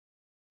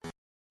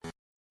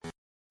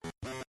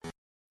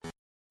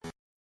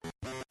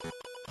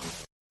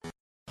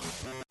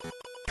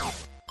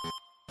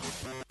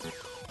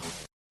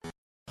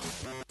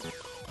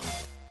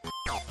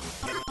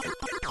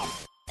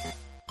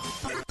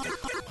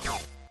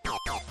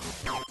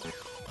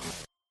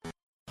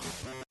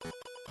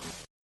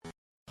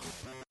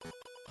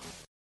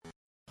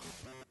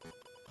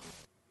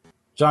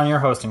John, you're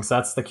hosting, so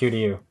that's the cue to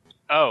you.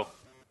 Oh,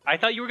 I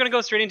thought you were going to go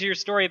straight into your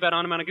story about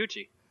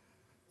Anamanaguchi.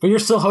 But you're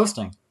still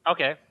hosting.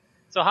 Okay.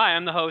 So hi,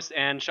 I'm the host,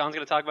 and Sean's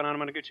going to talk about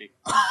Anamanaguchi.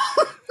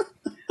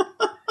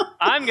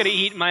 I'm going to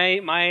eat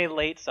my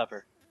late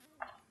supper.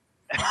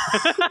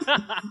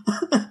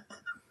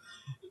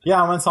 Yeah,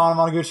 I went and saw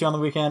Anamanaguchi on the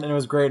weekend, and it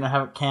was great, and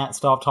I can't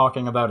stop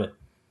talking about it.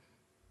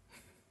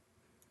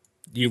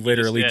 You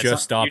literally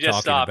just stopped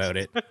talking about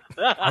it.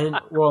 I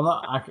didn't. Well,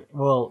 no.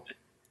 Well,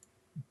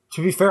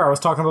 to be fair, I was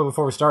talking about it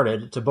before we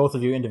started to both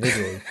of you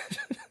individually.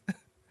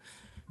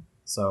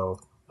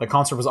 So the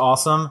concert was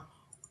awesome.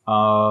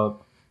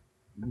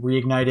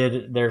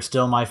 Reignited. They're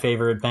still my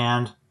favorite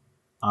band.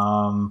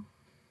 That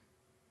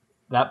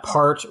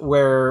part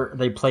where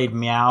they played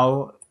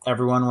Meow,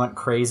 everyone went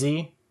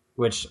crazy,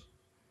 which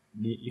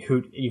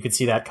you could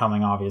see that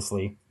coming,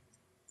 obviously.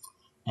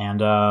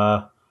 And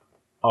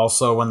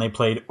also when they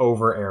played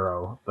Over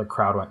Arrow, the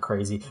crowd went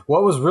crazy.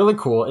 What was really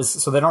cool is,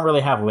 so they don't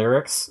really have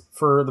lyrics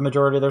for the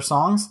majority of their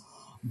songs,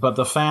 but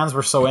the fans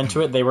were so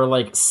into it, they were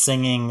like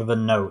singing the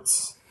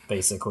notes,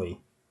 basically.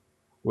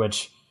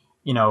 Which,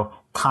 you know,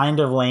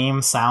 kind of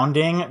lame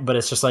sounding, but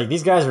it's just like,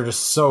 these guys are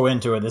just so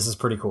into it, this is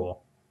pretty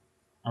cool.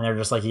 And they're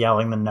just like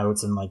yelling the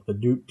notes and like the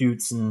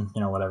doot-doots and,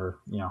 you know, whatever.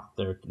 You know,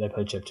 they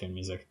play chiptune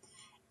music.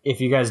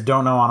 If you guys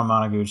don't know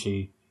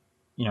Anamanaguchi,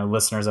 you know,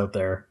 listeners out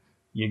there,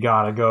 you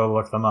gotta go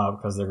look them up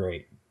because they're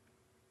great.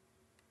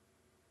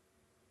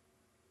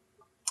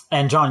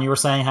 And John, you were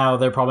saying how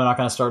they're probably not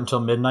going to start until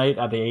midnight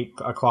at the 8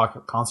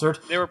 o'clock concert.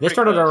 They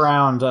started close.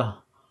 Around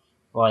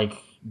like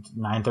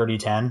 9:30,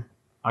 10.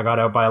 I got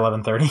out by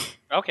 11:30.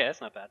 Okay, that's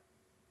not bad.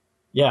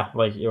 Yeah,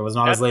 like it was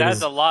not as late That's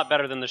as... a lot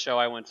better than the show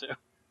I went to.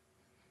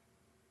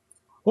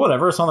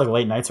 Whatever, it's not like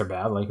late nights are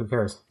bad. Like, who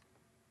cares?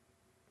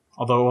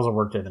 Although it was a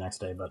work day the next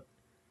day, but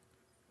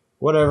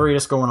whatever, you're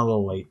just going a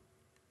little late.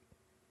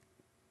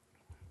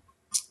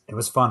 It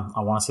was fun.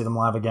 I want to see them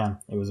live again.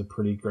 It was a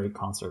pretty great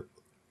concert.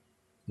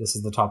 This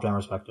is the top-down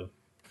perspective.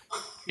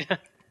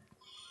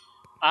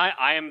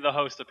 I am the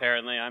host,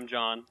 apparently. I'm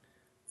John.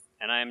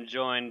 And I am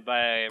joined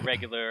by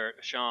regular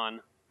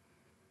Sean.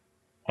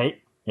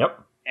 Hey,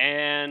 yep.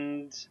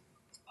 And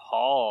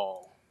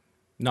Paul.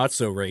 Not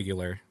so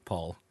regular,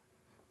 Paul.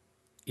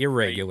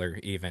 Irregular,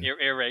 even.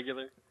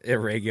 Irregular?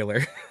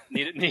 Irregular.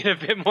 Need a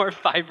bit more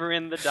fiber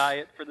in the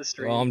diet for the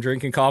stream. Well, I'm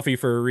drinking coffee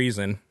for a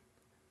reason.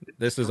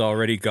 This has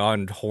already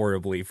gone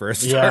horribly for a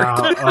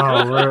start.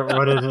 Yeah,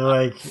 what is it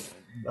like?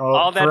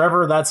 Oh,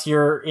 forever, that's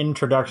your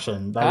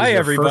introduction. That Hi, is your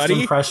everybody.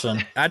 First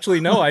impression. Actually,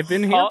 no, I've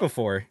been here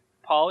before.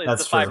 Paul is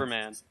That's the true. fiber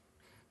man.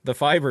 The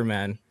fiber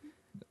man.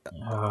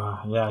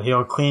 Yeah,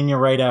 he'll clean you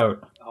right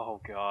out.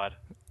 Oh, God.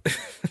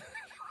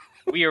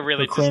 We are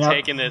really just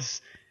taking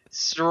this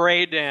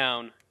straight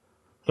down.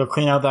 He'll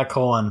clean out that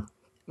colon.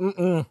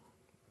 Mm-mm.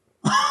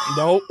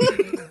 Nope.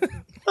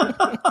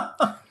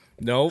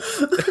 Nope.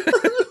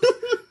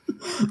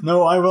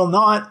 No, I will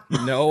not.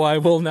 No, I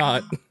will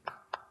not.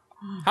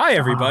 Hi,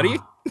 everybody.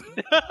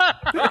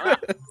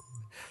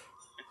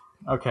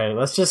 Okay,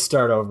 let's just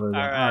start over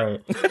then. All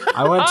right.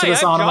 I went to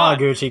this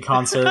Anamanaguchi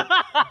concert,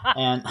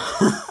 and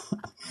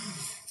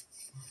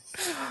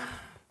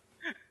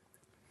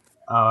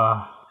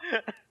I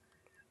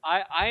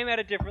am at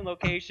a different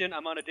location.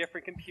 I'm on a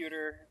different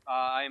computer.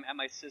 I'm at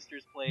my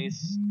sister's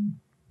place.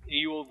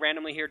 You will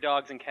randomly hear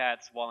dogs and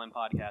cats while I'm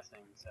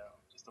podcasting, so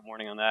just a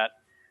warning on that.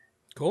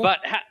 Cool. But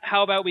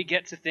how about we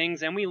get to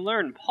things and we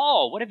learn.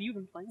 Paul, what have you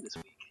been playing this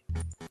week?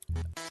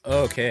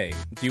 Okay.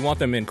 Do you want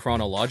them in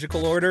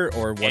chronological order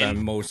or what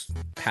I'm most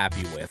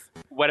happy with?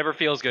 Whatever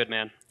feels good,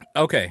 man.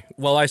 Okay.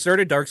 Well, I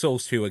started Dark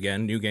Souls 2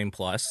 again, New Game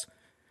Plus.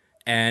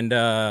 And,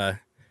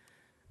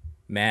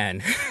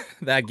 man,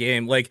 that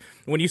game, like,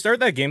 when you start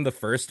that game the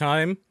first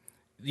time,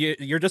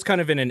 you're just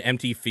kind of in an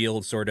empty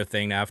field sort of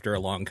thing after a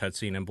long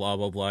cutscene and blah,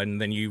 blah, blah. And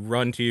then you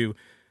run to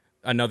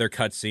another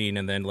cutscene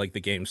and then, like,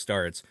 the game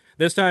starts.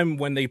 This time,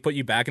 when they put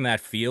you back in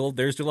that field,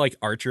 there's, like,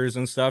 archers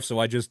and stuff, so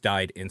I just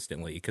died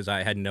instantly because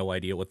I had no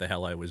idea what the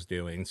hell I was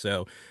doing.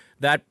 So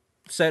that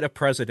set a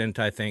precedent,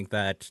 I think,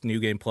 that New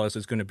Game Plus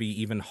is going to be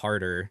even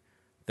harder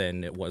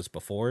than it was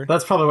before.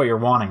 That's probably what you're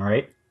wanting,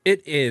 right?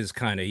 It is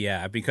kind of,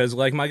 yeah, because,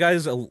 like, my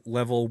guy's a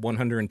level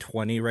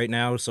 120 right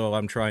now, so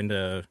I'm trying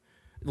to,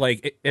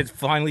 like, it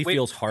finally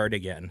feels hard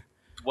again.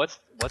 What's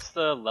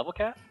the level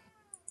cap?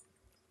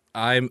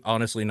 I'm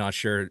honestly not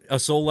sure. A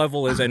soul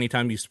level is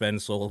anytime you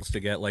spend souls to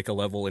get, like, a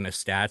level in a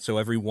stat, so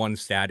every one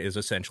stat is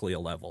essentially a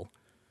level.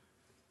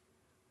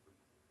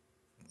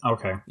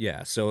 Okay.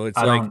 Yeah, so it's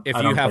like,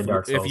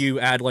 if you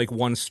add, like,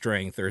 one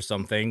strength or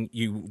something,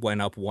 you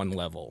went up one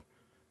level.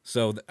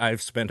 So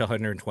I've spent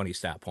 120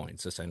 stat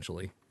points,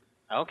 essentially.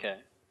 Okay.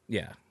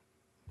 Yeah.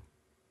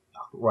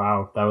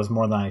 Wow, that was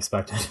more than I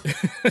expected.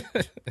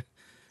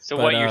 So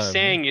what you're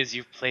saying is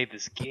you've played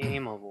this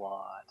game a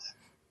lot.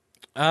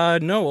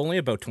 No, only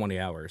about 20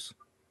 hours.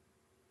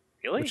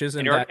 Really? Which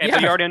isn't But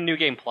you're already on New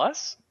Game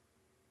Plus?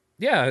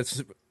 Yeah,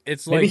 it's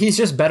like... Maybe he's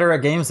just better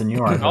at games than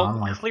you are,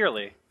 John.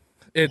 Clearly.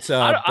 It's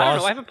I don't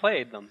know, I haven't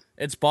played them.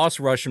 It's boss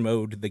rush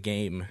mode, the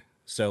game.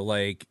 So,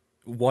 like,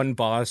 one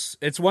boss.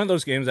 It's one of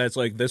those games that's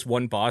like, this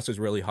one boss is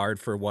really hard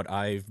for what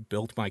I've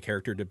built my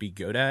character to be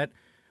good at.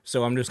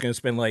 So I'm just going to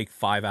spend like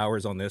 5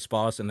 hours on this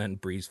boss and then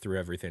breeze through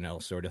everything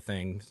else, sort of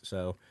thing.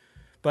 So,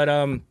 but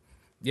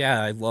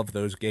yeah, I love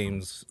those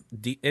games.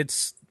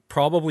 It's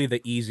probably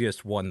the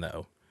easiest one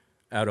though,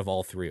 out of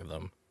all three of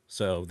them.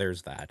 So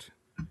there's that.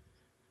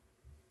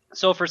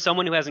 So for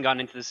someone who hasn't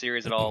gotten into the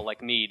series at all,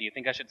 like me, do you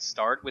think I should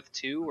start with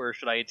 2, or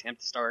should I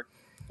attempt to start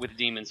with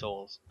Demon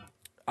Souls?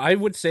 I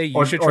would say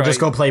you should try... Or just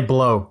go play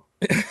Below.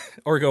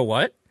 Or go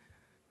what?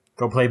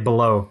 Go play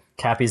Below.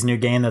 Cappy's new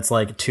game that's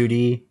like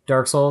 2D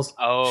Dark Souls.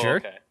 Oh, Sure.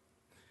 okay.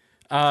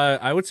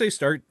 I would say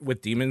start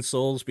with Demon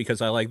Souls because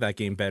I like that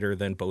game better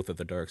than both of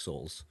the Dark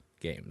Souls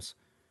games.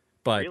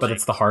 But But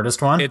it's the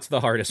hardest one? it's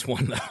the hardest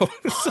one,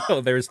 though.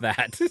 So there's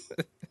that.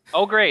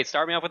 Oh, great.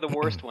 Start me off with the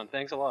worst one.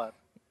 Thanks a lot.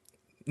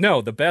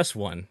 No, the best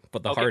one,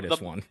 but the Okay, hardest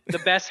one. The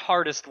best,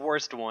 hardest,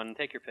 worst one.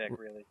 Take your pick,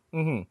 really.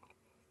 Mm-hmm.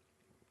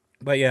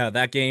 But yeah,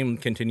 that game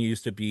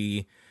continues to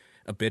be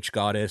a bitch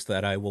goddess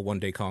that I will one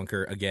day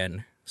conquer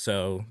again.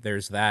 So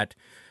there's that.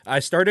 I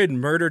started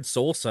Murdered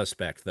Soul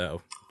Suspect,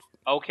 though.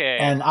 Okay.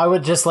 And I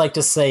would just like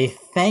to say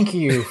thank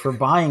you for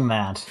buying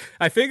that.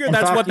 I figured In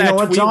that's fact, what you that know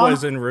what, tweet John?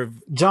 was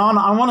in John,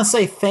 I want to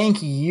say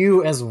thank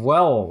you as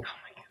well.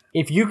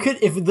 If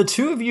the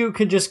two of you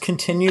could just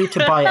continue to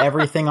buy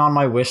everything on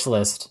my wish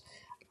list,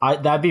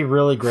 that'd be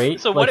really great.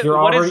 So like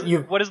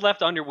what is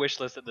left on your wish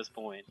list at this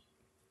point?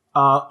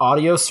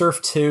 Audio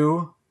Surf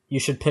 2, you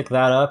should pick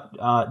that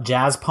up.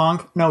 Jazz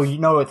Punk. No,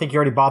 I think you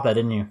already bought that,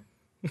 didn't you?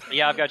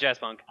 Yeah, I've got Jazz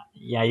Punk.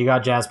 Yeah, you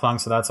got Jazz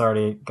Punk, so that's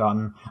already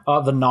gotten.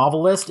 The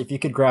Novelist, if you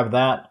could grab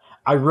that.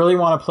 I really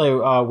want to play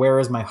Where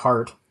Is My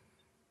Heart.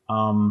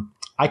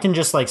 I can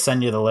just like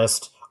send you the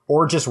list,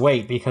 or just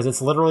wait, because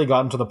it's literally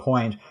gotten to the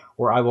point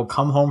where I will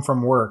come home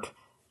from work,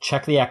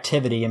 check the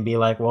activity, and be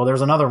like, well,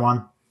 there's another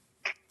one.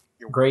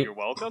 Great. You're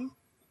welcome.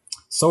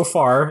 So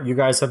far, you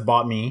guys have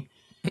bought me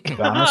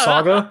Banner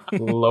Saga,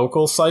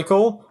 Local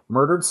Cycle,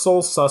 Murdered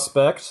Soul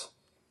Suspect.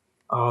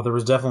 Oh, there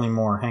was definitely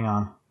more. Hang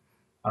on.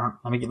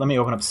 Let me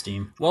open up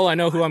Steam. Well, I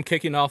know who I'm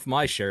kicking off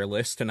my share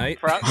list tonight.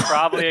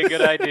 Probably a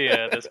good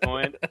idea at this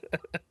point.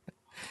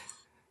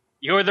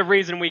 You're the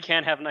reason we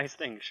can't have nice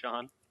things,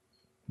 Sean.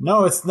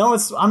 It's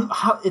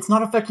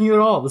not affecting you at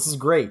all. This is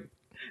great.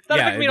 It's not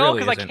Yeah, affecting me it at all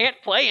really because I isn't. can't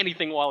play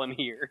anything while I'm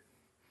here.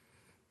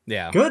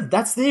 Yeah. Good.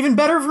 That's even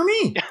better for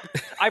me.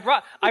 I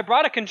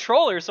brought a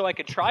controller so I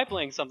could try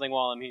playing something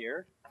while I'm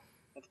here.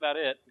 That's about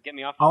it. Get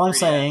me off. All I'm 3DS.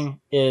 saying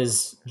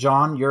is,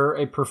 John, you're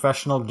a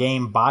professional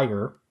game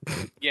buyer,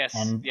 Yes,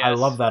 and yes. I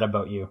love that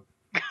about you.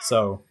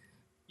 So,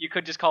 You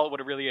could just call it what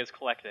it really is,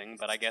 collecting,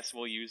 but I guess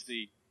we'll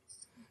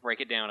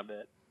break it down a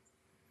bit.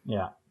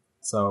 yeah.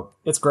 So,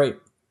 it's great.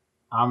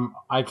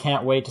 I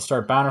can't wait to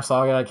start Banner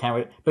Saga. I can't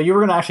wait. But you were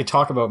going to actually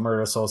talk about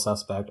Murder Soul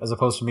Suspect, as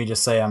opposed to me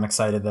just say I'm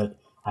excited that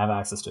I have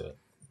access to it.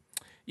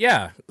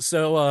 Yeah.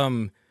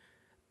 So,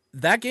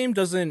 that game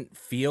doesn't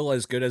feel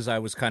as good as I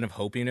was kind of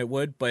hoping it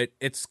would, but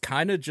it's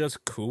kind of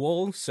just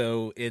cool.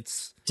 So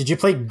Did you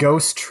play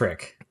Ghost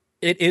Trick?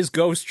 it is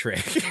Ghost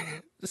Trick.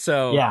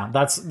 So Yeah,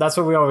 that's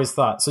what we always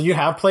thought. So you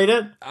have played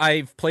it?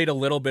 I've played a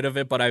little bit of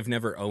it, but I've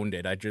never owned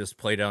it. I just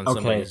played it on Okay.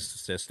 somebody's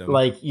system.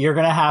 Like, you're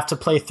going to have to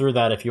play through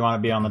that if you want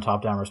to be on the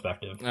top-down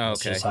perspective. Oh,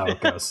 That's okay. just how it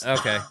goes.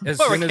 Okay. As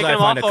But we're soon as kicking I them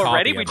find off a copy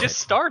already. of We it. just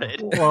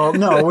started. Well,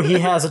 no, he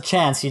has a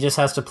chance. He just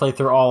has to play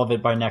through all of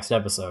it by next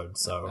episode.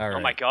 So All right. Oh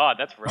my god,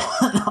 that's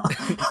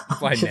rough.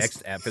 By Just-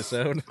 next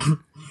episode.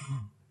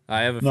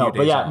 I have a few No, days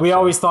but yeah, off, we so-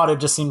 always thought it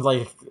just seemed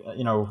like,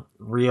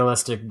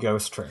 realistic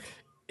Ghost Trick.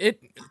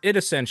 It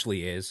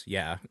essentially is,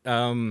 yeah.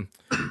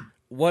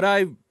 What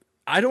I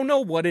don't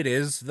know what it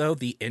is though.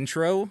 The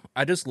intro,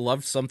 I just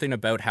loved something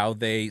about how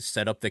they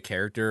set up the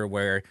character.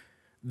 Where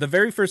the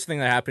very first thing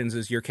that happens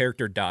is your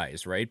character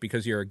dies, right?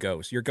 Because you're a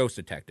ghost. You're a ghost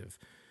detective.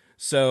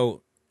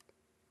 So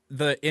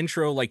the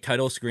intro, like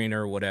title screen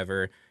or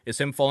whatever, is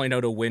him falling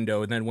out a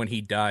window, and then when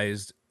he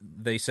dies,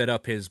 they set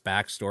up his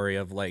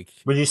backstory of like.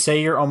 Would you say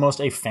you're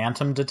almost a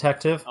phantom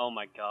detective? Oh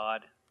my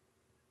god.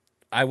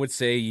 I would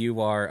say you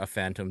are a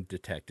phantom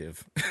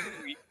detective.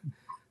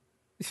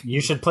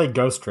 You should play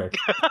Ghost Trick.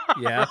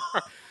 Yeah.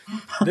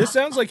 This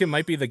sounds like it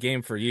might be the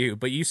game for you,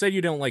 but you said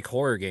you don't like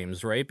horror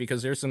games, right?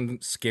 Because there's some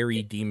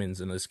scary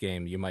demons in this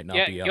game you might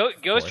not be Yeah,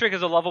 up Ghost for. Trick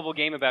is a lovable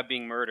game about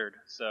being murdered.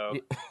 So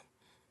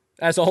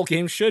As all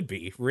games should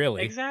be,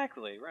 really.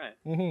 exactly right.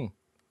 hmm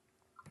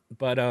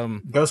But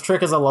Ghost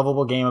Trick is a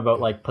lovable game about,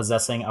 like,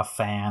 possessing a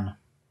fan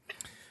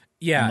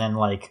yeah, and then,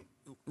 like,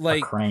 a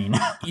like crane.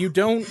 you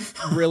don't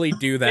really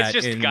do that It's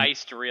just in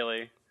Geist,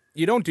 really.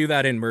 you don't do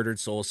that in Murdered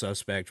Soul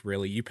Suspect,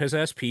 really. You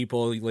possess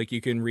people, like you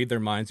can read their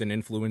minds and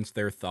influence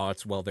their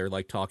thoughts while they're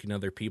like talking to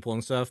other people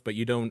and stuff, but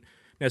you don't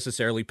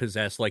necessarily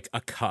possess like a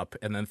cup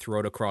and then throw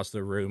it across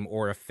the room,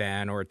 or a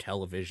fan, or a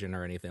television,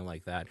 or anything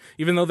like that.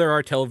 Even though there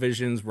are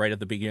televisions right at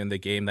the beginning of the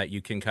game that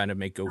you can kind of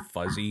make go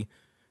fuzzy,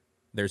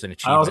 there's an I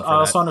achievement also, for I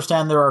also that.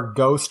 understand there are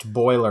ghost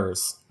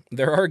boilers.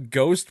 There are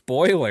ghost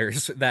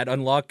boilers that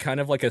unlock kind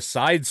of like a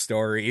side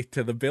story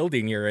to the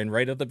building you're in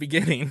right at the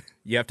beginning.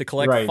 You have to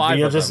collect Right, 5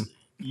 you'll of just them.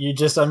 You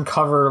just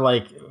uncover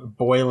like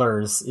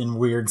boilers in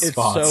weird It's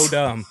spots. so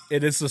dumb.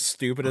 It is the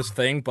stupidest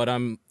thing, but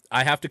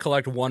I have to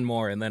collect one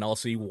more, and then I'll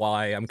see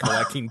why I'm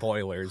collecting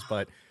boilers.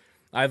 But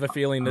I have a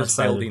feeling I'm this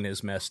excited. building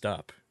is messed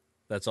up.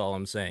 That's all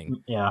I'm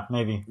saying. Yeah,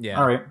 maybe. Yeah.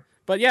 All right.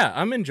 But yeah,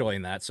 I'm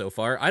enjoying that so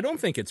far. I don't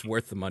think it's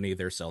worth the money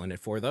they're selling it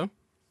for, though.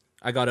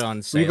 I got it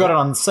on sale. You got it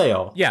on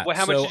sale. Yeah. Well,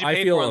 how much so did you I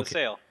pay feel for on the okay.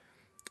 sale?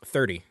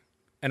 30,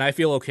 and I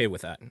feel okay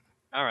with that.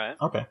 All right.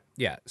 Okay.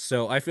 Yeah,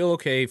 so I feel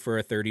okay for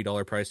a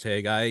 $30 price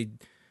tag. I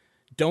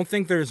don't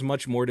think there's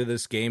much more to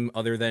this game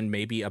other than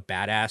maybe a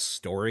badass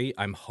story.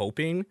 I'm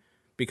hoping,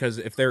 because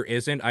if there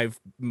isn't,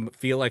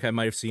 feel like I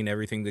might have seen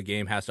everything the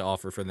game has to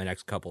offer for the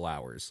next couple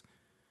hours.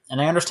 And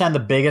I understand the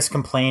biggest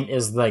complaint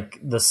is like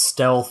the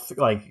stealth,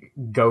 like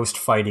ghost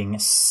fighting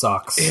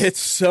sucks. It's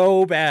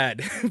so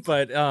bad,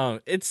 but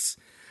it's,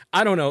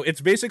 I don't know.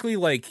 It's basically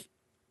like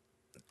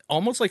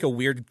almost like a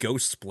weird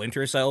Ghost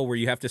Splinter Cell where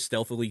you have to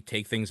stealthily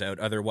take things out,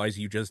 otherwise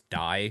you just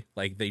die.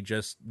 Like the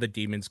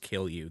demons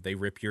kill you. They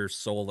rip your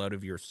soul out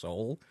of your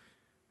soul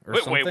or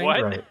something. Wait,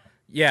 what? Right.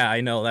 Yeah,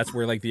 I know. That's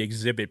where like the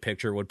exhibit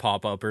picture would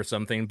pop up or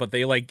something, but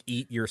they like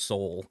eat your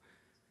soul.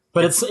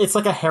 But it's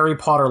like a Harry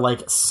Potter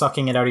like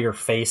sucking it out of your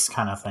face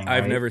kind of thing.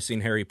 I've right? never seen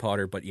Harry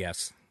Potter, but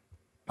yes.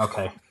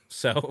 Okay.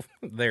 So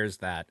there's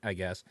that, I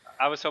guess.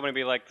 I was hoping to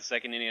be like the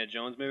second Indiana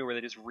Jones movie where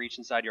they just reach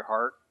inside your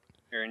heart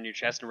or in your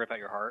chest and rip out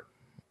your heart.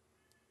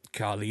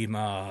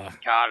 Kalima.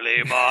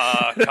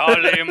 Kalima.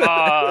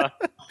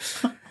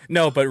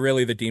 No, but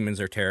really the demons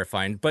are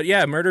terrifying. But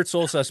yeah, Murdered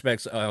Soul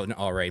Suspects, an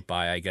all right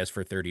buy, I guess,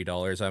 for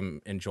 $30.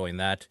 I'm enjoying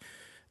that.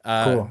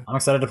 Cool. I'm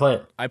excited to play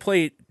it. I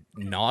played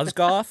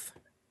Nosgoth.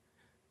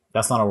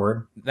 That's not a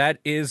word. That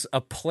is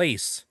a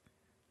place.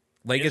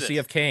 Legacy it?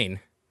 of Kain.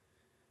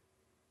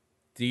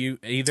 Do you,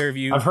 either of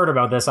you? I've heard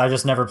about this. I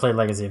just never played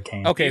Legacy of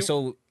Kain. Okay,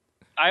 so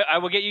I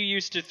will get you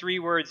used to 3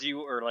 words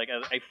or like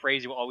a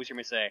phrase you will always hear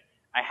me say.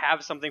 I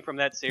have something from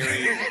that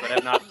series, but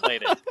I've not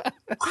played it.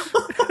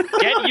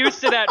 Get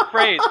used to that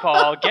phrase,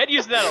 Paul. Get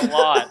used to that a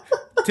lot.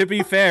 to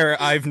be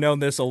fair, I've known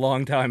this a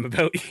long time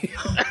about you.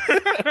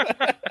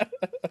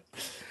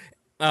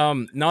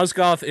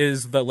 Nosgoth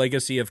is the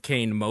Legacy of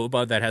Kain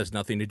MOBA that has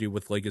nothing to do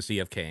with Legacy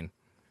of Kain.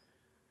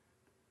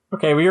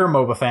 Okay, well, you're a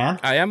MOBA fan.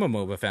 I am a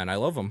MOBA fan. I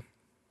love them.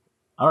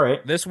 All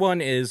right. This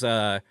one is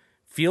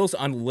feels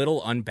a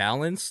little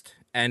unbalanced,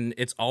 and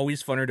it's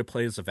always funner to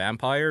play as a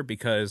vampire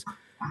because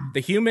the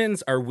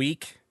humans are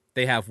weak.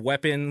 They have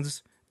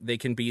weapons. They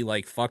can be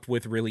like fucked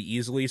with really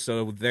easily.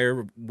 So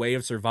their way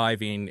of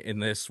surviving in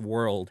this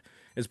world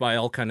is by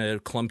all kind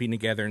of clumping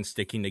together and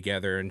sticking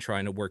together and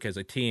trying to work as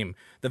a team.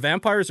 The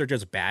vampires are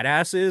just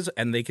badasses,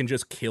 and they can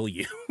just kill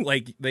you.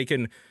 Like they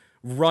can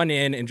run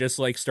in and just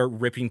like start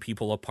ripping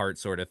people apart,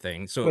 sort of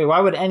thing. So Wait, why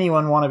would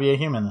anyone want to be a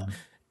human then?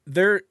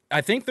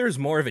 I think there's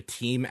more of a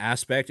team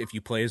aspect if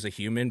you play as a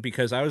human,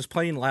 because I was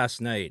playing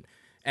last night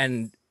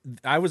and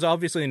I was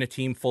obviously in a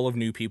team full of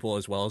new people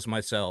as well as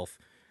myself,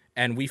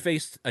 and we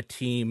faced a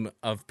team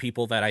of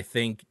people that I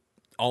think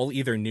all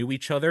either knew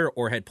each other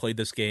or had played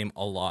this game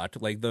a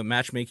lot. Like the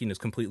matchmaking is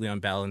completely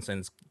unbalanced and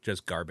it's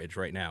just garbage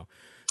right now.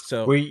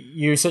 So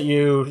You said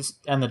you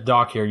and the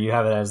doc here. You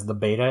have it as the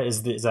beta.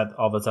 Is that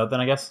all that's out then?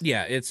 I guess.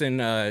 yeah, it's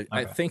in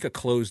I think a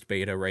closed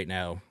beta right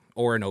now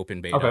or an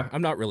open beta. Okay.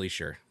 I'm not really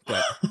sure,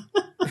 but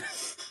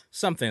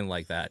something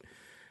like that.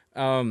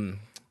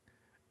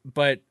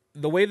 But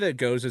the way that it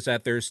goes is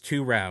that there's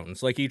 2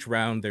 rounds. Like each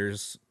round,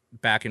 there's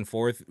back and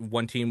forth.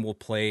 One team will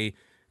play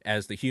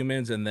as the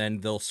humans, and then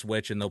they'll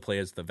switch and they'll play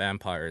as the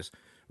vampires.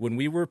 When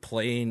we were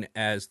playing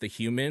as the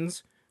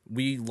humans,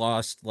 we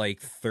lost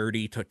like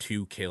 30 to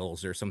 2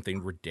 kills or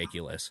something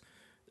ridiculous.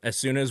 As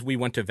soon as we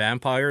went to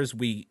vampires,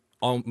 we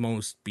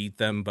almost beat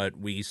them, but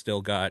we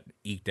still got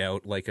eked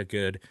out like a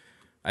good,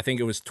 I think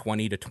it was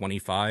 20 to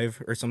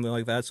 25 or something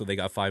like that. So they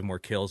got 5 more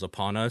kills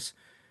upon us.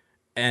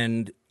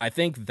 And I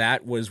think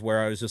that was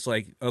where I was just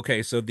like,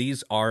 okay, so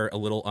these are a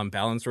little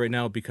unbalanced right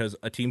now because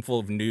a team full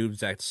of noobs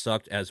that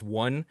sucked as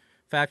one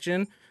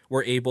faction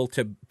were able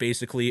to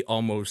basically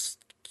almost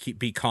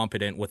be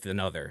competent with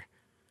another.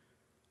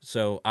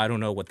 So I don't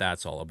know what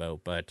that's all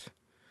about, but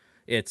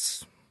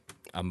it's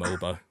a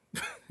MOBA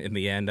in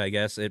the end, I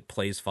guess. It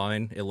plays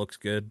fine. It looks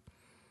good.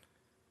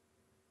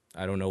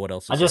 I don't know what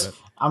else to say.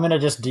 I'm going to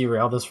just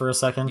derail this for a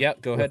second. Yeah,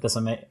 go ahead.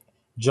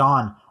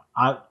 John,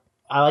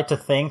 I like to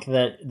think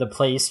that the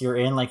place you're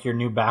in, like your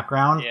new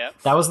background,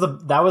 Yep. that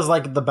was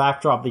like the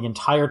backdrop the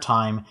entire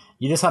time.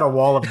 You just had a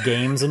wall of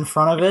games in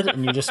front of it,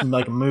 and you just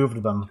like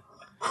moved them.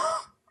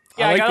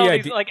 Yeah, I like got the all these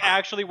idea- like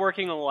actually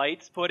working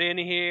lights put in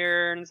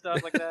here and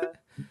stuff like that.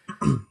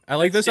 I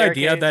like this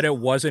idea Staircase. that it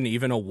wasn't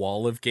even a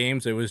wall of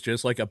games. It was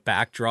just like a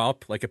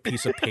backdrop, like a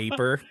piece of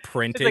paper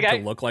printed It's like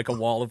to look like a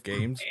wall of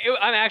games.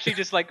 I'm actually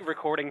just like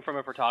recording from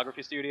a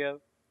photography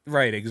studio.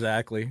 Right,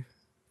 exactly.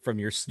 From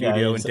your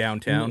studio in it's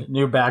downtown.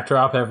 New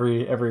backdrop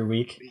every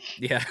week.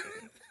 Yeah.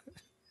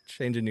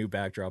 Change a new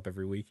backdrop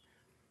every week.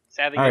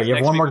 Sadly, All right, guys, you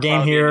have next one week more will game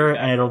probably be here, a new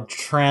and it'll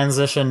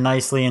transition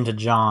nicely into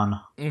John.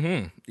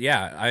 Mm-hmm.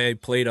 Yeah, I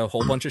played a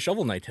whole bunch of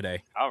Shovel Knight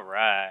today. All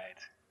right.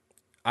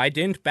 I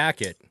didn't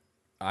back it.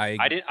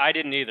 I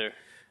didn't either.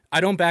 I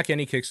don't back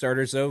any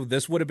Kickstarters, though.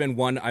 This would have been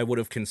one I would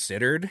have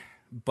considered,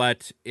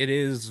 but it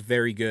is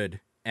very good.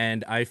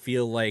 And I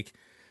feel like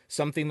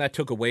something that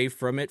took away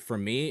from it for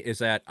me is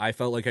that I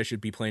felt like I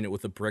should be playing it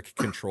with a brick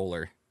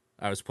controller.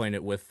 I was playing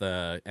it with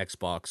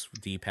Xbox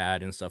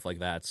D-pad and stuff like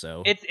that.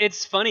 So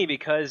it's funny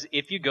because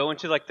if you go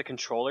into like the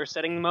controller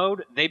setting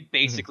mode, they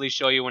basically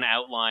show you an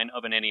outline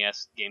of an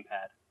NES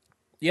gamepad.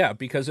 Yeah,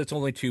 because it's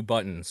only 2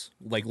 buttons.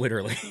 Like,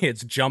 literally.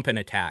 It's jump and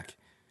attack.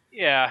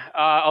 Yeah,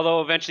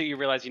 although eventually you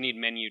realize you need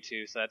menu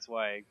too, so that's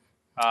why.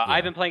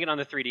 I've been playing it on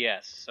the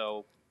 3DS,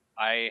 so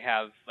I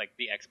have like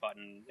the X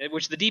button,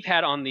 which the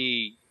D-pad on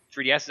the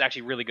 3DS is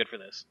actually really good for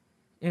this.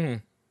 Mm-hmm.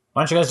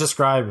 Why don't you guys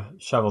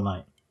describe Shovel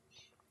Knight?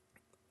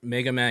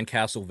 Mega Man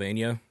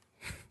Castlevania.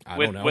 I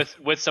don't know.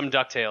 With some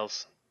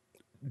DuckTales.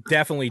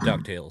 Definitely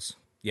DuckTales.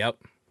 Yep.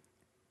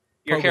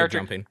 Your Pogo character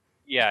jumping.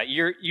 Yeah,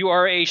 you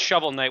are a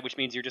shovel knight, which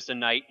means you're just a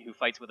knight who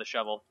fights with a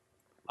shovel.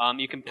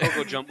 You can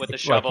pogo jump with the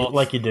shovel.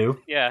 like you do.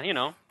 Yeah,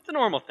 it's a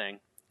normal thing.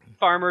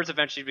 Farmers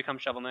eventually become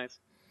shovel knights.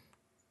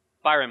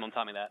 Fire Emblem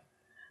taught me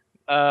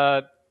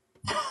that.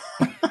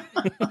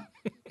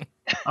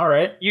 All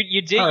right.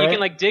 You can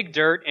like dig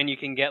dirt and you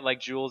can get like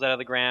jewels out of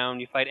the ground.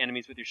 You fight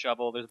enemies with your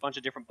shovel. There's a bunch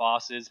of different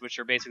bosses, which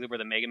are basically where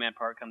the Mega Man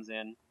part comes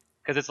in.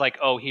 Because it's like,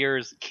 oh,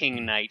 here's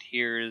King Knight,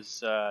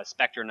 here's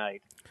Spectre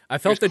Knight. I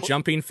felt the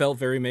jumping felt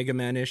very Mega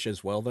Man-ish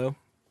as well, though.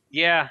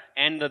 Yeah,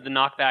 and the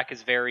knockback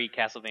is very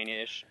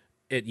Castlevania-ish.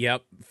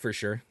 Yep, for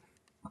sure.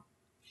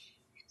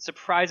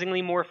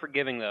 Surprisingly more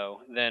forgiving,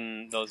 though,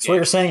 than those games. So what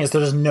you're saying is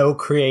there's no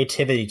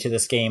creativity to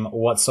this game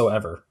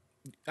whatsoever.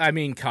 I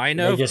mean,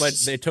 kind of, but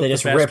they took the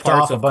just best ripped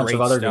parts off a of bunch great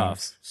of other stuff.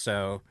 games.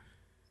 So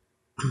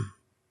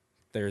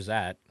there's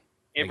that.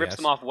 It rips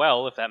them off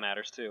well, if that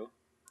matters, too.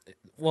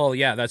 Well,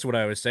 yeah, that's what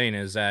I was saying,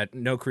 is that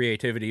no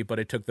creativity, but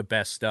it took the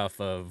best stuff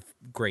of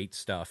great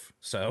stuff.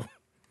 So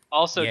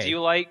also, yay. do you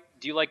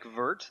like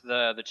Vert,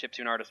 the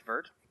chiptune artist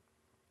Vert?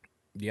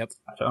 Yep.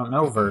 I don't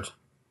know, Vert.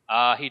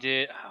 He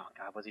did. Oh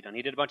God, what's he done?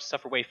 He did a bunch of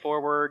stuff for Way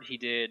Forward. He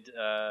did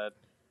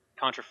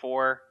Contra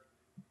 4.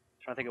 I'm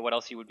trying to think of what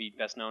else he would be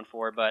best known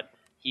for, but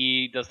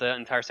he does the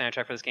entire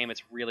soundtrack for this game.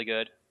 It's really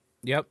good.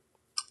 Yep.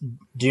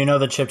 Do you know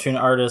the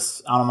chiptune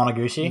artist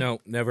Anamanaguchi?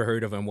 No, never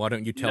heard of him. Why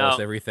don't you tell us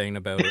everything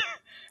about it?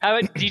 How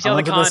about do you I tell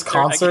went the to this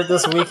concert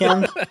this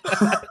weekend.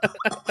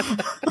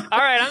 All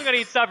right, I'm gonna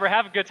eat supper.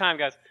 Have a good time,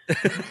 guys.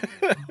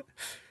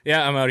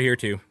 Yeah, I'm out of here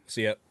too.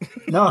 See ya.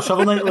 No,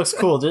 Shovel Knight looks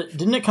cool.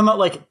 Didn't it come out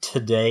like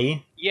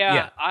today?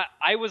 Yeah.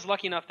 I was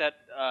lucky enough that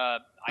I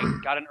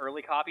got an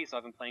early copy, so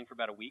I've been playing for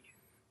about a week.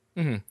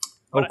 Mm-hmm.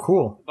 Oh,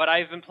 cool. But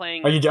I've been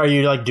playing. Are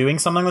you like doing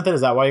something with it?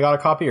 Is that why you got a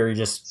copy, or are you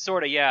just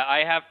sort of? Yeah,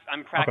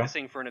 I'm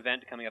practicing for an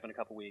event coming up in a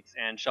couple weeks,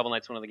 and Shovel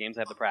Knight's one of the games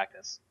I have to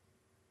practice.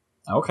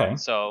 okay?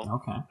 So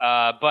Okay.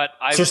 But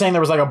So you're saying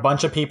there was like a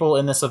bunch of people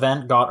in this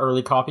event got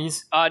early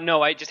copies?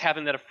 No, I just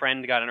happened that a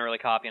friend got an early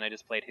copy, and I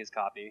just played his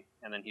copy,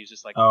 and then he was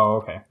just like,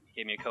 Oh, okay.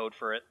 gave me a code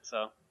for it.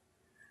 So,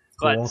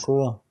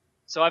 Cool.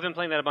 So I've been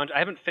playing that a bunch. I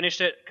haven't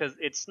finished it because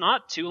it's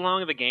not too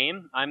long of a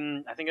game. I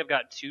think I've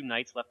got 2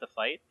 nights left to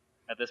fight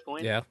at this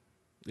point. Yeah.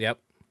 Yep.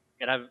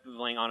 And I've been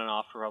playing on and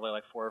off for probably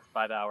like 4 or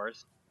 5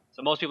 hours.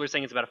 So most people are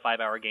saying it's about a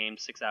 5-hour game,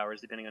 6 hours,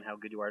 depending on how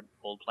good you are at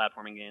old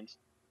platforming games.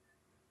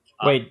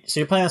 Wait, so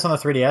you're playing this on the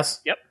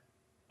 3DS? Yep.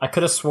 I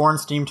could have sworn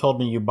Steam told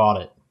me you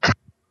bought it.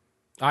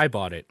 I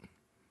bought it.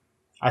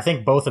 I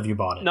think both of you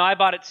bought it. No, I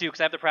bought it too because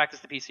I have to practice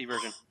the PC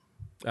version.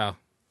 Oh.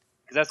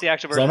 Because that's the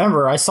actual 'Cause I version.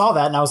 remember I saw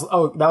that and I was,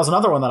 that was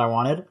another one that I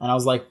wanted, and I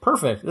was like,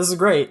 perfect, this is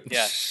great.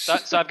 Yeah.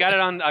 So I've got it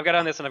on. I've got it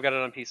on this, and I've got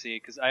it on PC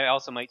because I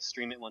also might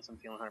stream it once I'm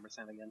feeling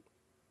 100% again.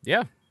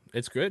 Yeah,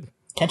 it's good.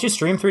 Can't you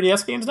stream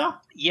 3DS games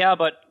now? Yeah,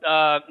 but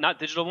not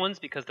digital ones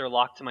because they're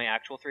locked to my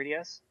actual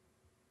 3DS.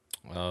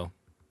 Oh.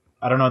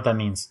 I don't know what that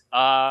means.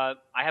 I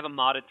have a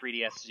modded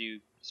 3DS to do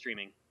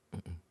streaming.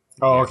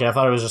 Oh, okay. I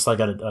thought it was just like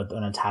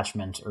an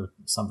attachment or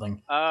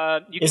something.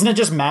 You Isn't it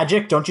just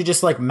magic? Don't you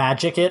just like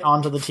magic it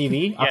onto the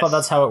TV? I Yes. thought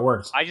that's how it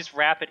worked. I just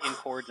wrap it in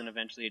cords and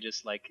eventually it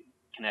just like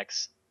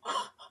connects.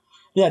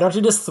 Yeah, don't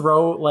you just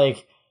throw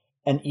like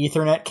an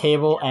Ethernet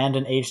cable and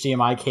an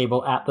HDMI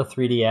cable at the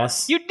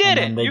 3DS? You did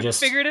and it! You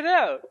figured it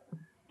out!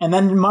 And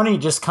then money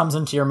just comes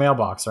into your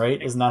mailbox,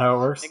 right? Isn't that how it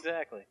works?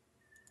 Exactly.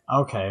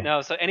 Okay.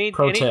 No, so any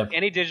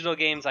digital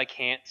games I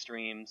can't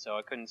stream, so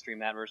I couldn't stream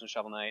that version of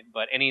Shovel Knight,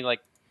 but any like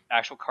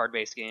actual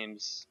card-based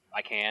games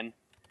I can,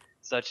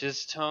 such as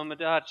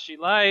Tomodachi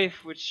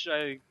Life, which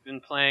I've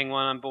been playing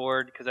when I'm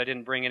bored because I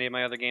didn't bring any of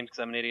my other games because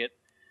I'm an idiot.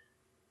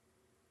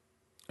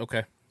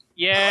 Okay.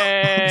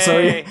 Yay! So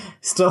you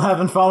still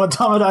having fun with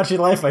Tomodachi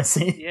Life, I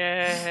see.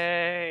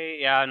 Yay!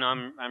 Yeah, no,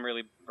 I'm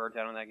really burnt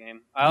out on that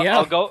game. Yeah.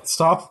 I'll go.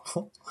 Stop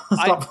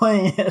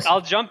playing it.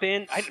 I'll jump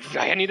in.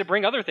 I need to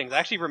bring other things. I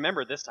actually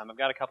remembered this time. I've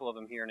got a couple of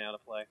them here now to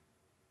play.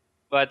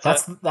 But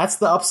That's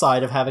the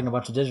upside of having a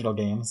bunch of digital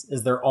games,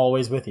 is they're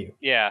always with you.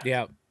 yeah.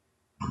 Yeah.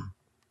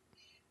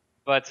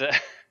 But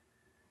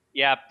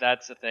yeah,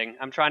 that's the thing.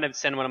 I'm trying to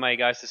send one of my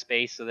guys to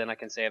space so then I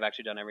can say I've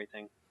actually done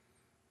everything.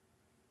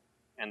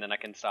 And then I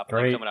can stop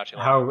playing Great. Tomodachi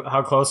Life.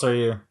 How close are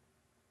you?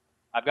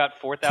 I've got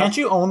 4,000. Can't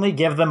you only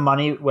give them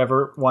money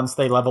once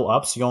they level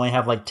up? So you only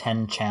have like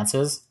 10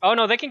 chances. Oh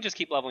no, they can just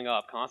keep leveling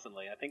up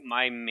constantly. I think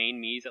my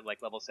main Mii's at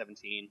like level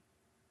 17.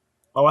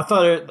 Oh, I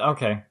thought it.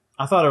 Okay,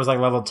 I thought it was like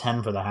level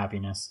 10 for the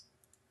happiness.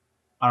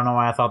 I don't know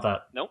why I thought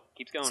that. Nope,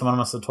 keeps going. Someone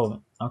must have told me.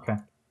 Okay.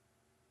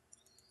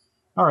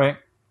 All right.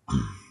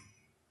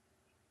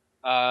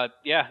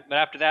 Yeah, but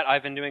after that,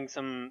 I've been doing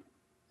some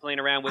playing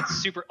around with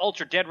Super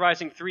Ultra Dead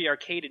Rising 3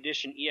 Arcade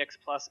Edition EX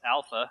Plus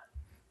Alpha.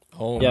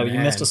 Oh, Yeah, man. you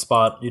missed a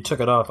spot. You took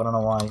it off. I don't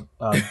know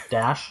why.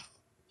 Dash.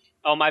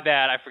 Oh, my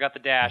bad. I forgot the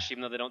dash,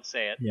 even though they don't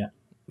say it. Yeah.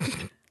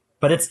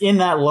 But it's in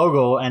that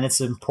logo, and it's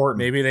important.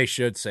 Maybe they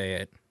should say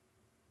it.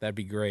 That'd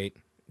be great.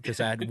 Just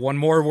add one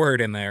more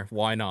word in there.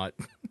 Why not?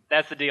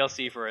 That's the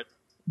DLC for it.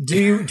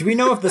 Do we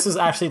know if this is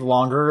actually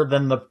longer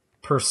than the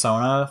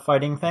Persona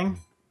fighting thing?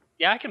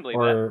 Yeah, I can believe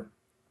that. Or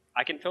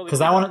I can totally. because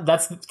that one,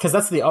 that's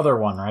the other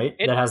one, right?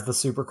 That has the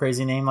super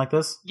crazy name like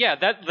this. Yeah,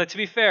 that. To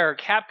be fair,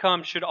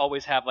 Capcom should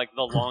always have like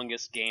the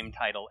longest game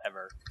title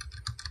ever.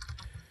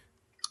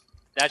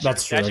 That's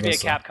true, That I should be a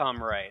guess so. Capcom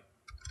right.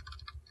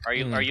 Are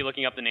you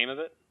looking up the name of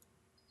it?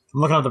 I'm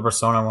looking at the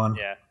Persona one.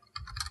 Yeah.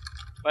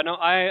 But no,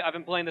 I've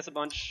been playing this a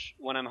bunch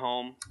when I'm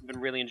home. I've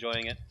been really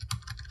enjoying it.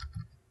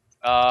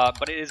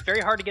 But it is very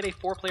hard to get a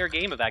 4-player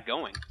game of that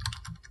going.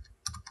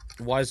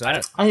 Why is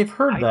that? I've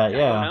heard that. I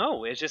Yeah. don't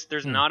know. It's just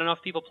there's not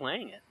enough people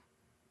playing it.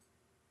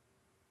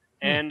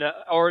 And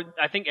or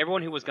I think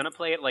everyone who was gonna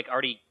play it like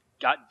already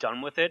got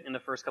done with it in the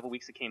first couple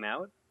weeks it came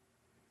out.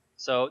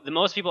 So the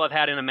most people I've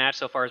had in a match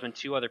so far has been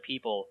 2 other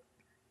people.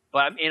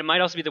 But it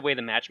might also be the way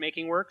the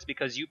matchmaking works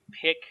because you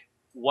pick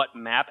what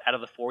map out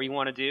of the 4 you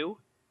want to do,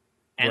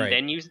 and Right.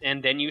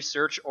 then you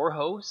search or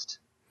host.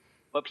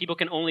 But people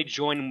can only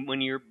join when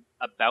you're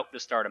about to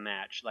start a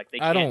match. Like they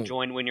can't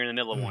join when you're in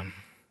the middle of one.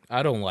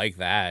 I don't like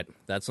that.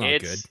 That's not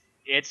good.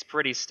 It's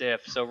pretty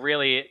stiff. So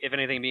really, if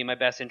anything, it'd be in my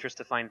best interest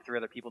to find 3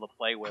 other people to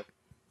play with.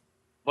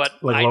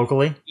 But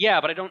Locally? Yeah,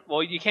 but I don't.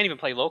 Well, you can't even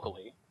play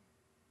locally.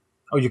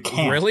 Oh, you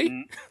can't.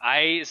 Really?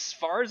 As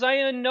far as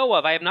I know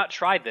of, I have not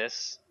tried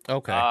this.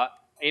 Okay.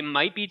 It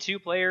might be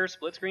 2-player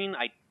split screen.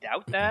 I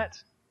doubt that.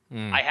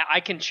 Hmm. I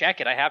can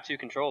check it. I have 2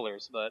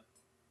 controllers, but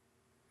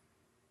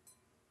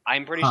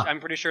I'm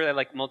pretty sure that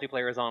like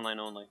multiplayer is online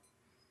only.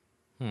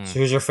 So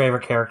who's your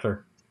favorite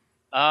character?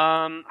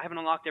 I haven't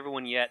unlocked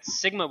everyone yet.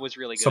 Sigma was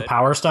really good. So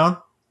Power Stone?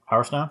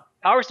 Power Stone?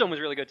 Power Stone was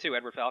really good too.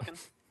 Edward Falcon.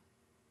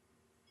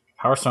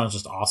 Power Stone is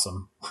just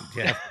awesome.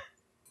 Yeah.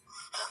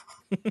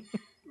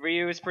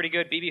 Ryu is pretty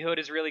good. BB Hood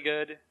is really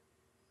good.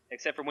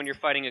 Except for when you're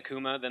fighting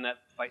Akuma, then that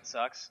fight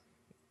sucks.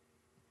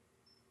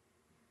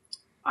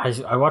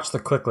 I watched the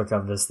quick look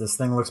of this. This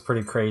thing looks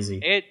pretty crazy.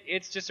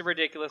 It's just a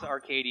ridiculous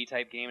arcadey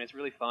type game. It's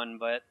really fun,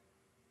 but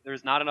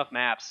there's not enough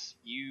maps.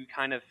 You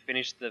kind of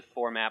finish the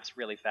 4 maps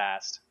really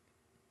fast.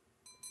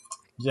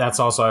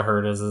 That's also I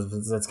heard is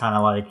it's kind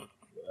of like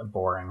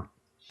boring.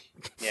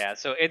 Yeah,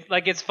 so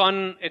it's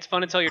fun. It's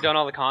fun until you're done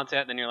all the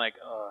content, then you're like,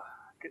 ugh.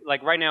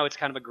 Like right now, it's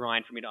kind of a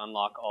grind for me to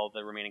unlock all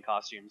the remaining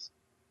costumes.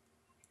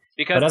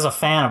 Because But as a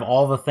fan of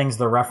all the things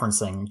they're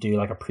referencing, do you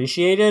like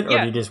appreciate it, or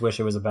Yeah. do you just wish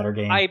it was a better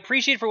game? I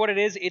appreciate it for what it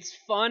is. It's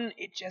fun.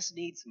 It just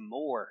needs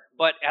more.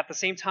 But at the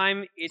same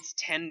time, it's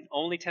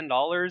only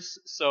 $10.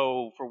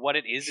 So for what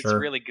it is, it's Sure.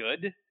 really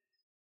good.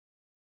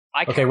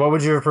 Okay, what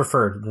would you have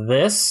preferred?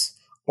 This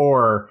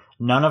or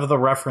none of the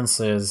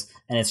references,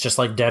 and it's just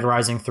like Dead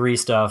Rising 3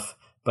 stuff,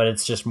 but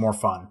it's just more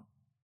fun?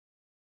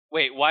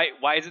 Wait, why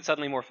is it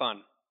suddenly more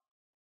fun?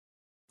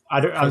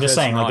 I'm just It's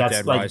saying, like not that's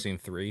Dead like Rising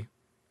 3.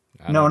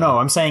 no,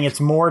 I'm saying it's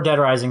more Dead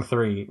Rising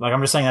 3. Like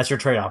I'm just saying that's your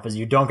trade-off is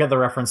you don't get the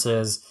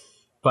references,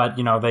 but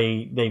you know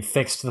they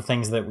fixed the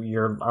things that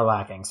are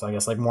lacking. So I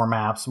guess like more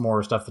maps,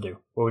 more stuff to do.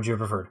 What would you have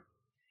preferred?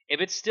 If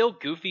it's still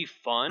goofy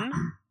fun,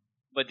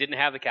 but didn't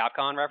have the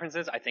Capcom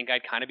references, I think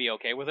I'd kind of be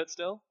okay with it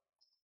still.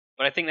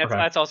 But I think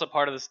that's also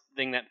part of this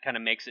thing that kind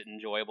of makes it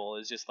enjoyable.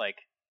 Is just like,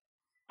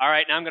 all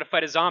right, now I'm gonna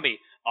fight a zombie.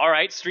 All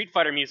right, Street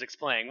Fighter music's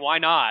playing. Why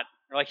not?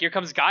 Or like, here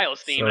comes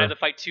Guile's theme, and I have to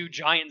fight 2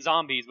 giant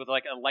zombies with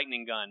like a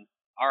lightning gun.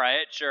 All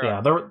right, sure. Yeah,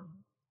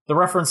 the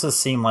references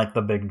seem like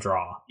the big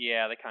draw.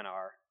 Yeah, they kind of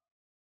are.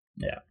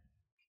 Yeah.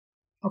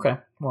 Okay.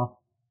 Well,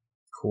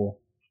 cool.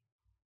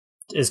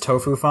 Is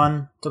Tofu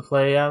fun to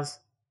play as?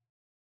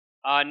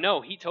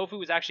 No, Heat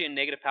Tofu is actually a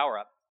negative power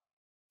up.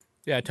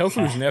 Yeah,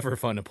 Tofu's never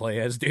fun to play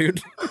as,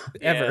 dude.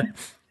 Ever.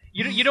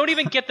 You don't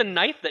even get the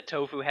knife that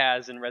Tofu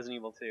has in Resident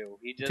Evil 2.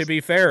 He just To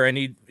be fair,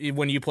 and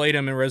when you played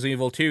him in Resident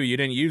Evil 2, you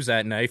didn't use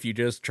that knife. You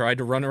just tried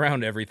to run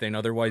around everything.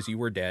 Otherwise, you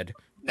were dead.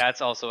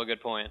 That's also a good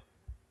point.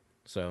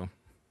 So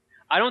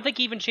I don't think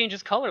he even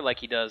changes color like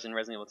he does in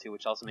Resident Evil 2,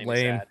 which also made me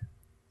Lame. sad.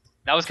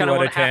 That was 2 kind of out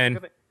one of 10.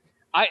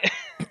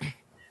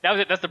 That was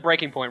it. That's the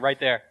breaking point right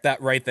there.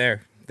 That right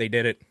there. They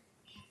did it.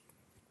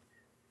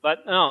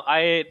 But no,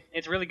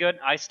 it's really good.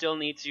 I still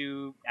need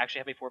to actually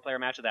have a 4-player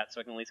match of that so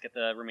I can at least get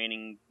the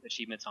remaining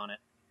achievements on it.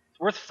 It's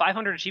worth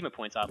 500 achievement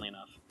points, oddly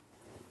enough.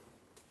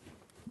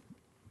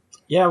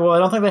 Yeah, well, I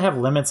don't think they have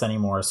limits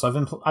anymore. So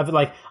I've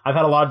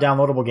had a lot of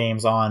downloadable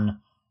games on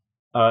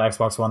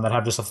Xbox One that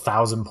have just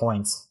 1,000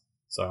 points.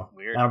 So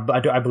Weird.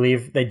 I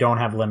believe they don't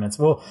have limits.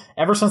 Well,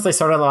 ever since they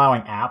started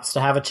allowing apps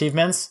to have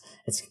achievements,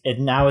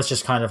 now it's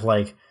just kind of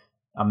like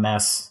a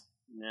mess.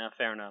 Yeah,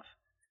 fair enough.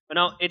 But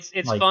no, it's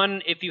Like-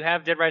 fun. If you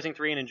have Dead Rising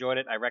 3 and enjoyed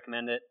it, I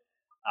recommend it.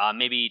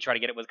 Maybe try to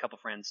get it with a couple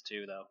friends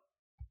too, though.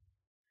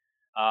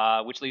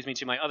 Which leads me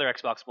to my other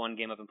Xbox One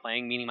game I've been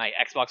playing, meaning my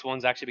Xbox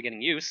One's actually been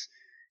getting use.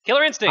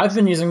 Killer Instinct! I've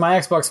been using my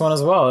Xbox One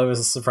as well. It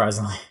was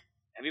surprisingly.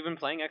 Have you been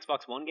playing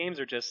Xbox One games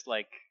or just,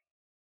 like,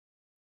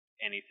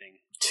 anything?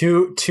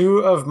 Two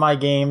of my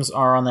games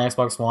are on the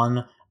Xbox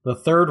One. The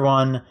third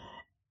one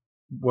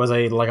was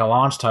a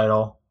launch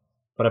title,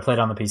 but I played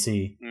on the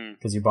PC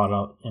because you bought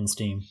it in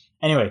Steam.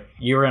 Anyway,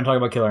 you were going to talk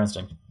about Killer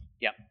Instinct.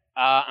 Yep.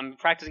 I'm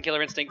practicing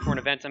Killer Instinct for an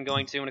event I'm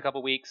going to in a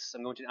couple weeks.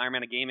 I'm going to Iron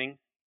Man of Gaming.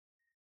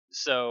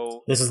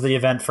 So This is the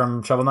event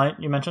from Shovel Knight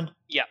you mentioned?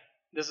 yeah,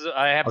 this is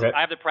I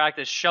have to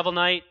practice Shovel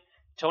Knight,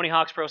 Tony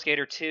Hawk's Pro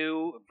Skater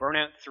 2,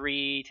 Burnout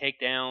 3,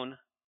 Takedown,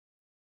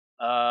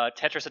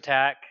 Tetris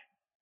Attack,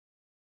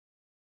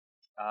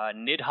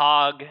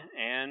 Nidhogg,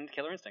 and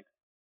Killer Instinct.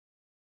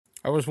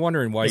 I was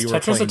wondering why Is you were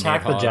Tetris playing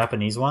Attack the Nidhogg.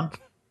 Japanese one?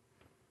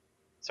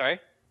 Sorry?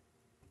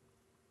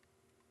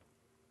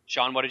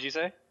 Sean, what did you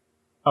say?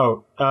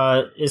 Oh,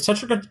 is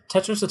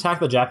Tetris Attack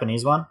the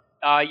Japanese one?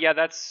 Yeah,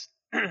 that's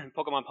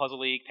Pokemon Puzzle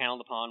League, Panel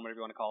Upon, whatever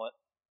you want to call it.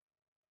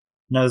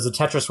 No, there's a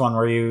Tetris one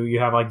where you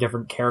have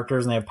different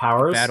characters and they have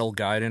powers. Battle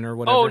Gaiden or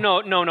whatever? Oh,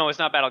 no, it's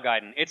not Battle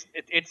Gaiden.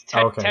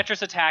 Okay.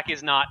 Tetris Attack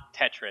is not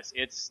Tetris.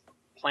 It's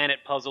Planet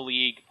Puzzle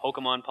League,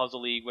 Pokemon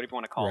Puzzle League, whatever you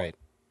want to call it. Right.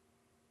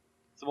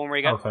 It's the one where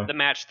you got the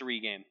Match 3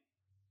 game.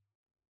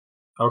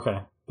 Okay,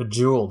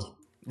 Bejeweled.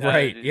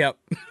 Right, yep.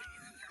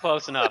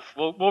 Close enough.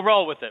 We'll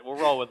roll with it.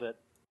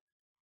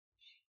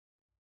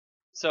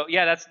 So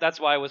yeah, that's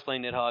why I was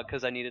playing Nidhogg,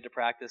 because I needed to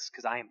practice,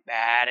 because I am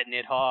bad at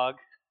Nidhogg.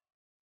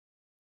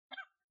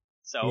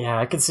 So Yeah,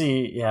 I could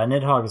see. Yeah,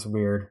 Nidhogg is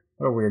weird.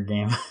 What a weird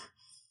game.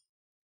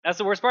 that's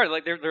the worst part.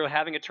 Like they're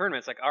having a tournament.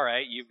 It's like, all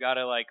right, you've got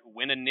to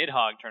win a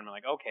Nidhogg tournament.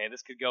 Like, okay,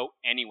 this could go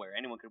anywhere.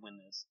 Anyone could win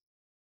this.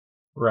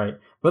 Right.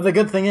 But the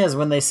good thing is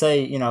when they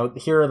say,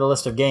 here are the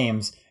list of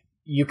games,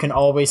 you can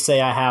always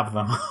say I have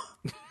them.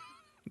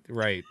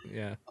 Right,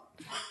 yeah.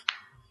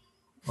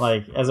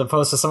 As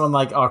opposed to someone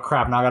like, oh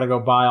crap, now I gotta go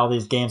buy all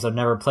these games I've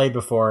never played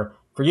before.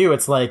 For you,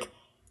 it's like,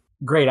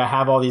 great, I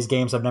have all these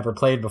games I've never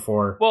played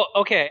before. Well,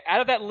 okay,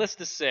 out of that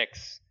list of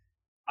 6,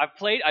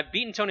 I've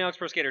beaten Tony Hawk's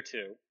Pro Skater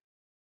 2.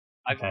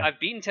 I've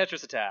beaten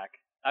Tetris Attack.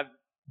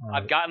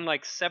 I've gotten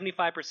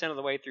 75% of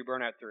the way through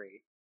Burnout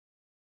 3.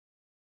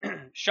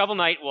 Shovel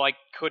Knight, well, I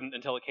couldn't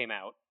until it came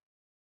out.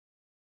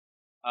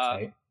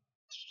 Okay.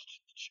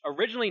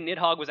 Originally,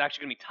 Nidhogg was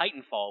actually going to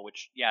be Titanfall,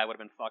 which, yeah, I would have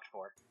been fucked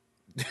for.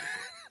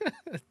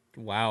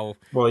 Wow.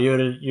 Well, you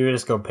would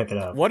just go pick it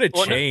up. What a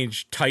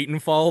change.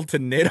 Titanfall to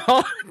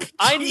Nidhogg?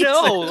 I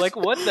know!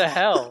 What the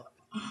hell?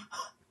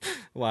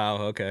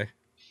 Wow, okay.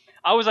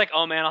 I was like,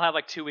 oh man, I'll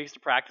have 2 weeks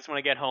to practice when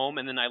I get home,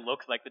 and then I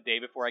look the day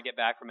before I get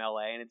back from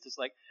LA, and it's just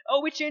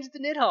oh, we changed it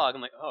to Nidhogg.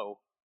 I'm like, oh.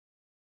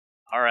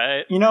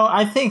 Alright.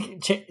 I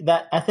think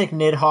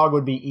Nidhogg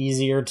would be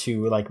easier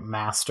to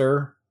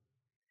master.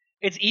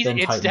 It's easy.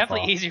 It's Titanfall.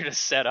 definitely easier to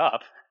set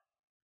up.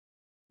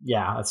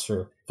 Yeah, that's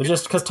true. But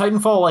just because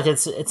Titanfall,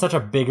 it's such a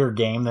bigger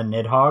game than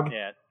Nidhogg.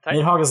 Yeah.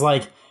 Nidhogg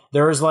is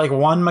there is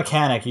one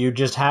mechanic. You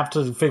just have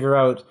to figure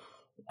out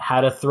how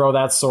to throw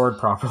that sword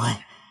properly.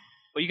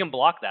 Well, you can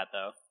block that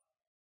though.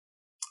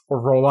 Or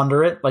roll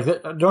under it.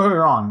 Don't get me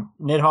wrong,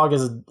 Nidhogg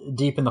is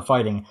deep in the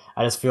fighting.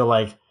 I just feel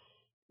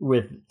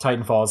with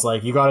Titanfall,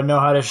 it's you got to know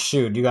how to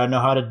shoot. You got to know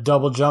how to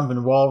double jump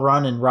and wall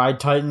run and ride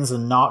Titans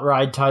and not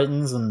ride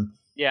Titans and.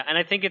 Yeah, and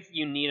I think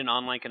you need an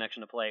online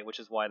connection to play, which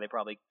is why they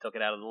probably took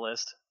it out of the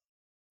list.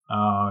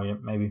 Oh, yeah,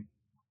 maybe.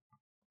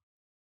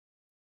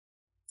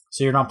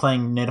 So you're not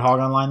playing Nidhogg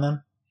online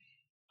then?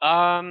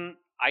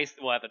 I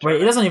will have to try.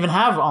 Wait, it doesn't even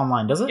have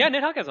online, does it? Yeah,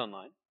 Nidhogg has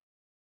online.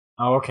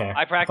 Oh, okay.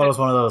 I thought it was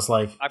one of those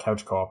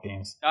couch co-op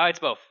games. It's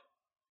both.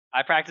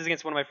 I practiced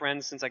against one of my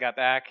friends since I got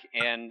back,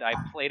 and I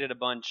played it a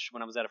bunch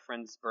when I was at a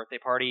friend's birthday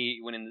party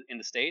when in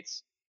the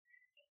States.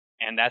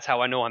 And that's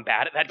how I know I'm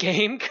bad at that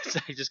game, because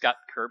I just got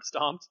curb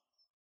stomped.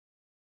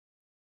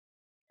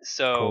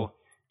 So, Cool.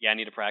 Yeah, I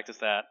need to practice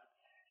that.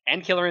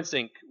 And Killer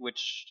Instinct,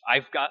 which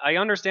I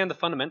understand the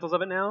fundamentals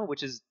of it now,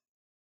 which is,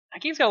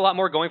 that game's got a lot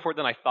more going for it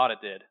than I thought it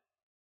did.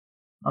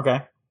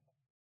 Okay.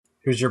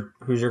 Who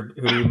do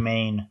you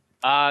main?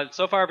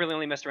 So far I've really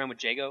only messed around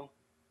with Jago.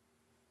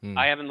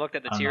 I haven't looked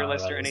at the tier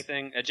list or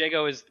anything.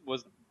 Jago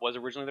was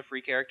originally the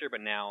free character, but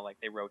now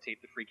they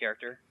rotate the free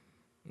character.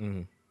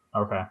 Mm.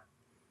 Okay.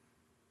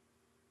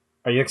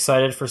 Are you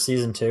excited for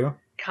season 2?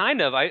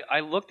 Kind of. I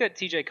looked at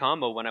TJ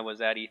Combo when I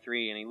was at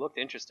E3, and he looked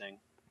interesting.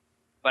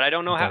 But I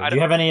don't know how. Do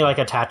you have any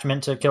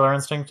attachment to Killer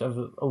Instinct of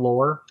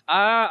lore?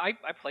 I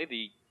played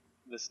the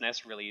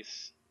SNES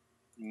release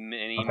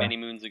many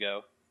moons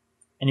ago.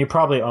 And you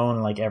probably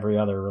own every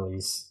other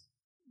release.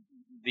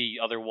 The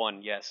other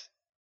one, yes.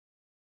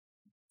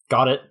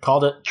 Got it.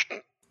 Called it.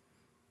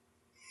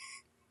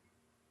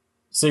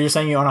 So you're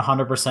saying you own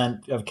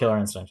 100% of Killer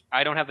Instinct?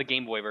 I don't have the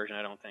Game Boy version,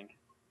 I don't think.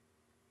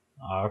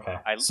 Oh, okay.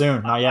 I-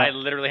 Soon, not I yet.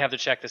 literally have to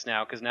check this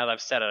now because now that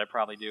I've said it, I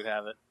probably do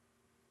have it.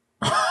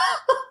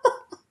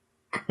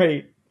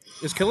 Great.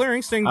 Is Killer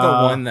Instinct the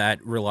one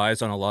that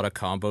relies on a lot of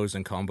combos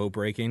and combo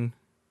breaking?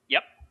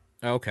 Yep.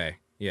 Okay,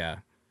 yeah.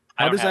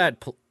 I How don't does have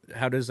that?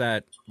 How does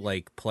that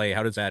like play?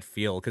 How does that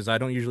feel? Because I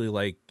don't usually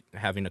like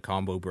having a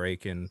combo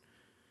break in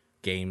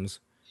games.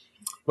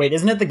 Wait,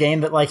 isn't it the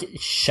game that like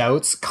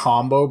shouts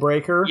combo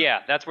breaker?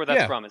 Yeah, that's where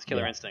that's Yeah. from. It's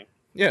Killer Yeah. Instinct.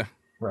 Yeah.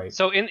 Right.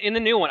 So in the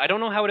new one, I don't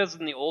know how it is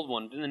in the old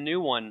one. But in the new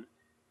one,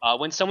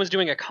 when someone's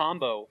doing a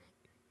combo,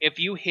 if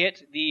you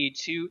hit the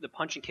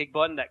punch and kick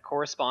button that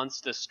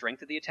corresponds to the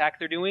strength of the attack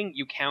they're doing,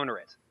 you counter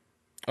it.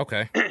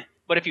 Okay.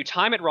 But if you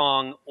time it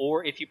wrong,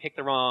 or if you pick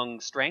the wrong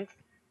strength,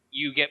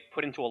 you get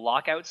put into a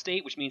lockout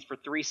state, which means for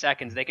 3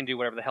 seconds they can do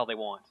whatever the hell they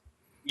want.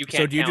 You So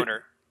can't do you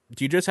counter.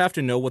 Do you just have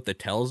to know what the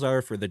tells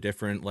are for the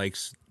different like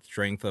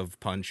strength of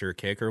punch or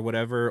kick or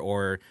whatever,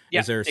 or Yeah,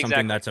 is there something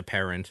exactly. that's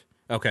apparent?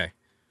 Okay.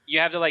 You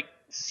have to like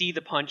see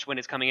the punch when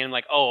it's coming in,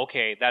 like, oh,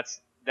 okay,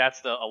 that's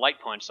a light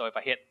punch. So if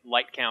I hit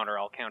light counter,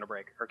 I'll counter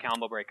break or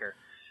combo breaker.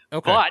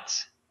 Okay.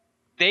 But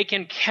they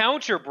can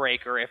counter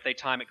breaker if they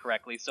time it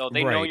correctly. So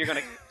they know Right. you're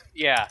gonna,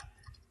 yeah.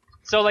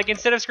 So like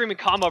instead of screaming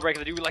combo breaker,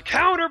 they do like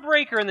counter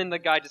breaker, and then the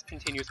guy just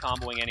continues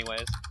comboing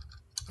anyways.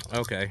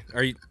 Okay.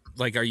 Are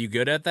you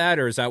good at that,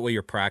 or is that what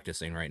you're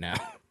practicing right now?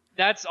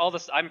 That's all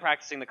this. I'm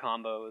practicing the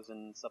combos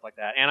and stuff like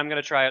that, and I'm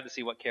gonna try out to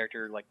see what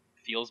character like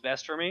feels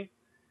best for me.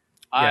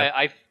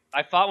 Yeah.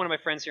 I fought one of my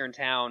friends here in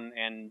town,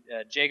 and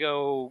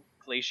Jago,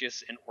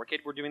 Glacius, and Orchid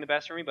were doing the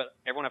best for me. But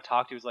everyone I've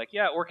talked to was like,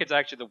 "Yeah, Orchid's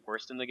actually the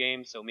worst in the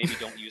game, so maybe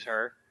don't use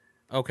her."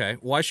 Okay.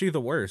 Why is she the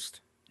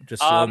worst?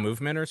 Just slow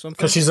movement or something?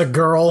 Because she's a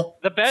girl.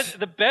 The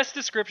best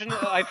description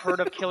I've heard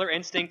of Killer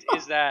Instinct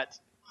is that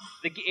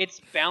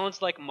it's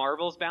balanced like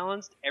Marvel's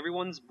balanced.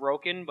 Everyone's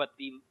broken, but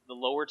the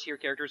lower tier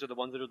characters are the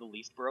ones that are the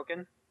least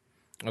broken.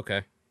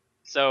 Okay.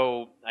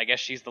 So I guess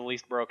she's the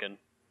least broken.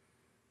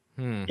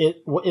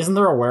 Isn't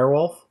there a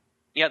werewolf?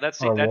 Yeah,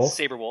 that's Or a wolf?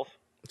 Saberwolf.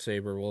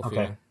 Saberwolf.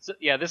 Okay. So,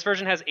 yeah, this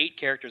version has 8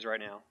 characters right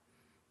now,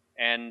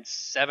 and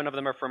 7 of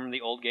them are from the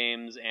old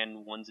games,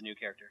 and 1's a new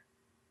character.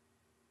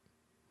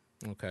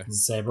 Yeah. Okay.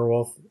 Is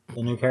Saberwolf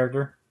the new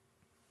character?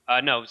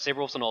 No,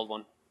 Saberwolf's an old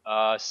one.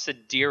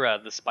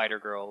 Sadira, the Spider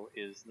Girl,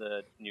 is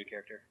the new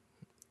character.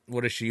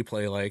 What does she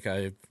play like?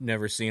 I've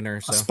never seen her.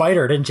 A So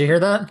spider, didn't you hear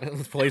that?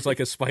 plays like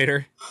a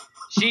spider.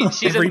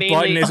 She's Every a mainly...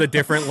 button is a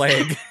different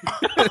leg.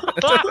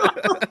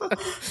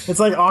 It's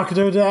like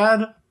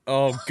Octodad.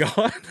 Oh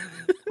god.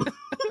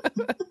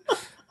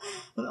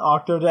 An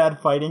Octodad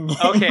fighting game.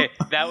 Okay,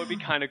 that would be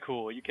kind of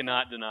cool. You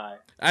cannot deny.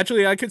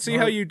 Actually, I could see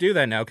how you do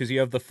that now because you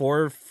have the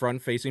 4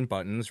 front-facing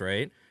buttons,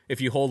 right? If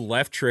you hold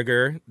left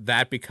trigger,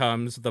 that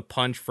becomes the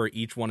punch for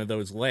each one of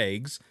those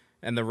legs,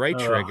 and the right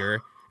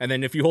trigger, and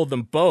then if you hold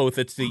them both,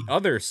 it's the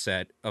other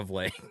set of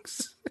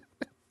legs.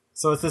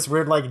 So it's this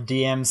weird like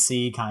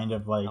DMC kind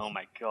of like Oh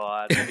my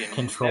god, that'd be a,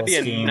 control that'd be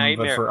a scheme,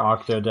 nightmare. but for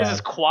Octodad. This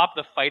is QWOP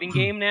the fighting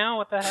game now?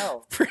 What the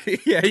hell?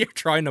 Yeah, you're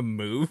trying to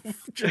move.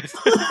 Just...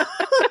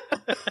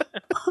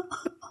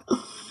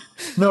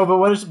 No,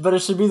 but it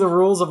should be the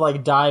rules of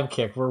like dive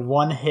kick, where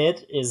one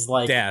hit is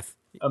like Death.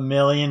 a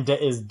million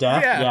is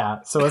death. Yeah.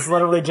 Yeah. So it's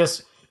literally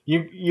just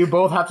you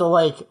both have to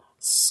like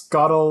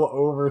scuttle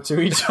over to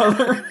each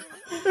other.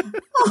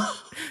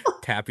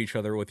 Tap each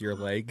other with your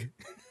leg.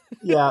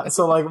 Yeah.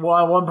 So like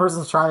while one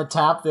person's trying to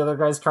tap, the other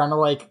guy's trying to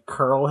like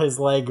curl his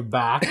leg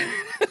back.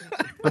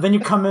 But then you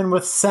come in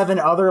with 7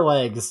 other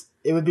legs.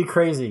 It would be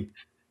crazy.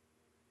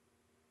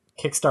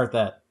 Kickstart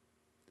that.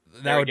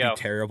 That would be go.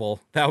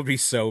 terrible. That would be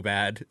so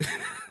bad.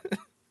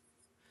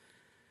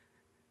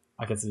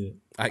 I could see it.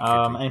 I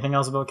could be. Anything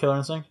else about Killer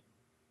Instinct?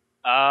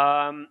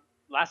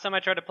 Last time I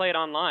tried to play it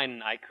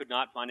online, I could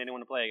not find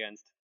anyone to play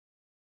against.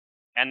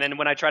 And then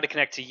when I tried to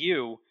connect to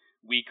you,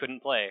 we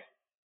couldn't play.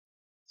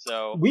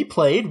 So We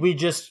played. We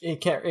just it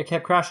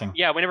kept crashing.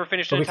 yeah, we never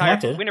finished But an we entire.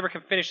 connected. We never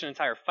finished an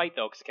entire fight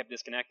though, because it kept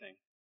disconnecting.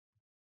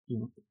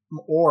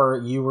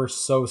 Or you were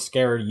so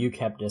scared you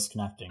kept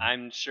disconnecting.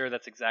 I'm sure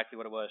that's exactly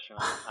what it was, Sean.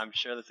 I'm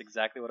sure that's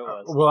exactly what it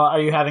was. Well,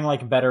 are you having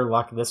like better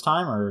luck this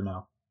time or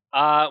no?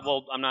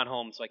 Well, I'm not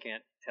home, so I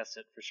can't test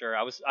it for sure.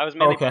 I was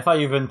mainly. Okay, I thought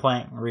you've been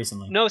playing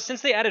recently. No,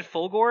 since they added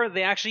Fulgore,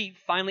 they actually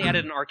finally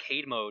added an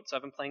arcade mode, so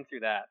I've been playing through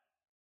that.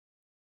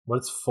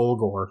 What's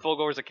Fulgore?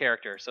 Fulgore's a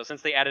character, so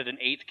since they added an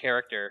 8th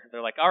character,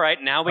 they're like, all right,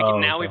 now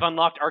Okay. we've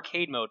unlocked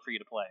arcade mode for you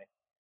to play,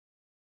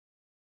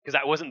 because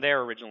that wasn't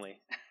there originally.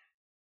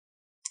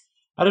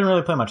 I didn't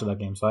really play much of that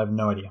game, so I have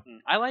no idea.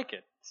 I like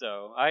it,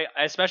 so I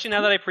especially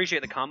now that I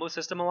appreciate the combo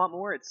system a lot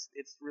more. It's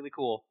really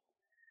cool,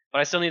 but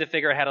I still need to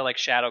figure out how to like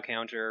shadow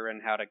counter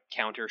and how to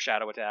counter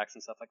shadow attacks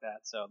and stuff like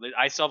that. So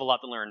I still have a lot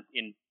to learn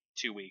in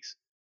 2 weeks.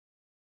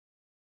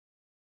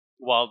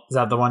 Well, Is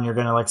that the one you're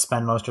gonna like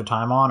spend most of your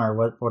time on, or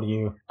what? What are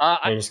you?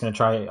 Are you just gonna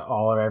try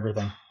all or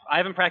everything? I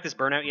haven't practiced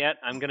Burnout yet.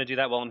 I'm gonna do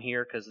that while I'm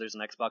here because there's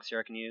an Xbox here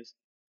I can use.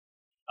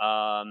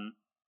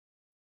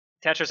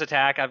 Tetris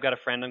Attack, I've got a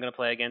friend I'm gonna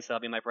play against.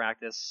 That'll be my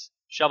practice.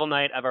 Shovel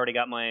Knight, I've already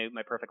got my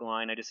perfect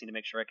line. I just need to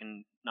make sure I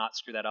can not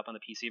screw that up on the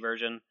PC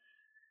version.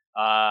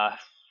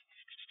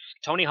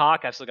 Tony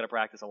Hawk, I've still got to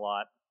practice a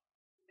lot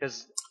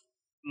because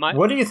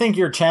What do you think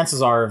your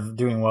chances are of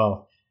doing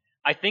well?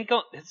 I think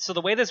so.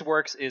 The way this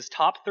works is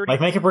top 30. Like,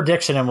 make a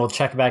prediction and we'll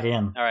check back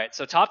in. All right,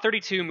 so top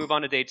 32 move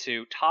on to day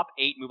 2. Top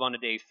 8 move on to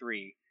day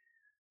 3.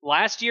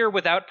 Last year,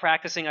 without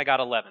practicing, I got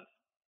 11th.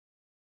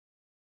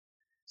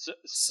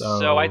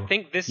 So I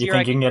think this year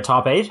you can get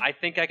top 8? I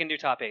think I can do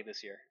top 8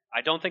 this year.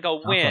 I don't think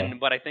I'll win,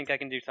 but I think I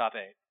can do top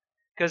 8.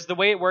 Because the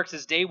way it works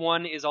is day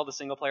 1 is all the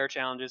single player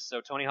challenges,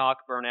 so Tony Hawk,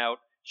 Burnout,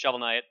 Shovel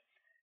Knight.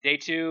 Day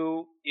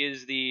 2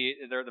 is the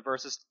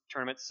versus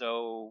tournament,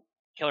 so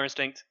Killer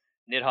Instinct,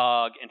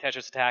 Nidhogg, and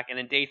Tetris Attack, and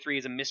then day 3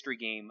 is a mystery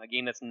game, a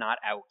game that's not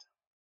out.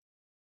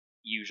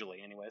 Usually,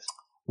 anyways.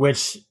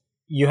 Which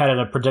you had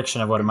a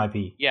prediction of what it might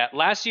be. Yeah,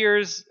 last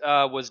year's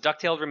was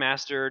DuckTales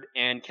Remastered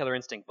and Killer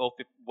Instinct, both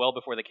well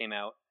before they came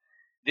out.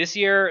 This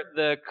year,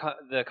 the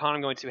con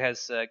I'm going to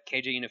has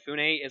Keiji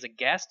Inafune as a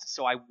guest,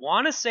 so I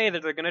want to say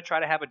that they're going to try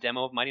to have a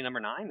demo of Mighty Number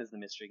 9 as the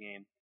mystery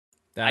game.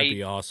 That'd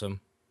be awesome.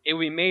 It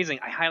would be amazing.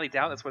 I highly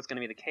doubt that's what's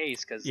going to be the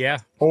case. Cause yeah.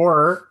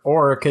 Or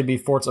it could be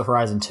Forza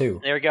Horizon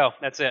 2. There we go.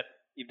 That's it.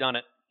 You've done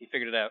it. You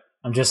figured it out.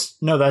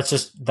 That's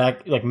just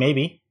that, like,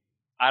 maybe.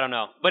 I don't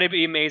know. But it'd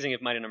be amazing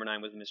if Mighty Number 9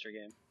 was a mystery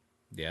game.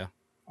 Yeah.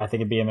 I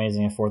think it'd be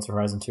amazing if Forza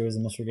Horizon 2 is a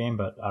mystery game,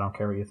 but I don't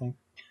care what you think.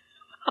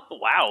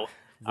 Wow.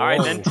 All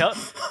right, then tell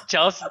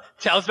us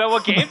about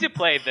what games you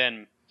played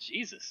then.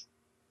 Jesus.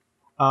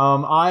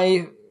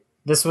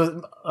 This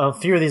was a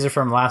few of these are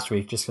from last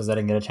week, just because I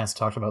didn't get a chance to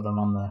talk about them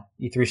on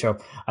the E3 show.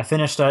 I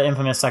finished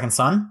Infamous Second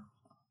Son.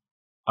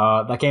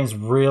 That game's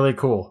really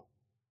cool.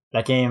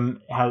 That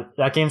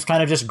game's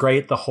kind of just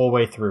great the whole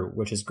way through,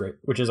 which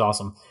is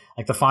awesome.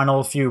 Like, the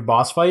final few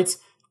boss fights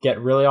get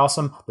really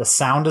awesome. The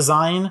sound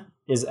design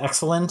is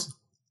excellent,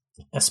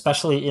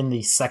 especially in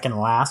the second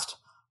last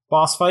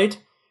boss fight.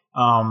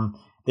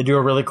 They do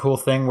a really cool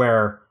thing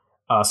where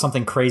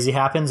something crazy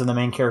happens and the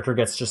main character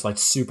gets just like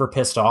super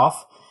pissed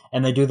off.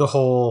 And they do the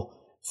whole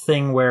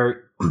thing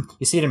where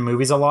you see it in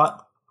movies a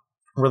lot,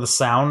 where the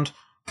sound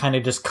kind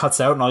of just cuts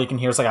out and all you can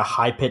hear is like a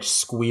high-pitched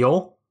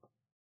squeal.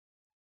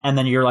 And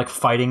then you're like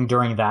fighting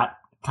during that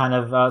kind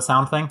of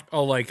sound thing.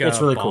 Oh, like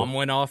it's really bomb cool.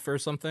 Went off or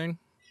something?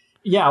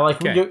 Yeah,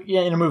 like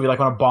in a movie, like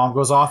when a bomb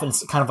goes off and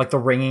it's kind of like the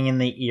ringing in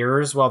the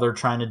ears while they're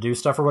trying to do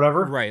stuff or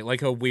whatever. Right,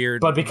 like a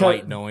weird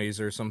white noise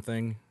or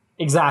something.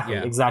 Exactly.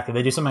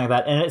 They do something like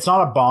that. And it's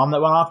not a bomb that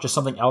went off, just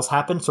something else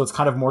happened. So it's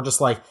kind of more just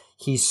like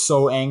he's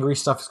so angry,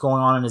 stuff's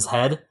going on in his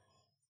head.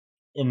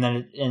 And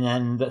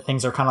then the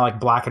things are kind of like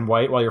black and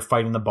white while you're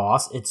fighting the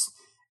boss. It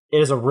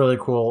is a really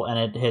cool,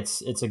 and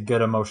it's a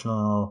good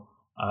emotional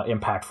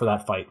impact for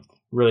that fight.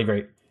 Really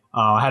great.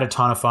 I had a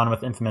ton of fun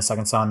with Infamous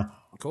Second Son.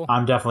 Cool.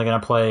 I'm definitely going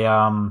to play,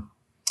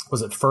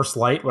 was it First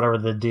Light, whatever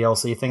the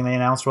DLC thing they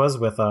announced was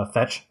with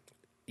Fetch?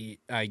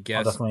 I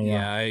guess.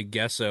 I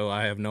guess so.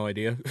 I have no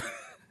idea.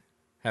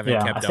 I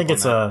think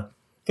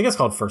it's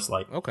called First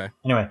Light. Okay.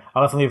 Anyway,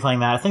 I'll definitely be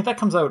playing that. I think that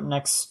comes out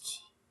next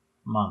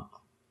month.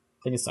 I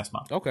think it's next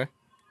month. Okay.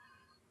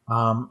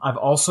 I've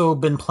also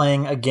been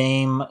playing a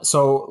game.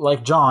 So,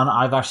 like John,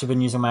 I've actually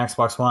been using my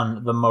Xbox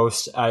One the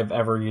most I've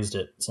ever used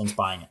it since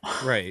buying it.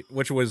 Right,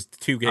 which was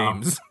 2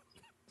 games.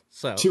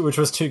 Which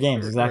was 2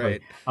 games,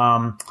 exactly.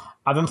 Right.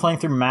 I've been playing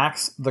through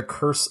Max: The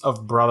Curse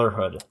of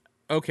Brotherhood.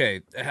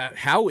 Okay,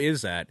 how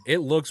is that? It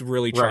looks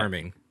really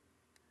charming.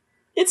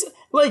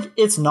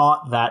 It's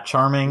not that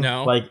charming.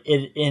 No. Like,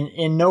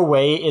 in no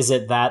way is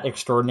it that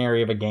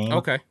extraordinary of a game.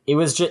 Okay.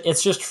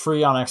 It's just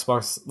free on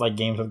Xbox, like,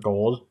 Games with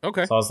Gold.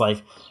 Okay. So I was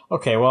like,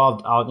 okay,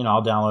 well, I'll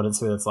download it and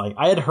see what it's like.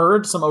 I had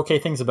heard some okay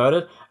things about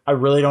it. I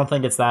really don't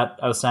think it's that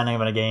outstanding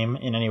of a game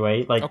in any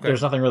way. Like,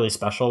 There's nothing really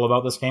special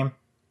about this game.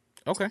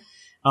 Okay.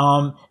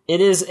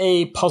 It is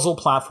a puzzle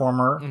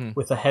platformer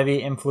with a heavy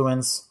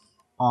influence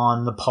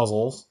on the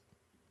puzzles.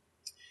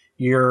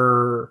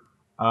 You're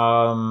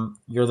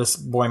this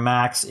boy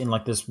Max in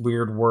like this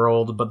weird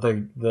world, but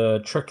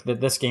the trick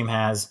that this game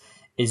has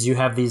is you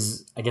have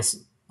these, I guess,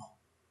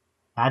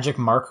 magic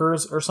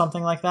markers or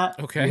something like that.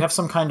 Okay. You have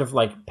some kind of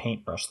like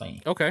paintbrush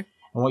thingy. Okay.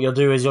 And what you'll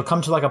do is you'll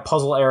come to like a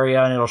puzzle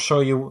area and it'll show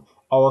you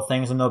all the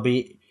things, and there'll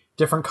be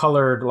different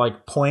colored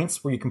like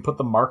points where you can put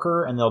the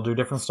marker and they'll do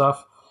different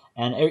stuff.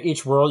 And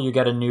each world you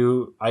get a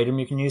new item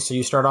you can use. So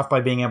you start off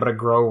by being able to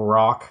grow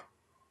rock.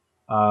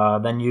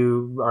 Then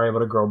you are able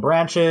to grow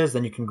branches.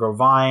 Then you can grow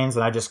vines.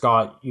 And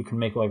you can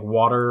make like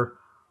water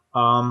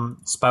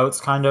spouts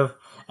kind of.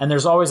 And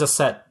there's always a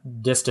set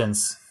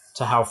distance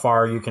to how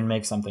far you can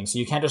make something. So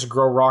you can't just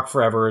grow rock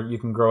forever. You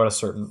can grow at a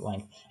certain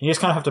length. And you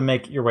just kind of have to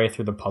make your way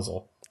through the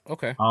puzzle.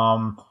 Okay.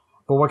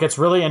 But what gets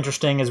really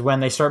interesting is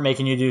when they start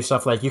making you do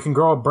stuff like you can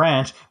grow a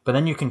branch, but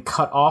then you can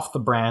cut off the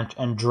branch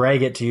and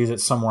drag it to use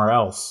it somewhere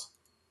else.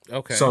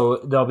 Okay. So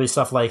there'll be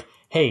stuff like,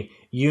 hey,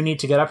 you need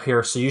to get up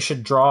here, so you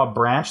should draw a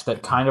branch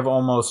that kind of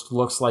almost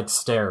looks like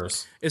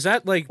stairs. Is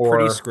that like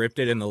pretty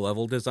scripted in the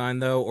level design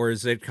though, or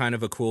is it kind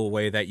of a cool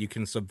way that you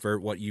can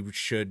subvert what you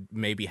should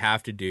maybe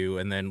have to do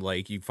and then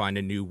like you find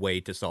a new way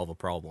to solve a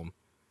problem?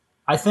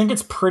 I think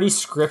it's pretty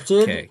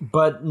scripted,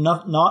 but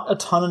not a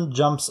ton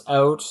jumps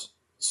out.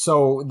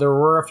 So there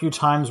were a few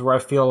times where I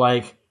feel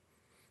like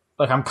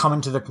I'm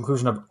coming to the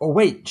conclusion of, oh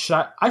wait,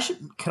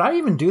 could I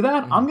even do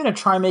that? I'm gonna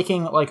try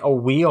making like a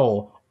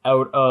wheel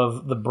out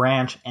of the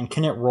branch, and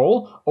can it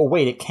roll? Oh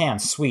wait, it can.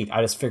 Sweet,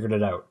 I just figured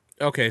it out.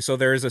 Okay, so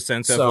there is a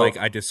sense of like,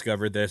 I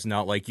discovered this,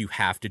 not like you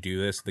have to do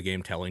this. The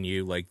game telling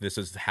you like this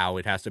is how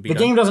it has to be The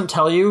done. game doesn't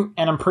tell you,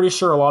 and I'm pretty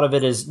sure a lot of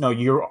it is no.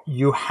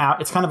 You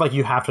have. It's kind of like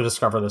you have to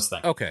discover this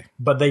thing. Okay,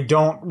 But they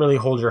don't really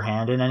hold your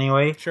hand in any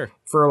way. sure.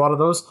 For a lot of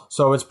those,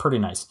 so it's pretty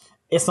nice.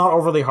 It's not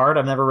overly hard.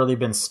 I've never really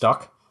been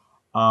stuck,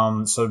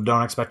 so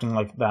don't expecting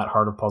like that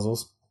hard of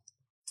puzzles.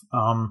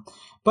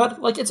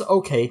 But like it's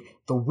okay.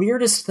 The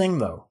weirdest thing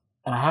though,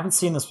 and I haven't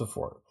seen this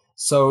before.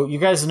 So you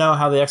guys know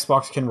how the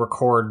Xbox can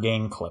record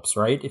game clips,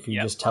 right? If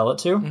you just tell it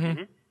to.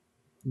 Mm-hmm.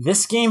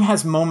 This game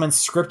has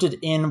moments scripted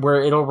in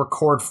where it'll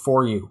record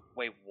for you.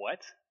 Wait,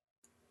 what?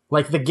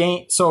 Like the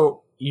game.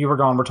 So you were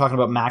going. We're talking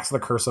about Max: The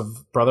Curse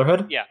of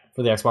Brotherhood. Yeah.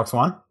 For the Xbox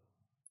One.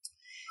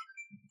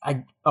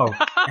 And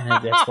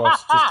the Xbox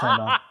just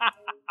turned on.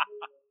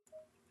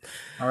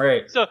 All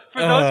right. So for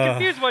those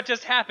confused what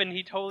just happened,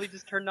 he totally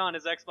just turned on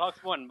his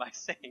Xbox One by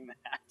saying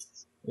that.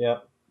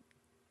 Yep.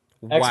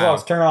 Wow.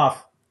 Xbox, turn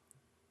off.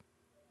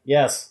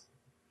 Yes.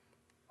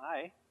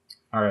 Hi.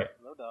 All right.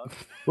 Hello, dog.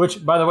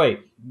 Which, by the way,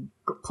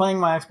 playing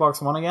my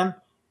Xbox One again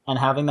and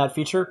having that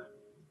feature.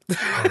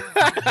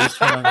 Just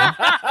turning on.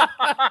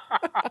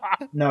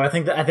 No, I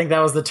think that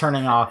was the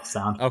turning off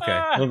sound. Okay.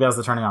 I think that was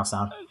the turning off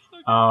sound.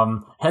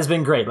 Has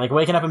been great. Like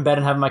waking up in bed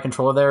and having my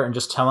controller there and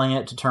just telling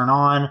it to turn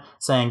on,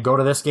 saying go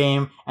to this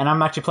game. And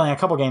I'm actually playing a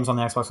couple games on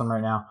the Xbox One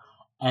right now,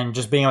 and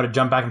just being able to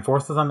jump back and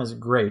forth with them is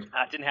great. It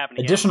didn't happen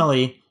again.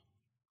 Additionally,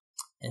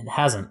 it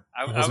hasn't.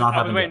 It has not I was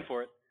happened waiting yet.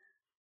 for it.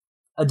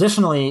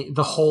 Additionally,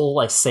 the whole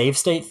like save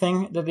state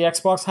thing that the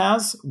Xbox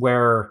has,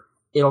 where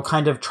it'll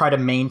kind of try to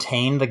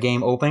maintain the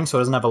game opening so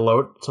it doesn't have a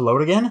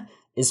load again,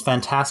 is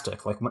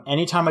fantastic. Like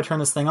anytime I turn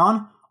this thing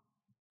on,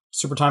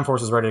 Super Time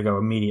Force is ready to go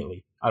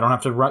immediately. I don't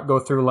have to go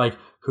through like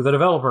who the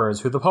developer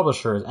is, who the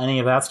publisher is, any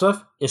of that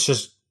stuff. It's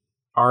just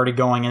already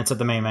going and it's at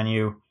the main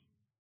menu.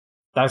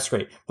 That's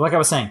great. But like I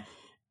was saying,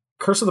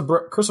 Curse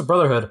of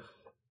Brotherhood,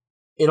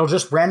 it'll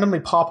just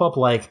randomly pop up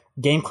like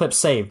game clip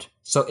saved.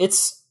 So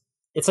it's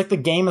like the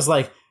game is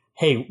like,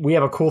 hey, we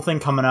have a cool thing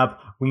coming up.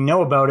 We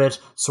know about it,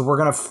 so we're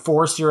gonna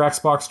force your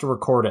Xbox to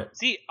record it.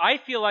 See, I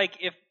feel like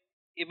if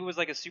it was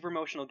like a super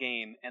emotional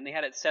game and they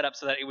had it set up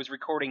so that it was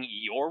recording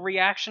your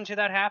reaction to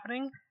that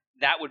happening,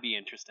 that would be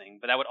interesting.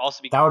 But that would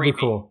also be That would creepy. be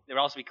cool. It would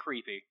also be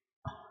creepy.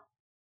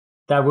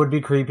 That would be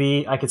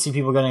creepy. I could see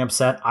people getting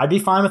upset. I'd be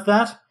fine with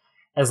that,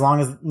 as long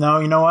as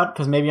you know what?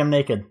 Because maybe I'm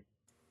naked.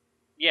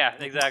 Yeah,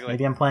 exactly.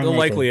 Maybe I'm playing The naked.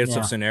 likeliest Yeah.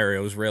 of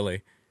scenarios,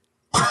 really.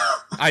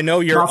 I know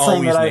you're Not saying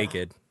always that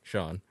naked,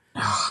 Sean.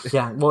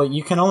 Yeah, well,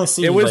 you can only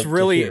see. It was like,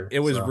 really, to here, it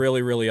was so.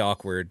 really, really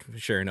awkward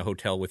sharing a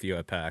hotel with you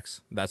at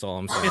PAX. That's all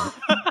I'm saying.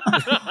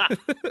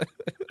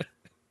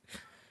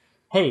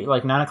 Hey,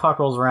 like 9 o'clock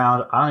rolls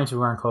around. I don't need to be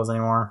wearing clothes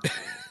anymore.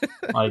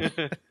 Like,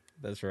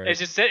 That's right.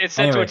 It's set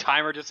to Anyway. a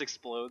timer, just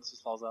explodes,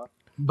 just falls off.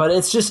 but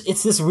it's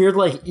this weird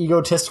like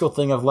egotistical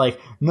thing of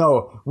like,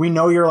 no, we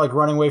know you're like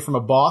running away from a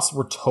boss.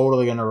 We're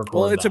totally gonna record.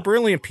 Well, it's a that.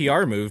 brilliant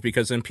PR move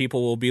because then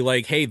people will be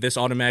like, "Hey, this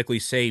automatically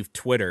saved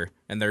Twitter,"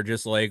 and they're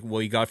just like,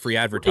 "Well, you got free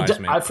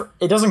advertisement."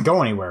 It doesn't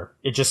go anywhere.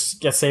 It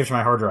just gets saved to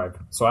my hard drive.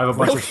 So I have a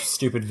bunch of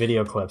stupid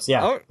video clips.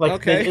 Yeah, Oh, like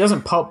okay. it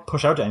doesn't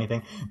push out to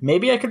anything.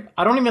 Maybe I could.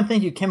 I don't even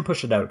think you can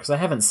push it out because I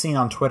haven't seen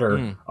on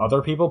Twitter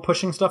other people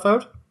pushing stuff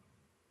out.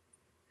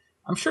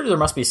 I'm sure there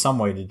must be some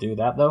way to do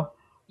that though.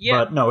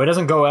 Yeah, But no, it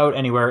doesn't go out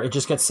anywhere. It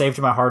just gets saved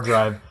to my hard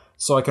drive,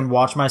 so I can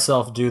watch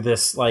myself do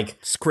this like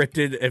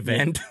Scripted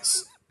event.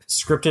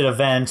 scripted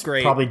event.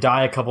 Great. Probably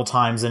die a couple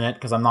times in it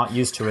because I'm not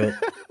used to it.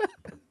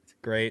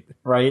 Great.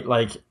 Right?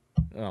 Like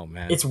Oh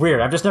man. it's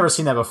weird. I've just never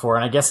seen that before,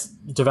 and I guess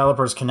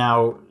developers can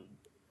now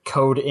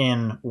code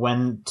in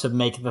when to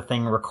make the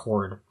thing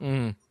record.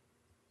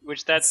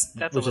 which that's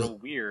which a is- little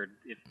weird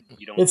if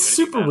you don't. It's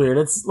do anything super about it. weird.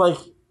 It's like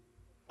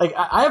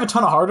I have a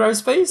ton of hard drive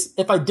space.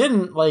 If I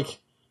didn't,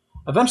 like,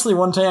 eventually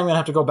one day I'm gonna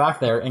have to go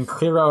back there and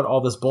clear out all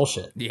this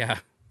bullshit. Yeah,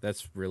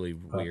 that's really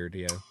weird.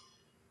 Yeah.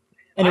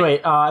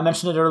 Anyway, I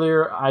mentioned it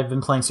earlier. I've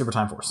been playing Super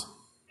Time Force.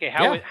 Okay,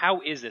 Yeah.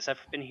 how is this? I've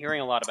been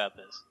hearing a lot about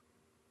this.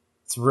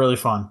 It's really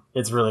fun.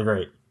 It's really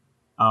great.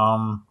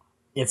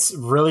 It's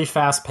really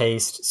fast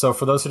paced. So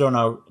for those who don't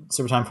know,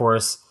 Super Time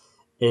Force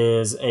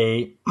is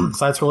a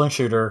side-scrolling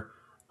shooter,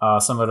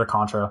 similar to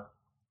Contra.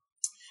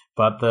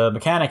 But the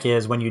mechanic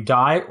is when you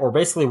die, or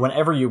basically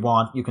whenever you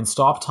want, you can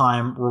stop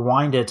time,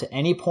 rewind it to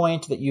any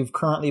point that you've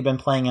currently been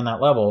playing in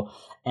that level,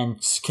 and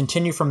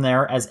continue from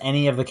there as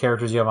any of the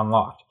characters you have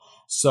unlocked.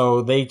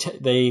 So they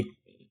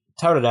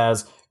tout it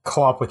as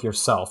co-op with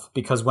yourself,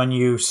 because when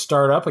you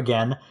start up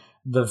again,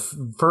 the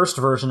first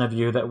version of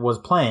you that was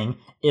playing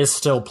is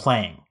still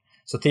playing.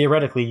 So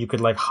theoretically, you could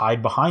like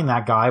hide behind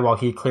that guy while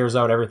he clears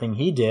out everything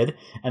he did,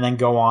 and then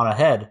go on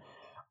ahead.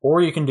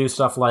 Or you can do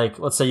stuff like,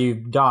 let's say you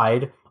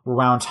died,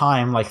 rewound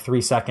time like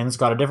 3 seconds,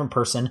 got a different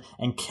person,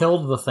 and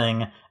killed the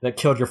thing that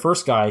killed your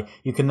first guy.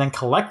 You can then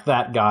collect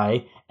that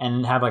guy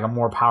and have like a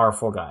more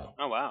powerful guy.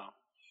 Oh wow.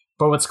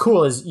 But what's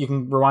cool is you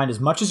can rewind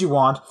as much as you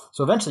want.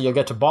 So eventually you'll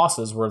get to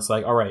bosses where it's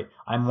like, all right,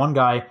 I'm one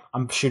guy.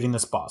 I'm shooting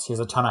this boss. He has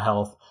a ton of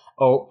health.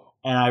 Oh,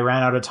 and I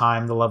ran out of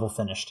time. The level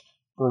finished.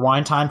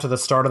 Rewind time to the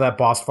start of that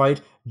boss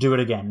fight. Do it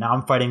again. Now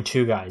I'm fighting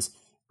 2 guys.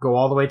 Go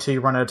all the way till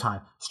you run out of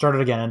time. Start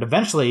it again. And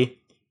eventually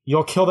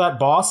you'll kill that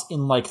boss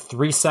in like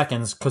 3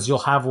 seconds because you'll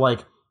have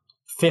like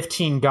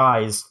 15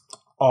 guys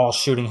all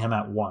shooting him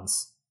at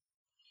once.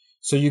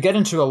 So you get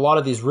into a lot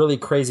of these really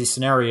crazy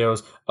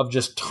scenarios of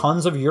just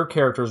tons of your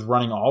characters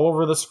running all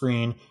over the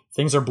screen.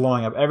 Things are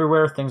blowing up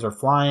everywhere. Things are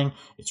flying.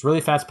 It's really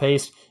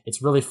fast-paced.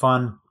 It's really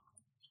fun.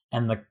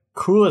 And the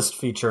coolest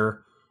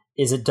feature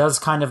is it does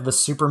kind of the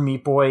Super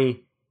Meat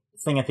Boy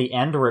thing at the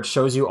end where it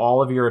shows you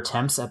all of your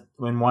attempts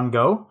in one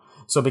go.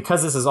 So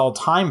because this is all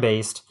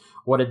time-based,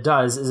 what it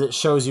does is it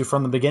shows you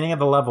from the beginning of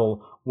the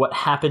level what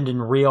happened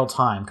in real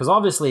time. Because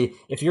obviously,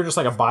 if you're just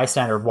like a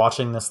bystander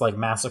watching this like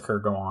massacre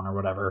go on or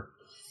whatever,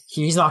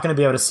 he's not going to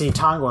be able to see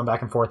time going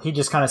back and forth. He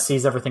just kind of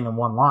sees everything in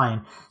one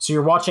line. So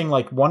you're watching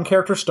like one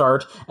character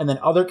start, and then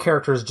other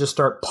characters just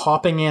start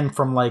popping in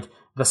from like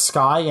the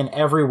sky and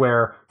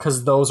everywhere,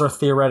 because those are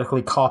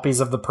theoretically copies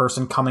of the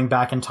person coming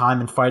back in time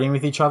and fighting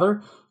with each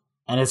other.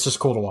 And it's just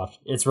cool to watch.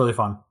 It's really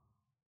fun.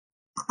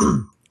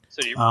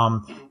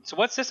 So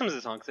what system is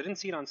this on? Because I didn't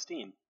see it on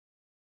Steam.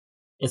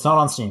 It's not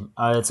on Steam.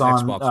 It's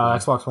on Xbox One.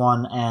 Xbox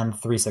One and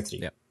 360.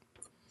 Yep.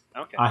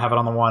 Okay. I have it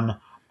on the one.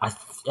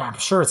 I'm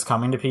sure it's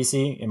coming to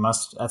PC. It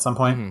must at some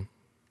point. Mm-hmm.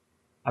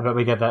 I bet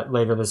we get that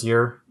later this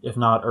year, if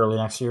not early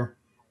next year.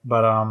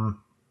 But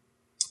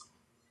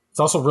it's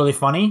also really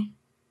funny.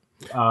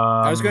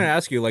 I was going to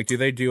ask you, like, do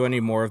they do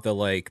any more of the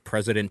like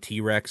President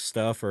T-Rex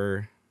stuff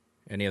or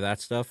any of that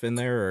stuff in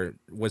there, or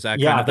was that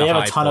kind of the they have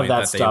high a ton of point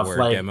that stuff. they were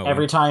Like demoing?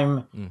 every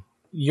time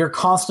you're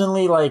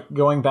constantly like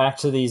going back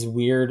to these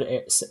weird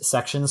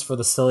sections for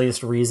the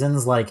silliest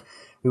reasons. Like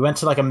we went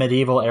to like a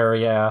medieval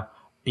area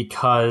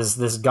because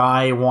this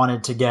guy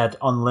wanted to get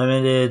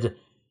unlimited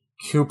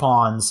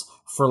coupons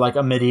for like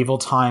a medieval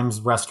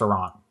times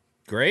restaurant.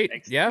 Great.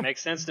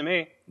 Makes sense to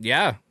me.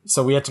 Yeah.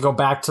 So we had to go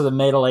back to the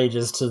Middle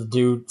Ages to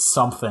do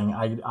something.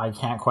 I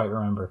can't quite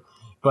remember.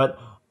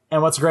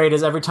 And what's great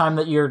is every time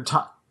that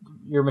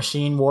your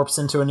machine warps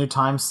into a new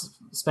time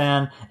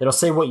span, it'll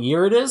say what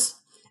year it is.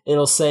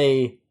 It'll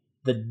say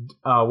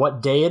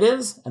what day it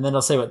is, and then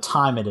it'll say what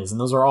time it is. And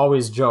those are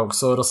always jokes.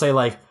 So it'll say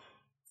like,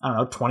 I don't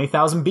know,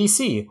 20,000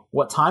 BC.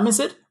 What time is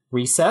it?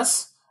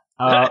 Recess?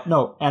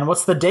 No. And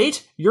what's the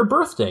date? Your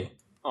birthday.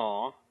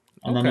 Aw.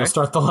 And then you'll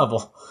start the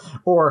level.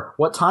 Or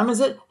what time is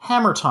it?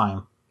 Hammer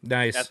time.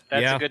 Nice.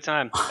 That's a good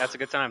time. That's a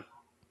good time.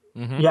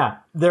 Mm-hmm. Yeah,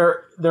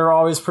 they're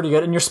always pretty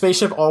good. And your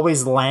spaceship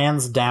always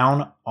lands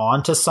down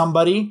onto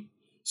somebody.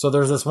 So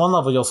there's this one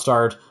level you'll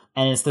start,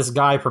 and it's this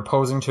guy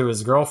proposing to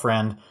his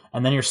girlfriend,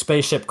 and then your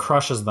spaceship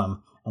crushes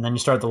them, and then you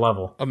start the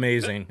level.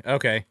 Amazing.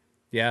 Okay.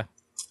 Yeah.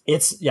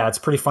 It's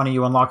pretty funny.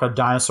 You unlock a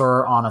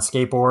dinosaur on a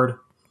skateboard.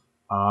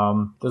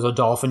 There's a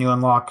dolphin you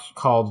unlock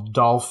called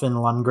Dolphin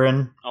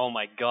Lundgren. Oh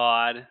my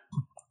god.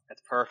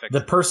 That's perfect.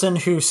 The person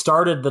who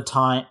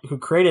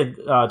created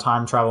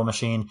Time Travel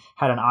Machine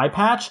had an eye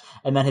patch,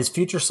 and then his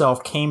future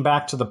self came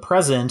back to the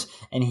present,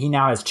 and he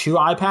now has 2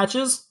 eye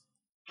patches.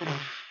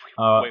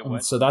 Wait,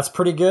 what? So that's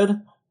pretty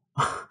good.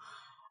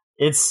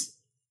 It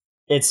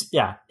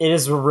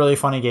is a really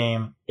funny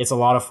game. It's a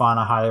lot of fun.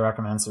 I highly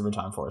recommend Super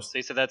Time Force. So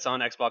you said that's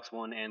on Xbox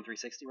One and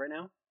 360 right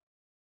now?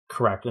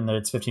 Correct, and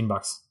it's $15.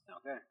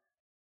 Okay.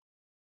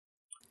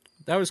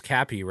 That was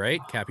Cappy, right?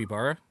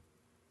 Capybara?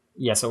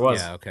 Yes, it was.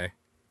 Yeah, okay.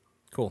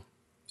 Cool.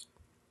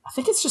 I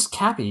think it's just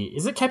Cappy.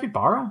 Is it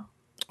Capybara?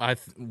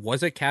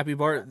 Was it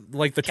Capybara?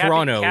 Like the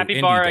Toronto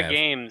Capybara indie dev.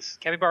 Games.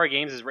 Capybara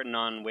Games is written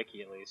on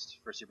Wiki, at least,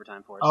 for Super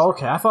Time Force. Oh,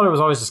 okay. I thought it was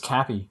always just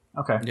Cappy.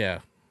 Okay. Yeah.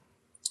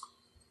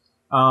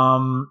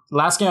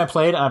 Last game I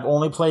played, and I've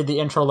only played the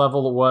intro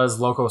level, was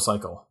Loco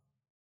Cycle.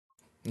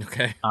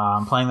 Okay.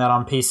 I'm playing that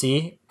on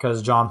PC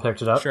because John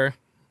picked it up. Sure.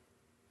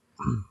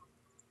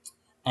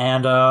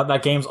 And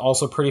that game's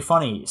also pretty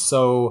funny.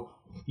 So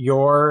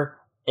you're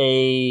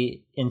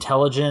a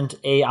intelligent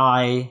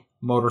AI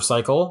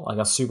motorcycle, like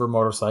a super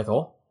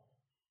motorcycle.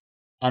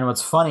 And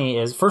what's funny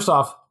is, first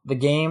off, the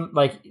game,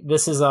 like,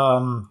 this is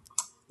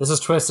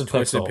Twisted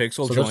Pixel.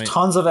 So there's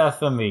tons of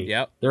FMV.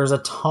 Yep. There's a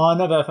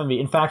ton of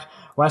FMV. In fact,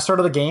 when I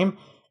started the game,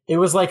 it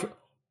was like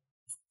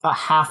a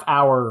half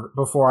hour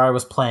before I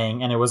was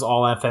playing, and it was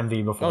all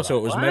FMV before. Oh, so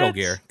it was What? Metal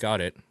Gear.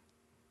 Got it.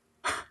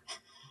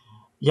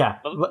 Yeah.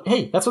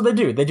 Hey, that's what they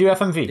do. They do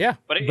FMV. Yeah.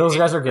 But those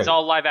guys are good. It's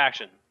all live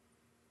action.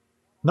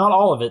 Not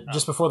all of it.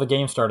 Just before the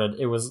game started,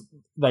 it was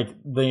like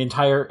the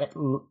entire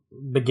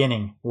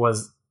beginning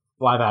was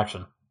live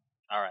action.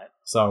 All right.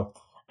 So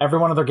every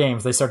one of their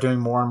games, they start doing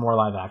more and more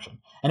live action.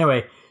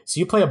 Anyway, so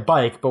you play a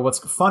bike, but what's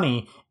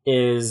funny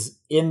is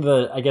in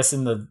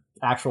the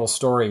actual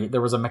story,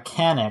 there was a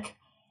mechanic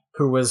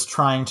who was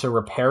trying to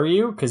repair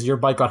you because your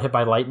bike got hit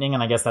by lightning,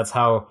 and I guess that's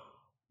how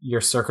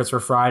your circuits were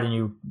fried and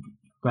you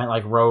went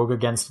like rogue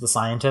against the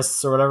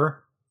scientists or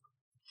whatever.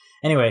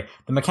 Anyway,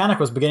 the mechanic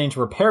was beginning to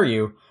repair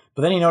you,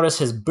 but then he noticed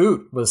his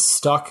boot was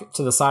stuck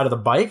to the side of the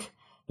bike,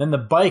 Then the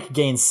bike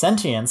gains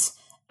sentience,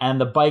 and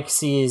the bike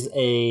sees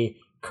a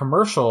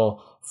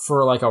commercial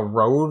for like a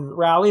road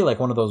rally, like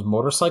one of those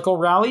motorcycle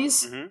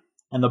rallies,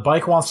 and the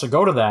bike wants to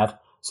go to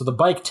that, so the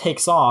bike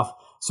takes off.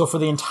 So for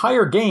the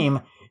entire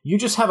game, you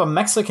just have a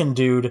Mexican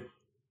dude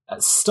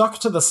stuck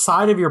to the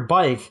side of your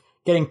bike,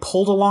 getting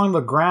pulled along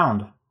the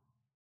ground.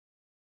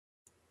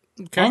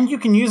 Okay. And you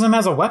can use him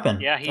as a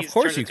weapon. Yeah, he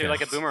turns into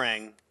like a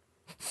boomerang.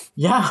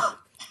 Yeah.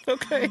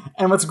 Okay.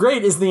 And what's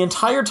great is the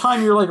entire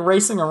time you're like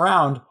racing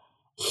around,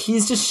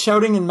 he's just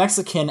shouting in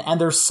Mexican, and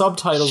there's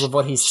subtitles of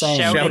what he's saying.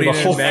 Shouting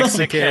in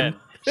Mexican.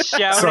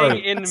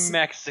 Shouting in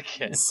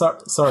Mexican.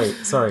 Sorry.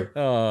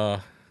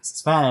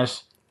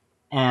 Spanish.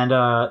 And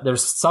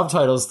there's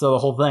subtitles to the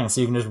whole thing,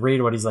 so you can just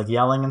read what he's like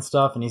yelling and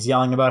stuff. And he's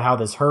yelling about how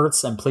this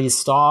hurts and please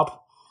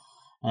stop.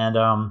 And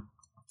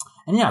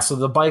yeah, so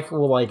the bike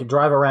will like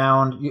drive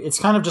around. It's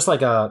kind of just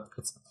like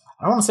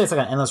I don't want to say it's like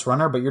an endless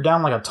runner, but you're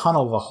down like a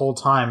tunnel the whole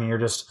time, and you're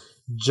just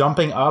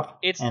jumping up.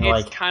 It's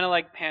like, kind of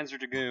like Panzer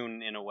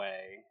Dragoon in a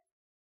way.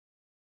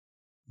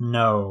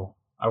 No,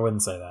 I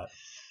wouldn't say that.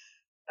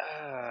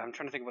 I'm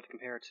trying to think of what to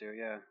compare it to.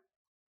 Yeah.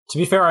 To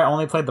be fair, I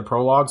only played the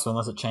prologue, so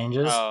unless it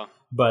changes,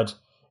 but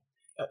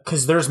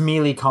because there's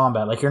melee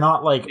combat, like you're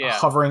not like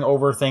hovering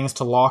over things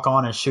to lock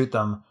on and shoot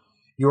them.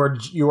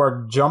 You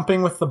are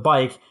jumping with the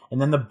bike, and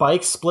then the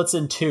bike splits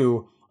in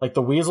two, like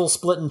the weasel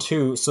split in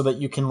two, so that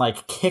you can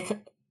like kick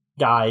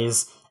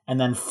guys and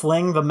then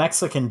fling the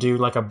Mexican dude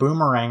like a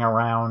boomerang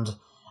around,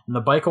 and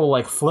the bike will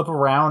like flip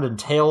around and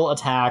tail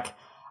attack.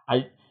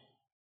 I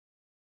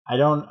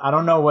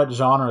don't know what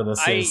genre this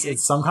is.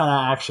 It's some kind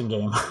of action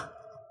game.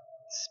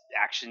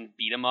 Action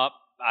beat 'em up.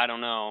 I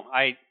don't know.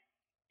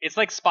 It's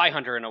like Spy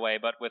Hunter in a way,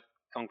 but with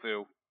kung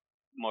fu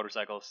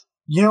motorcycles.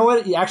 You know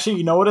what? Actually,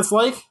 you know what it's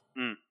like?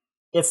 Mm.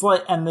 It's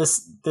like, and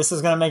this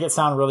is going to make it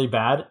sound really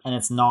bad, and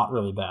it's not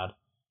really bad.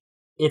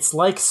 It's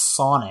like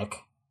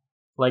Sonic.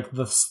 Like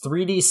the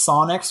 3D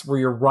Sonics where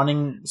you're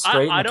running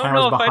straight and the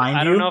camera's behind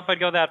you. I don't know if I'd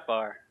go that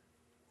far.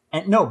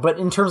 And no, but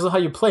in terms of how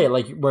you play it,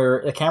 like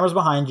where the camera's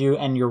behind you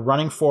and you're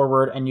running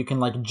forward and you can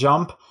like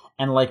jump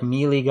and like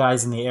melee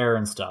guys in the air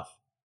and stuff.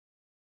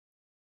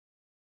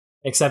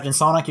 Except in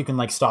Sonic you can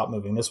like stop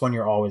moving. This one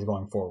you're always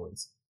going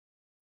forwards.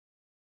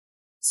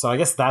 So I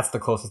guess that's the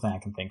closest thing I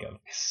can think of.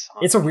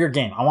 It's a weird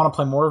game. I want to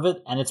play more of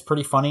it, and it's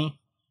pretty funny.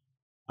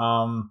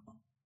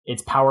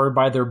 It's powered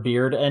by their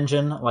Beard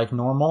engine like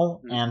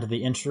normal, and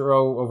the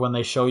intro of when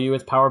they show you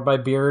it's powered by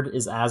Beard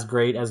is as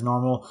great as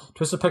normal.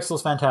 Twisted Pixel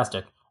is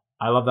fantastic.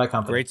 I love that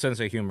company. Great sense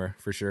of humor,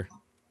 for sure.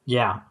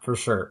 Yeah, for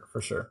sure.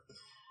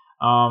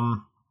 Yeah,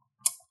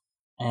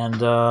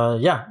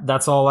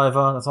 that's all I've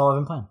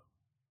been playing.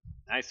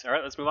 Nice. All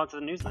right, let's move on to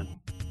the news then.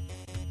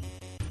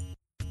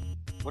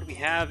 What do we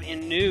have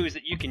in news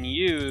that you can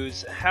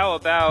use? How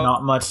about...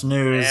 Not much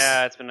news.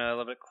 Yeah, it's been a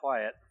little bit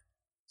quiet.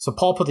 So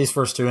Paul put these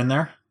first two in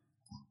there.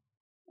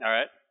 All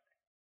right.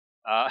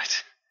 I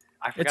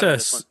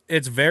forgot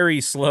it's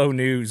very slow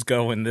news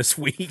going this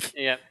week.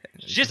 Yeah.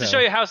 Just to show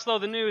you how slow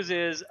the news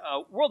is,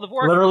 World of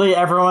Warcraft... Literally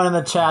everyone in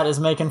the chat is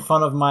making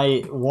fun of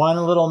my one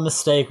little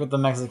mistake with the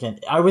Mexican.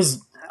 I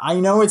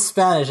know it's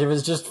Spanish. It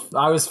was just...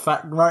 I was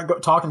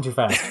talking too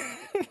fast.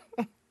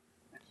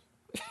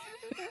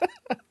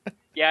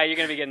 Yeah, you're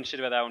going to be getting shit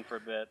about that one for a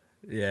bit.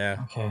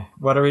 Yeah. Okay.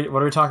 What are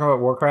we talking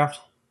about, Warcraft?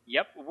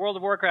 Yep, World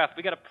of Warcraft.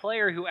 We got a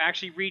player who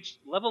actually reached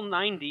level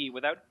 90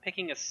 without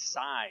picking a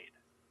side.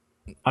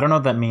 I don't know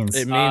what that means.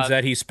 It means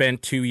that he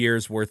spent 2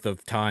 years worth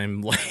of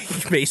time,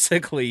 like,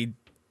 basically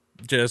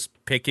just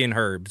picking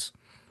herbs,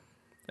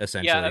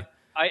 essentially. Yeah,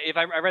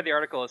 I read the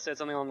article. It said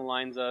something along the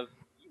lines of,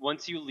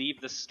 once you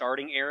leave the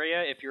starting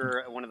area, if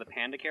you're one of the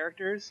panda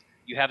characters,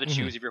 you have to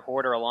choose if you're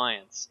Horde or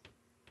Alliance.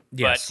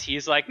 Yes. But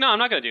he's like, no, I'm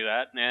not going to do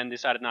that, and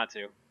decided not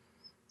to.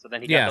 So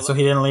then he so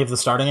he didn't leave the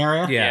starting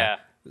area? Yeah.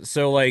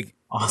 So, like...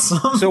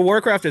 Awesome. So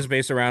Warcraft is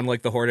based around,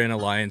 like, the Horde and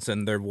Alliance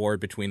and their war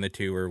between the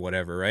two or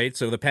whatever, right?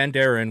 So the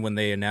Pandaren, when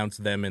they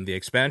announced them in the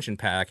expansion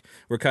pack,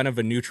 were kind of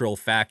a neutral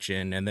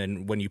faction, and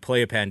then when you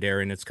play a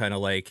Pandaren, it's kind of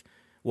like,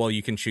 well,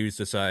 you can choose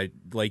to side...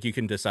 Like, you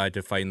can decide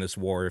to fight in this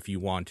war if you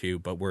want to,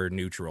 but we're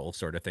neutral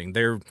sort of thing.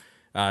 They're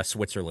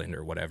Switzerland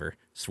or whatever.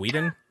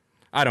 Sweden?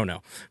 I don't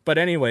know. But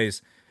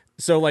anyways...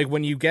 So, like,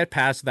 when you get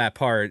past that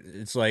part,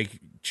 it's like,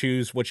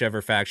 choose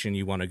whichever faction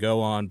you want to go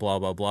on, blah,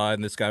 blah, blah.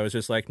 And this guy was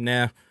just like,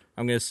 nah,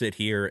 I'm going to sit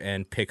here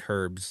and pick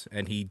herbs.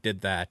 And he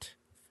did that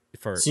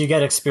for... So you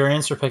get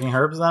experience for picking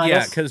herbs then, I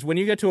guess? Yeah, because when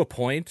you get to a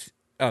point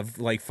of,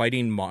 like,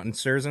 fighting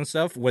monsters and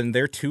stuff, when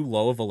they're too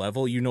low of a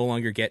level, you no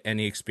longer get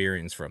any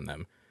experience from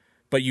them.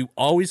 But you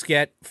always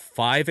get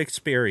 5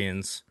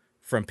 experience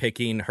from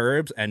picking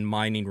herbs and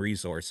mining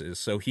resources.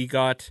 So he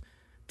got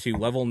to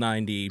level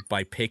 90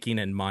 by picking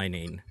and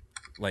mining,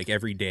 like,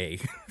 every day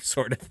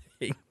sort of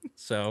thing.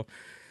 So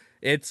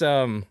it's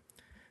the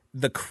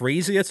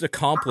craziest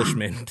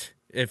accomplishment,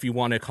 if you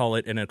want to call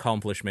it an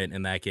accomplishment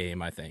in that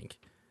game, I think.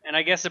 And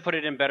I guess to put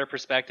it in better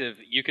perspective,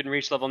 you can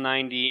reach level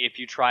 90 if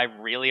you try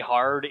really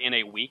hard in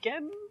a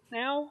weekend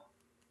now?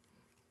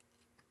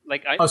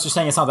 Like, so you're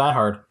saying it's not that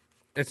hard?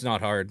 It's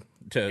not hard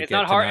to It's get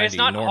not to hard. 90 It's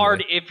not normally.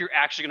 hard if you're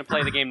actually going to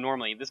play the game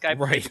normally. This guy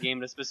played Right. the game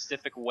in a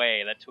specific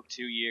way that took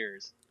 2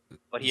 years,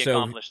 but he So-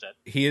 accomplished it.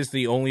 He is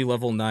the only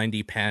level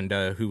 90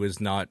 panda who does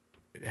not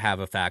have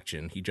a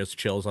faction. He just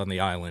chills on the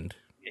island.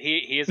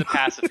 He is a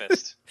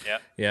pacifist. Yeah,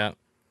 Yeah.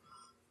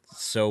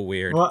 So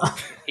weird. Well,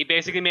 he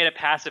basically made a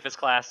pacifist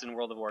class in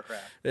World of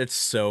Warcraft. It's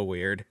so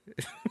weird.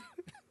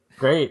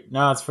 great.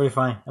 No, it's pretty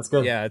funny. That's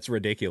good. Yeah, it's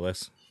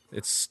ridiculous.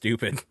 It's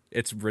stupid.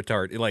 It's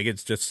retarded. Like,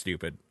 it's just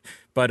stupid.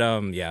 But,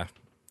 yeah.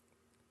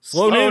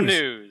 Slow news.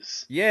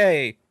 news.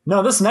 Yay.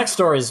 No, this next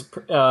story is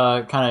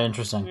kind of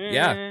interesting.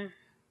 Yeah.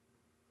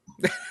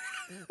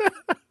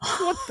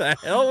 What the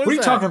hell was What are you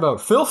that? talking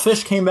about? Phil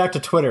Fish came back to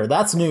Twitter.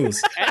 That's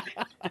news.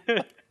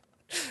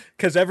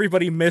 Because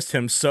everybody missed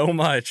him so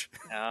much.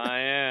 Oh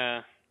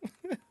yeah.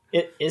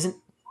 Isn't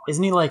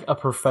he like a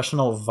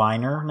professional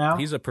Viner now?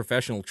 He's a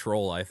professional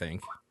troll, I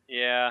think.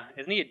 Yeah.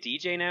 Isn't he a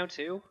DJ now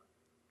too?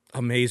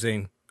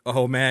 Amazing.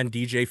 Oh, man,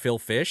 DJ Phil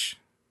Fish?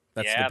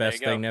 That's Yeah, the there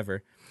best you go. thing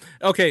ever.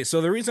 Okay,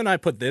 so the reason I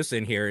put this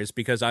in here is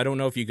because I don't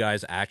know if you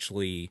guys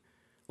actually,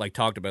 like,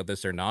 talked about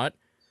this or not.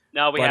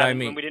 No, we But I haven't.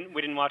 mean- we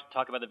didn't want to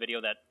talk about the video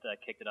that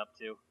kicked it up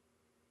too.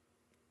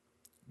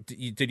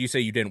 Did you say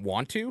you didn't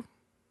want to?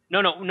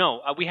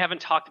 No. We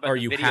haven't talked about Or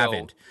the you video.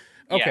 haven't?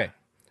 Okay. Yeah.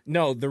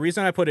 No, the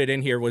reason I put it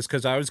in here was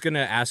because I was going to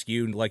ask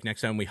you, like,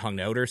 next time we hung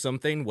out or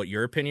something, what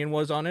your opinion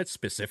was on it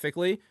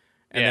specifically.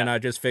 And then Yeah. I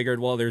just figured,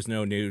 well, there's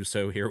no news,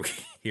 so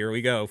here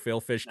we go. Phil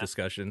Fish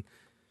discussion.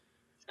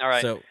 All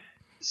right.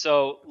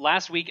 So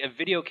last week, a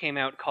video came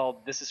out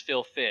called "This Is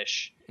Phil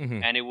Fish,"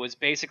 Mhm. and it was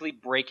basically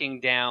breaking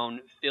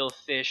down Phil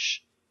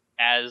Fish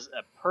as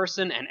a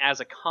person and as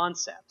a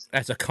concept.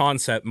 As a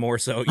concept, more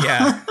so.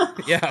 Yeah.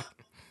 Yeah.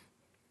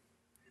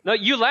 No,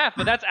 you laugh,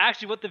 but that's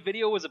actually what the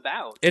video was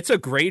about. It's a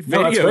great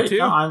No, that's video, great. too.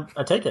 No,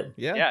 I take it.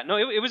 Yeah. Yeah, no,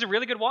 it was a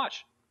really good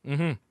watch.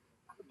 Mm-hmm.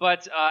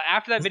 But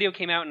after that video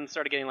came out and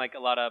started getting like a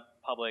lot of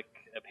public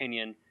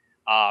opinion,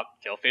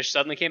 Phil Fish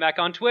suddenly came back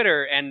on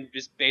Twitter and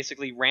just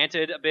basically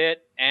ranted a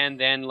bit, and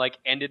then like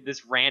ended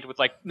this rant with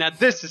like, "Now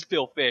this is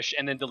Phil Fish,"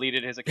 and then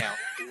deleted his account.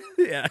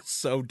 Yeah,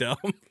 so dumb.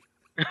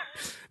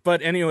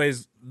 But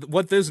anyways,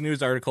 what this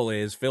news article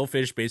is, Phil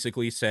Fish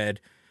basically said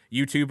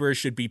YouTubers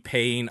should be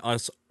paying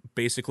us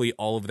basically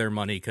all of their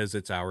money because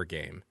it's our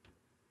game.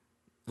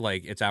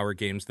 Like, it's our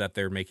games that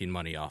they're making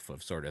money off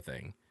of, sort of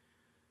thing.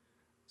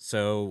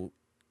 So,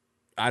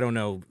 I don't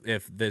know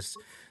if this...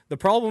 The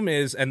problem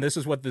is, and this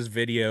is what this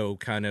video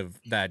kind of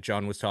that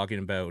John was talking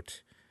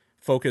about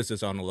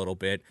focuses on a little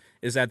bit,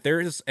 is that there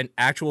is an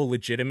actual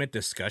legitimate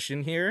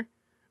discussion here,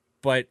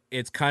 but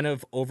it's kind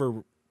of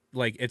over...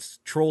 Like, it's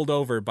trolled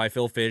over by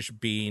Phil Fish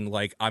being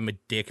like, I'm a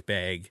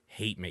dickbag,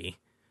 hate me,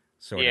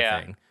 sort Yeah.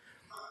 of thing.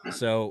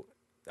 So,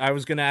 I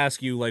was going to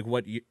ask you, like,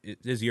 what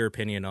is your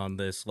opinion on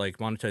this, like,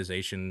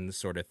 monetization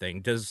sort of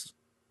thing? Is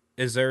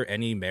there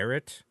any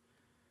merit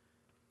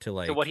to,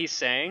 like... So what he's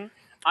saying,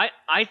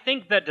 I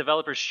think that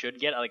developers should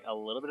get like a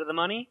little bit of the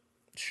money,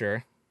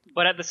 Sure.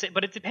 but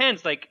but it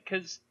depends, like,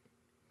 because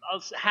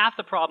half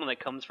the problem that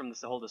comes from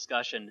this whole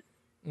discussion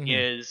Mhm.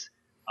 is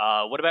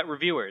what about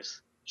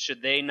reviewers?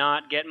 Should they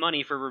not get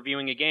money for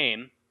reviewing a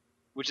game?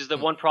 Which is the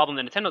one problem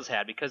that Nintendo's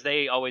had, because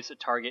they always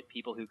target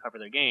people who cover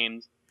their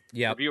games.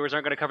 Yeah. Reviewers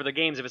aren't going to cover their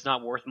games if it's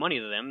not worth money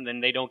to them. Then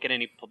they don't get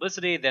any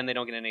publicity, then they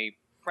don't get any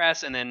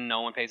press, and then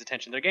no one pays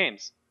attention to their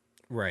games.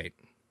 Right.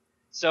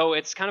 So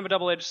it's kind of a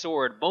double-edged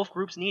sword. Both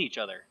groups need each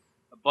other,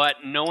 but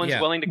no one's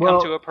Yeah. willing to Well,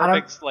 come to a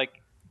perfect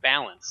like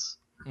balance.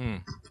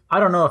 Mm. I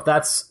don't know if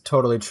that's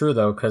totally true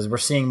though, because we're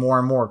seeing more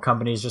and more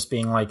companies just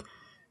being like,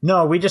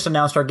 "No, we just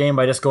announced our game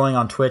by just going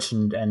on Twitch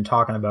and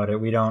talking about it.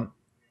 We don't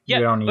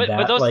need but, that."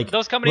 but those, like,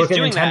 those companies look at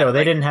doing Nintendo. that, They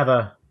like, didn't have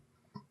a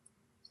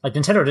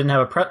Nintendo didn't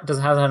have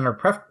hasn't had a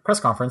press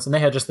conference, and they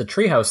had just the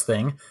Treehouse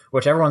thing,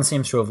 which everyone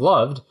seems to have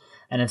loved.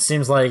 And it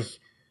seems like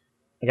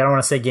I don't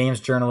want to say games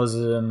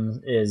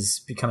journalism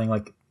is becoming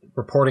like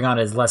reporting on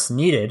it is less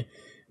needed,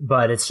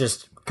 but it's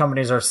just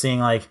companies are seeing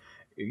like,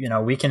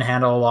 we can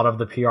handle a lot of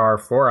the PR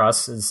for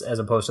us as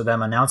opposed to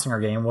them announcing our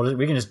game.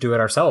 We can just do it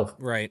ourselves.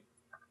 Right.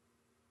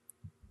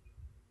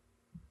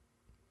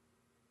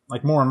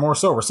 Like more and more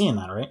so, we're seeing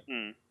that, right?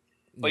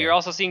 But Yeah. you're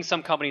also seeing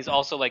some companies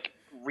also like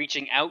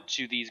reaching out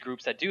to these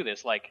groups that do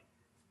this. Like,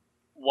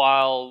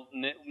 while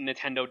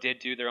Nintendo did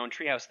do their own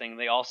Treehouse thing,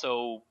 they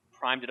also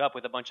primed it up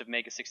with a bunch of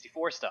Mega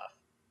 64 stuff.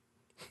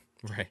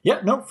 Right.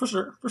 Yeah, no, for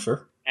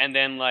sure. And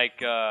then,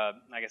 like, I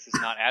guess it's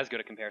not as good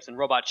a comparison.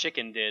 Robot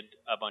Chicken did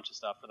a bunch of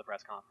stuff for the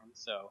press conference.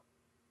 So,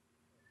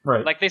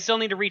 Right. like, they still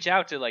need to reach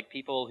out to like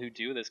people who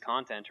do this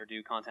content or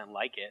do content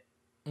like it.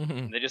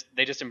 Mhm.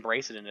 They just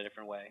embrace it in a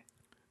different way.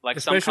 Like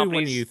Especially some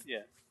when companies, you-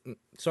 yeah.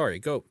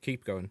 Sorry,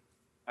 keep going.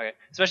 Okay.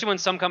 Especially when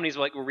some companies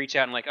will reach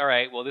out and like, all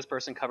right, well, this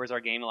person covers our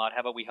game a lot. How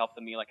about we help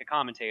them be like a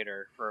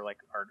commentator for like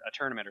a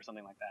tournament or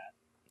something like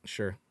that?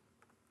 Sure.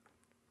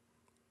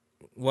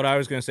 What I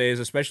was going to say is,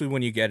 especially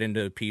when you get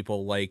into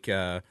people like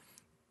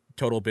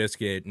Total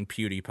Biscuit and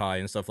PewDiePie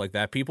and stuff like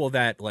that, people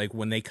that, like,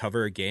 when they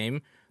cover a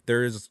game,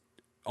 there's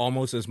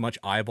almost as much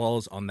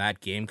eyeballs on that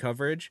game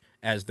coverage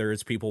as there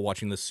is people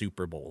watching the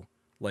Super Bowl.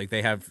 Like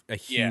they have a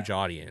huge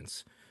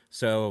audience.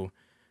 So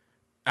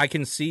I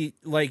can see,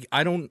 like,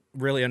 I don't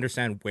really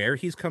understand where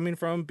he's coming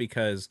from,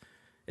 because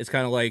it's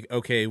kind of like,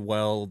 okay,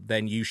 well,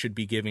 then you should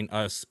be giving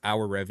us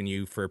our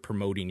revenue for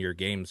promoting your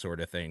game, sort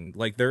of thing.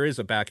 Like, there is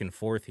a back and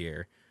forth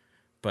here,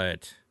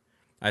 but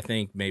I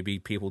think maybe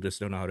people just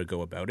don't know how to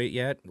go about it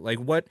yet. Like,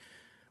 what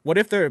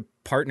if their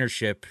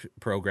partnership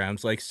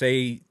programs, like,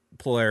 say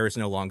Polaris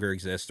no longer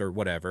exists or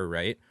whatever,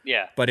 right?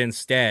 Yeah. But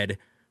instead,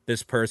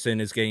 this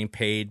person is getting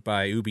paid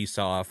by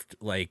Ubisoft,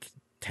 like,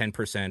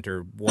 10%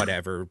 or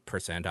whatever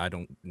percent, I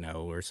don't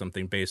know, or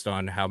something, based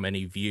on how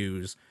many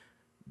views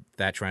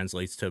that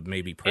translates to,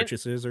 maybe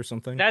purchases or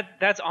something.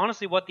 That's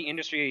honestly what the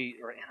industry,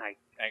 or I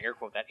air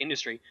quote that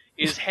industry,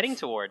 is heading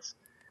towards.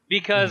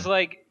 Because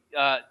like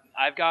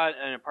I've got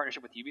a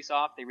partnership with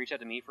Ubisoft. They reach out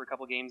to me for a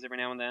couple games every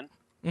now and then.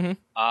 Mm-hmm.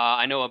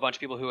 I know a bunch of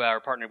people who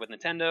are partnered with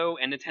Nintendo,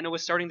 and Nintendo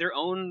was starting their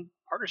own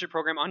partnership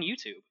program on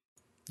YouTube.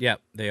 Yeah,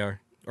 they are,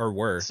 or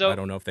were. So, I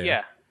don't know if they are.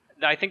 Yeah,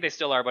 I think they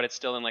still are, but it's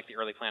still in like the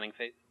early planning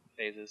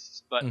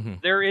phases. But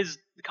Mhm.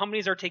 the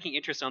companies are taking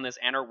interest on this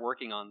and are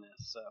working on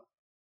this. So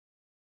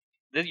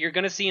you're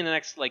going to see in the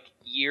next like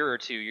year or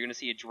two, you're going to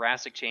see a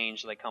drastic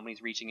change, like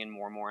companies reaching in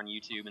more and more on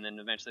YouTube, and then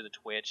eventually to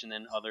Twitch, and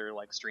then other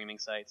like streaming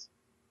sites.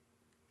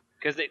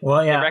 Because they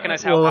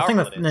recognize how powerful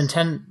it is.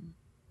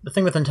 The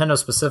thing with Nintendo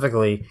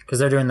specifically, because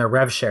they're doing the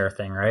rev share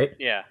thing, right?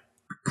 Yeah.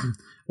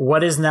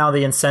 What is now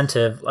the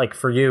incentive, like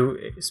for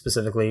you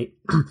specifically,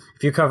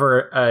 if you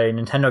cover a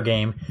Nintendo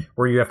game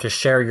where you have to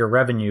share your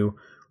revenue,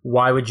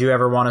 why would you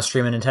ever want to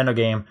stream a Nintendo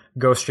game,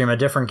 go stream a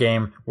different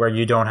game where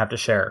you don't have to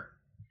share?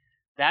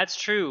 That's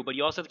true, but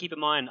you also have to keep in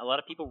mind, a lot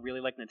of people really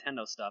like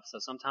Nintendo stuff, so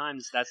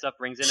sometimes that stuff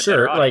brings in a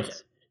better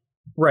audience.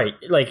 Right,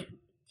 like,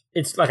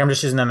 it's like I'm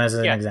just using them as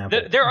an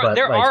example. There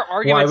are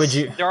arguments. Why would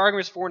you? There are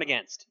arguments for and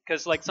against,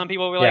 because like some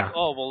people will be like,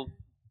 "Oh, well,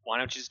 why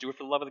don't you just do it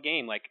for the love of the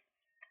game?" Like,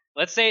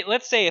 let's say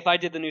if I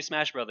did the new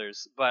Smash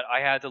Brothers, but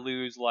I had to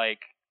lose like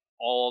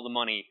all the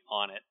money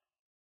on it.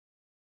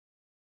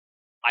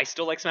 I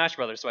still like Smash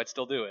Brothers, so I'd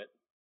still do it.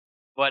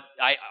 But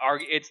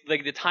it's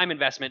like the time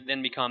investment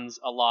then becomes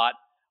a lot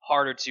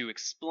harder to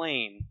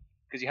explain,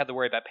 because you have to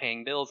worry about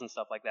paying bills and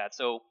stuff like that.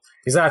 So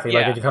exactly,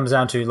 like it comes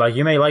down to like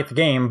you may like the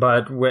game,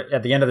 but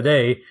at the end of the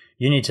day,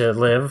 you need to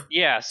live.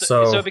 Yeah,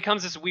 so it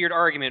becomes this weird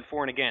argument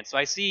for and against. So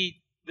I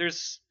see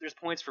there's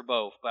points for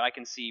both, but I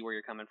can see where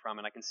you're coming from,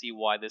 and I can see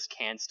why this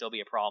can still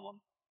be a problem.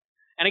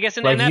 And I guess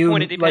in that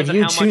point, it depends on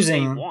how much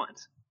they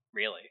want,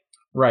 really.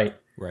 Right.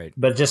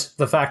 But just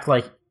the fact,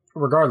 like,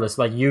 regardless,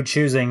 like you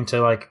choosing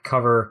to like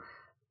cover,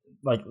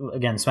 like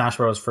again, Smash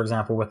Bros. For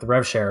example, with the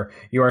rev share,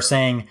 you are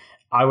saying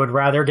I would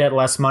rather get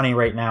less money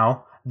right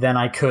now than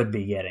I could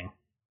be getting.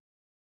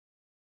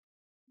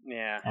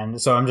 Yeah. And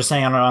so I'm just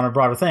saying on a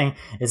broader thing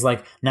is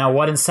like, now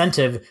what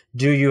incentive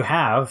do you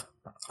have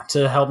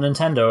to help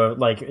Nintendo?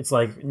 Like, it's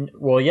like,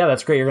 well, yeah,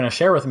 that's great. You're going to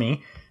share with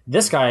me.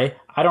 This guy,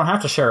 I don't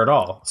have to share at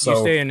all. So you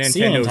stay in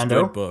Nintendo's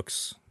good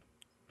books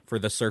for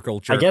the circle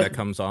jerk that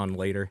comes on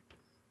later.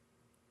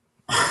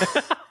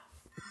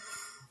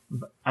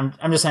 I'm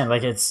just saying,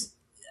 like, it's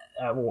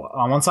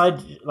on one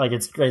side, like,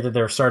 it's great that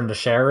they're starting to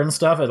share and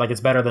stuff. Like,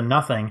 it's better than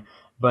nothing,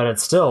 but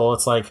it's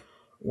like,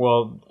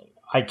 well,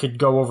 I could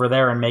go over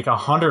there and make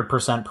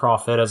 100%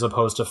 profit as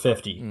opposed to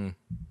 50.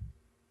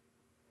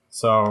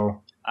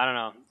 So I don't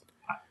know.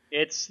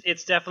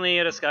 It's definitely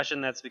a discussion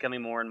that's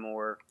becoming more and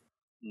more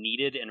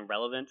needed and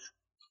relevant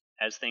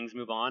as things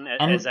move on,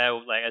 as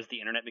the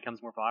internet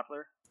becomes more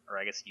popular, or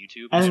I guess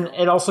YouTube. And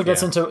it also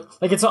gets into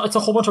like it's a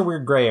whole bunch of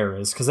weird gray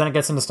areas, because then it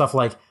gets into stuff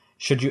like,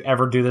 should you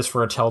ever do this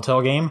for a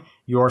Telltale game?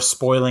 You're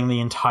spoiling the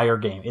entire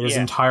game. It is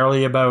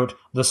entirely about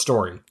the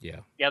story. Yeah.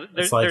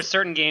 There's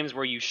certain games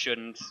where you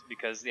shouldn't,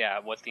 because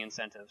what's the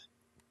incentive?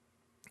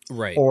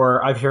 Right.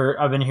 Or I've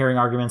been hearing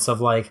arguments of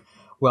like,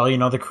 well, you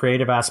know, the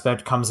creative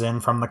aspect comes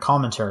in from the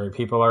commentary.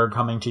 People are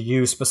coming to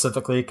you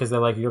specifically because they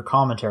like your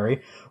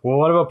commentary. Well,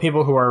 what about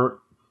people who are,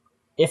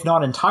 if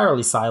not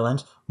entirely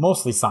silent,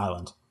 mostly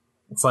silent?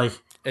 It's like,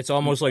 it's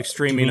almost like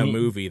streaming a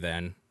movie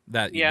then.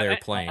 That they're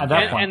playing. At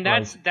that point,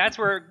 and that's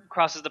where it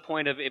crosses the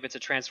point of, if it's a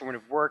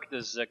transformative work,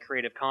 does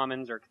Creative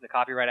Commons or the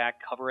Copyright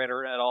Act cover it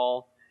at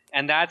all?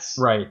 And that's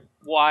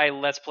why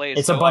Let's Play is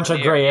it's so a bunch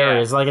of gray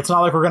areas. Like, it's not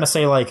like we're going to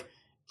say, like,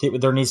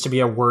 there needs to be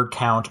a word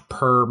count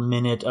per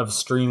minute of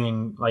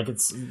streaming. Like,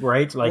 it's,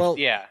 right? Like, well,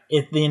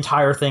 the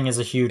entire thing is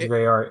a huge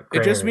gray area.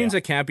 It just means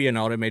it can't be an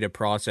automated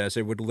process.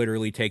 It would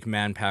literally take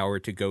manpower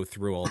to go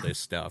through all this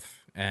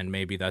stuff. And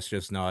maybe that's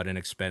just not an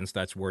expense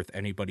that's worth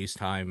anybody's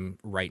time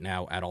right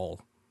now at all.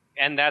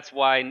 And that's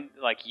why,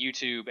 like,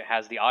 YouTube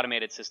has the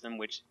automated system,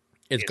 which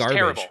is garbage.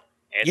 Terrible.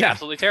 It's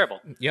absolutely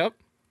terrible. Yep.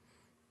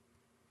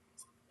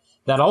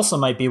 That also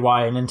might be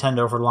why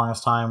Nintendo for the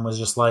longest time was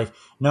just like,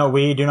 no,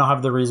 we do not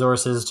have the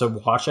resources to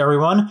watch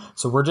everyone,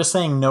 so we're just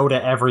saying no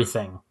to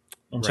everything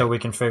until we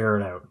can figure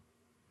it out.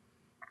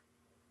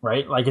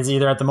 Right? Like, it's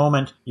either at the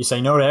moment you say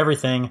no to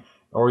everything,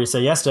 or you say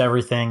yes to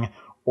everything,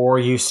 or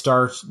you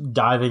start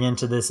diving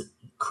into this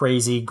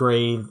crazy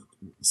gray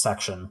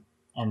section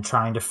and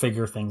trying to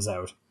figure things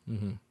out.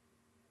 Mm-hmm.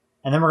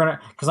 And then we're gonna,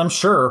 because I'm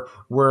sure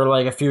we're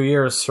like a few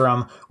years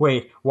from,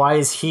 wait, why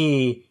is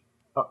he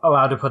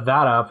allowed to put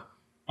that up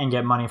and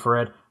get money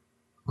for it,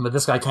 but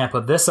this guy can't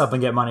put this up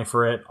and get money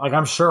for it? Like,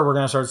 I'm sure we're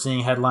gonna start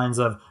seeing headlines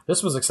of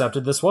this was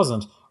accepted, this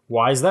wasn't.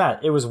 Why is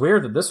that? It was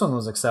weird that this one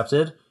was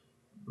accepted,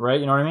 right?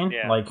 You know what I mean?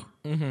 Yeah. Like,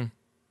 Mm-hmm.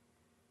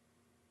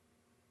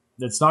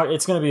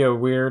 it's gonna be a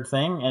weird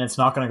thing, and it's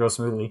not gonna go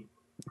smoothly.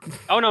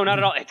 Oh no, not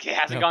at all. It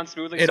hasn't gone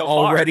smoothly It so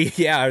already,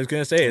 far. yeah, I was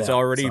gonna say it's Yeah,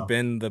 already so.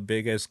 been the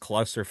biggest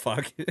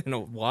clusterfuck in a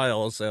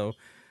while. So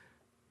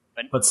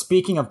But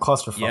speaking of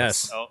clusterfucks,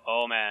 Yes.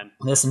 Oh man.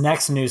 this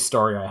next news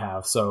story I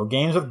have. So,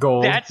 Games with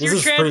Gold. That's this your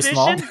is pretty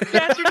small. transition?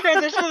 That's your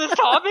transition to this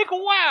topic?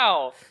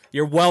 Wow.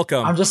 you're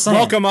welcome. I'm just saying.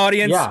 Welcome,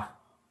 audience. Yeah.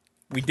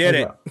 We did There it.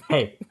 you go.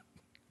 Hey.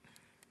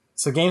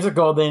 So Games with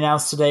Gold, they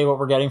announced today what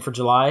we're getting for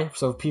July.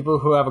 So people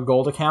who have a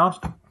Gold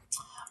account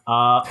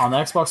on the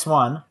Xbox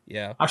One,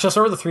 Yeah. actually I'll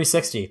start with the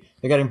 360.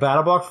 They're getting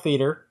Battleblock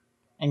Theater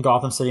and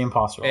Gotham City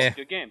Imposters.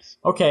 Good games.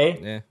 Okay.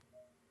 Yeah.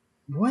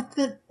 What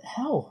the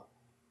hell?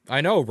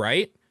 I know,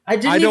 right? I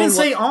didn't don't even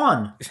say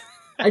on.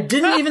 I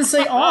didn't even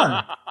say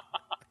on.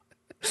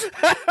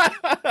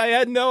 I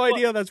had no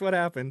idea that's what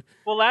happened.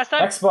 Well, last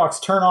time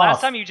Xbox,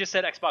 turn you just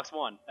said Xbox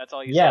One. That's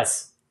all you said.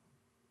 Yes.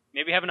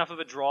 Maybe have enough of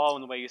a draw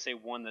in the way you say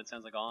one that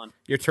sounds like on.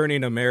 You're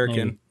turning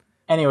American. Maybe.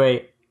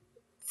 Anyway,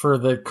 for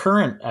the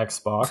current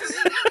Xbox,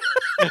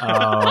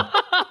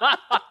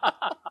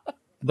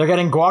 they're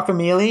getting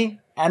Guacamelee,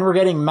 and we're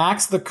getting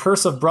Max the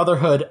Curse of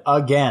Brotherhood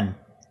again.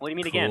 What do you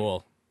mean again?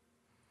 Cool.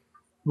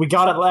 We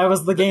got it. That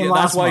was the game Yeah,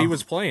 last that's why month. he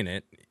was playing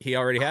it. He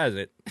already has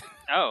it.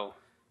 Oh.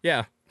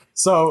 Yeah.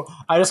 So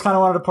I just kind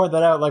of wanted to point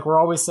that out. Like, we're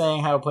always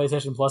saying how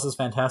PlayStation Plus is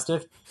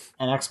fantastic,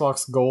 and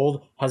Xbox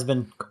Gold has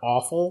been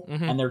awful,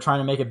 and they're trying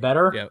to make it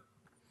better. Yep.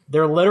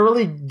 They're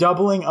literally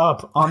doubling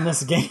up on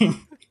this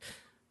game.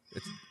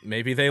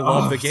 Maybe they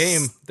love the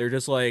game. They're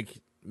just like,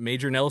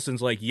 Major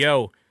Nelson's like,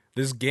 yo,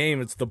 this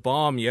game, it's the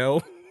bomb,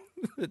 yo.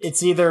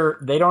 It's either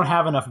they don't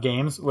have enough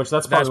games, which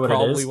that's That's probably what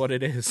it probably is. what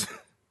it is.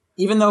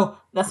 Even though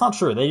that's not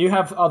true. They do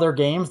have other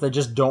games. They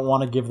just don't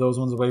want to give those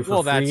ones away for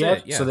Well, free that's yet.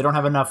 it, yeah. So they don't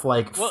have enough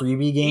like Well,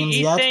 freebie games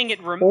he's yet. saying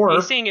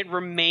he's saying it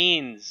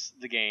remains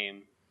the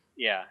game.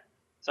 Yeah.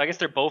 So I guess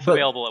they're both But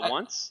available at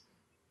once.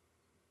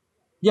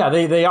 Yeah,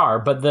 they are,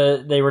 but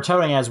they were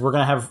touting as we're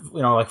gonna have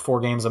like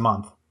 4 games a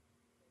month.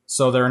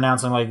 So they're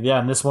announcing like, yeah,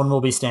 and this one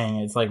will be staying.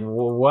 It's like,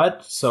 well,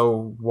 what?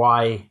 So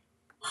why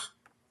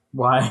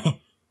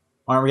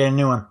aren't we getting a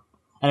new one?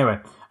 Anyway,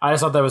 I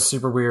just thought that was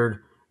super weird,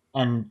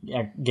 and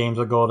Games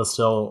with Gold is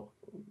still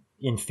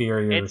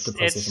inferior It to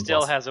PlayStation still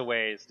Plus, has a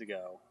ways to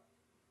go.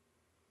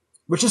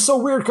 which is so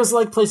weird because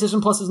like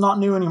PlayStation Plus is not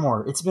new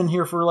anymore. It's been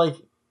here for like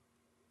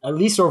at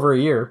least over a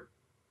year.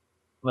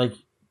 Like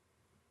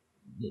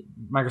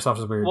Microsoft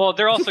is weird. Well,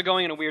 they're also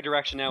going in a weird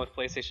direction now with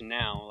PlayStation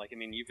Now. Like, I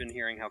mean, you've been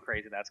hearing how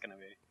crazy that's going to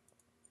be.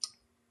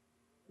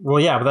 Well,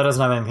 yeah, but that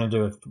doesn't have anything to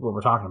do with what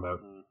we're talking about.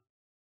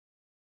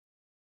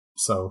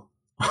 So,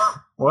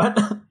 what?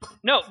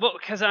 No, but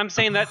because I'm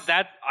saying that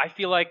I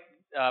feel like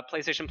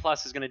PlayStation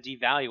Plus is going to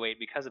devaluate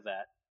because of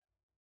that.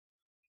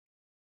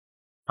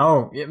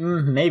 Oh,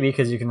 maybe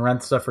because you can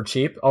rent stuff for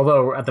cheap.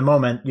 Although at the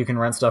moment you can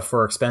rent stuff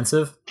for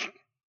expensive.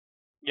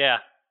 Yeah.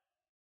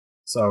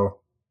 So,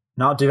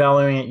 not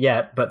devaluing it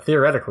yet, but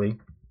theoretically,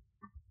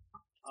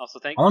 Also,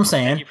 thank all I'm thank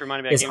saying you for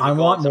reminding me is Games I with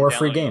Gold, want so I'm more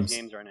free downloading those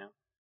games. right now.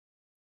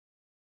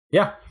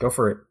 Yeah, go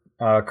for it.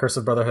 Curse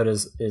of Brotherhood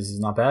is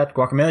not bad.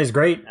 Guacamelee is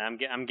great. I'm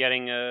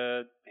getting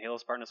Halo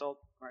Spartan Assault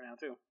right now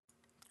too.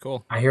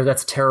 Cool. I hear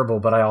that's terrible,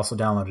 but I also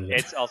downloaded it.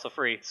 It's also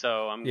free,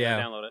 so I'm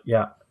Yeah. gonna download it.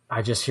 Yeah,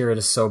 I just hear it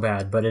is so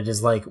bad, but it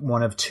is like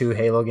one of 2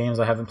 Halo games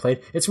I haven't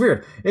played. It's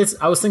weird.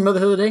 I was thinking about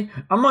this the other day.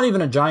 I'm not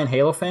even a giant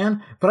Halo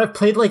fan, but I've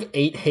played like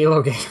 8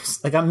 Halo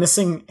games. Like I'm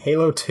missing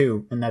Halo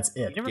 2, and that's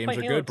You it. never Games played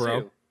are Halo good,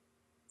 bro. 2.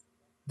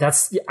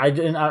 I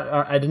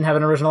didn't have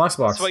an original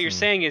Xbox. So what you're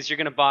saying is you're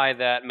gonna buy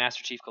that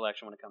Master Chief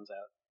Collection when it comes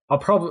out.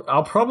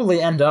 I'll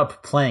probably end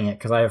up playing it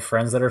because I have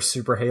friends that are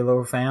super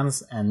Halo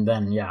fans, and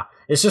then yeah,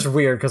 it's just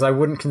weird because I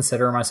wouldn't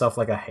consider myself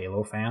like a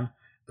Halo fan,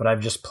 but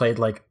I've just played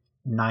like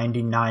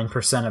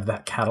 99% of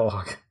that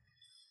catalog.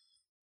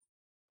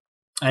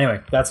 Anyway,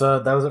 that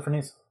was it for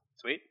news.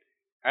 Sweet.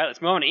 All right,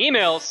 let's move on to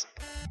emails.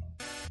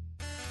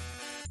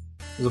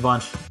 There's a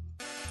bunch.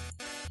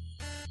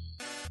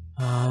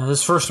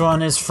 This first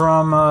one is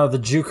from the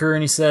Juker,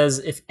 and he says,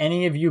 "If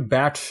any of you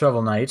backed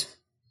Shovel Knight,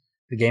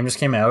 the game just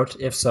came out.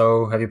 If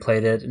so, have you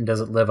played it, and does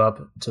it live up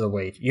to the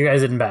wait?" You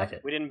guys didn't back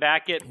it. We didn't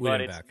back it, We but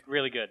didn't it's back.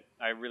 really good.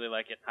 I really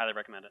like it. Highly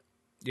recommend it.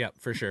 Yeah,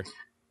 for sure.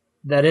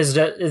 It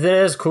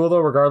is cool though,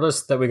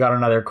 regardless that we got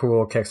another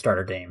cool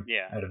Kickstarter game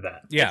Yeah. out of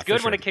that. Yeah, It's good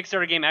for when a sure.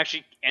 Kickstarter game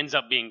actually ends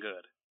up being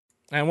good.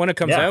 And when it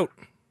comes Yeah. out,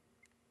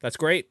 that's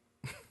great.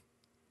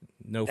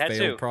 No That failed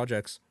too.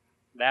 projects.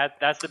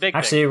 That's the big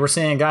Actually, thing. we're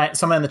seeing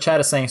someone in the chat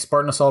is saying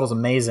Spartan Assault is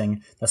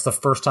amazing. That's the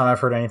first time I've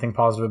heard anything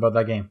positive about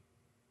that game.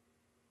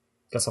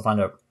 Guess I'll find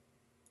out.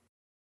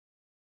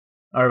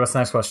 All right, what's the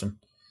next question?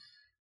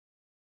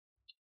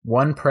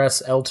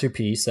 OnePress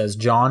L2P says,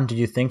 John, do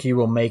you think you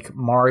will make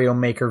Mario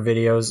Maker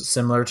videos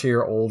similar to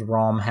your old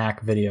ROM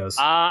hack videos?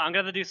 I'm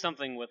gonna have to do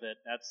something with it.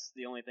 That's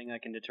the only thing I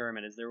can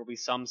determine. Is there will be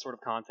some sort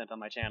of content on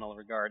my channel in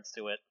regards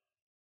to it.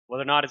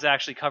 Whether or not it's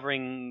actually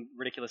covering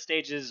ridiculous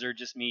stages or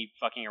just me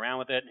fucking around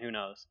with it, who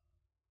knows?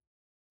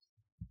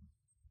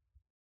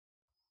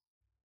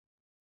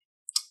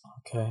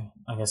 Okay,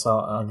 I guess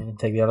I'll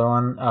take the other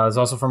one. It's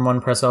also from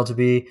OnePress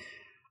L2B.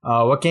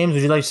 What games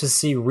would you like to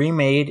see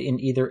remade in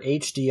either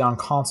HD on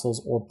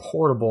consoles or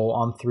portable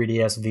on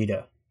 3DS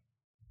Vita?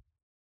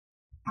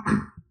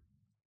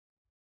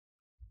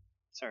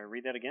 Sorry,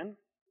 read that again.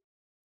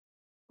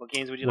 What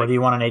games would you What like? do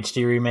you want an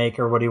HD remake,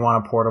 or what do you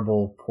want a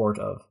portable port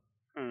of?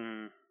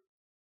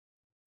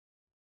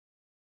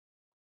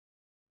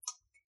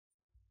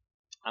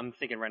 I'm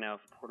thinking right now of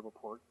a portable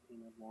port.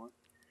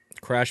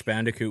 Crash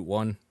Bandicoot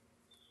 1.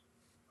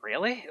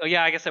 Really? Oh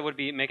yeah, I guess that would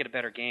be make it a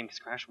better game because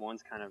Crash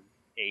 1's kind of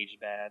aged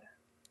bad.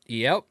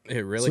 Yep, it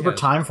really Super has.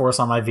 Time Force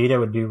on my Vita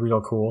would be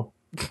real cool.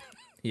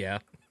 Yeah.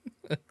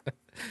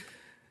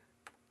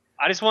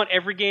 I just want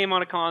every game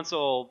on a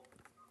console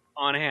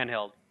on a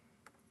handheld.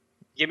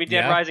 Give me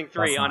Dead Yeah, Rising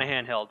 3 that's on a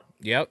not- handheld.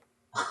 Yep.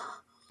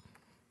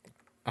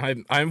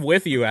 I'm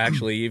with you,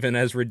 actually, even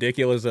as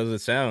ridiculous as it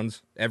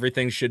sounds.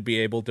 Everything should be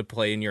able to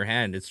play in your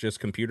hand. It's just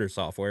computer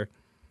software.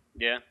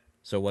 Yeah.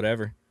 So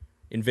whatever.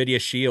 NVIDIA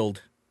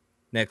Shield,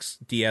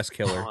 next DS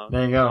killer. Oh,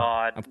 There you go.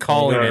 God. I'm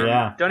calling There you it. go,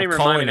 yeah. Don't even I'm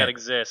remind me calling that it.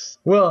 exists.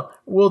 Well,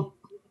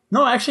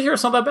 no, actually, here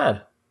it's not that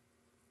bad.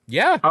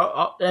 Yeah.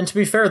 And to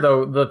be fair,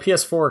 though, the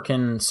PS4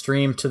 can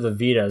stream to the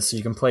Vita, so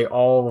you can play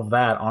all of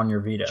that on your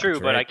Vita. True,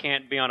 That's but right. I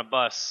can't be on a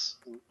bus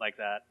like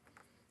that.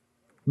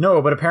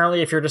 No, but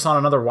apparently if you're just on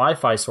another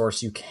Wi-Fi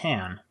source, you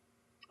can.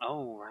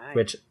 Oh, right.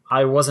 Which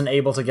I wasn't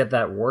able to get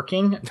that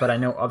working, but I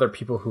know other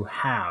people who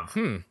have.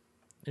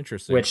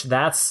 Interesting. Which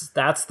that's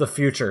the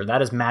future.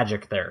 That is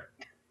magic there.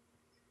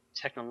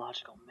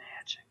 Technological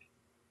magic.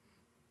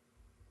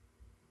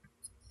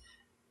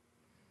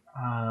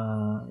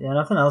 Yeah,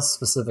 nothing else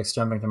specific's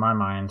jumping to my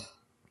mind.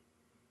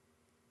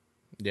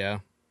 Yeah.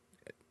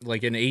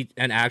 Like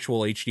an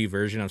actual HD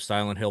version of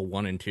Silent Hill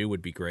 1 and 2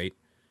 would be great.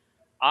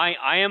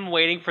 I am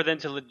waiting for them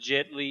to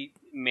legitly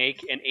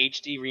make an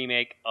HD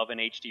remake of an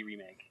HD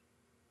remake.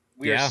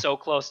 We Yeah. are so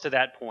close to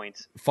that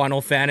point.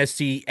 Final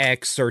Fantasy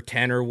X or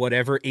 10 or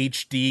whatever,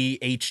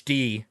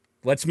 HD.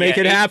 Let's make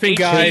Yeah, it happen,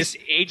 guys.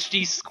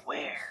 HD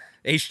square.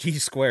 HD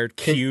squared,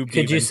 cubed.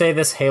 Could you even. say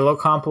this Halo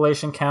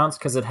compilation counts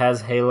because it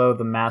has Halo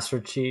the Master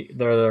Chief,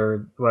 their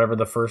whatever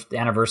the first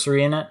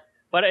anniversary in it?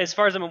 But as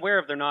far as I'm aware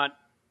of, they're not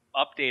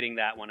updating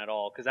that one at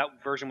all because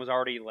that version was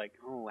already like,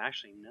 oh,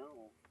 actually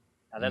no.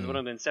 That would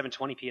have been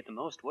 720p at the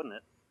most, wouldn't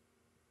it?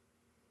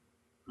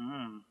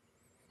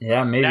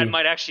 Yeah, maybe. That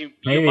might actually.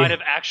 Maybe. You might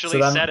have actually So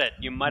then- said it.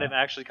 You might have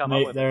actually come up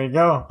with it. There you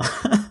go.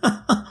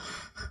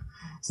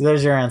 So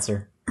there's your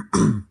answer.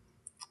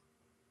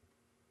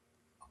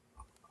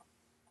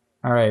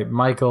 All right,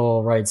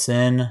 Michael writes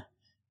in.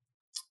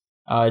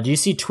 Do you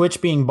see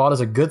Twitch being bought as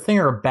a good thing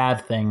or a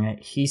bad thing?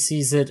 He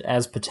sees it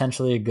as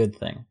potentially a good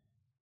thing.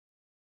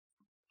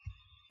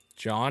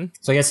 John?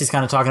 So I guess he's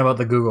kind of talking about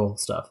the Google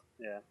stuff.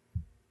 Yeah.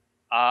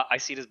 I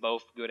see it as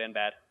both good and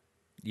bad.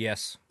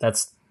 Yes.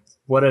 That's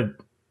what a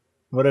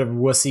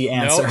wussy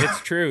answer. No,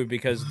 it's true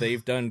because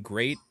they've done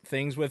great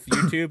things with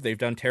YouTube. They've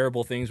done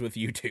terrible things with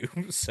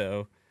YouTube.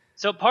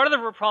 So part of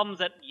the problems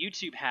that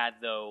YouTube had,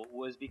 though,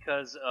 was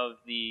because of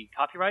the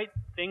copyright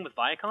thing with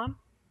Viacom.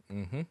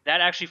 Mm-hmm.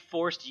 That actually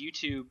forced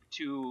YouTube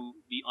to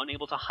be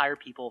unable to hire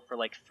people for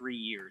like 3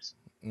 years.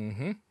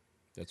 Mm-hmm.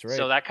 That's right.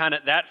 So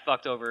that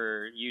fucked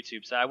over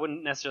YouTube. So I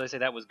wouldn't necessarily say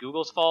that was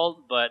Google's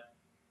fault, but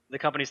the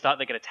companies thought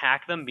they could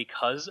attack them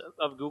because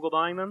of Google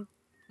buying them.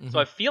 So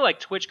I feel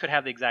like Twitch could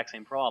have the exact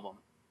same problem.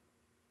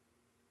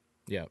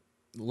 Yeah.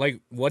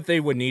 Like, what they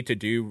would need to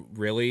do,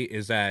 really,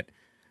 is that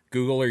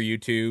Google or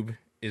YouTube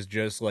is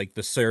just, like,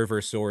 the server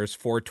source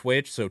for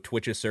Twitch, so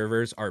Twitch's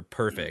servers are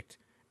perfect.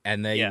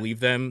 And they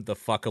leave them the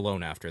fuck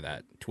alone after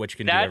that. Twitch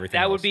can do everything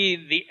That else. would be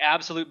the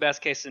absolute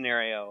best case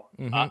scenario.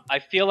 I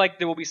feel like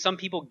there will be some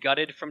people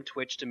gutted from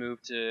Twitch to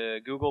move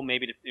to Google,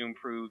 maybe to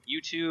improve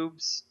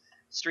YouTube's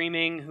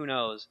streaming, who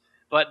knows.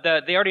 But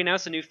they already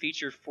announced a new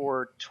feature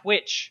for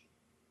Twitch.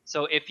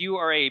 So if you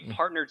are a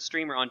partnered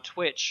streamer on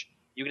Twitch,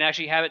 you can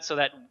actually have it so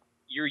that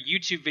your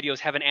YouTube videos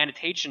have an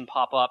annotation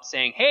pop up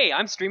saying, hey,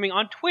 I'm streaming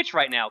on Twitch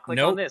right now. Click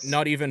on this.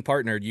 Not even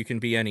partnered. You can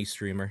be any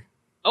streamer.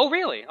 Oh,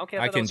 really? Okay,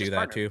 I thought can was do just that,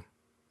 partnered. too.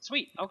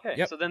 Sweet. Okay.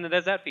 Yep. So then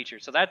there's that feature.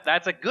 So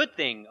that's a good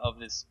thing of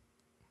this.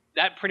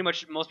 That pretty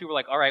much, most people are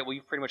like, all right, well,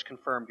 you've pretty much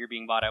confirmed you're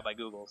being bought out by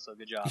Google, so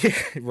good job.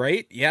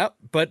 Right? Yeah.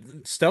 But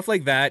stuff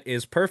like that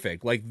is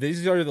perfect. Like,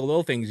 these are the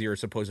little things you're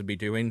supposed to be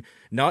doing,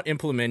 not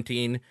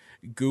implementing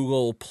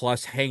Google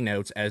plus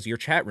Hangouts as your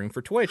chat room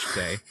for Twitch,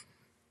 say.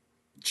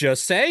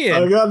 Just saying.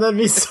 Oh god, that'd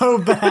be so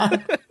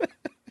bad.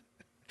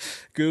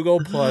 Google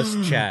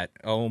plus chat.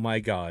 Oh my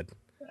god.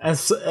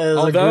 As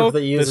Although a group that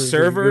the uses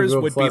servers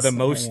Google would be Plus, the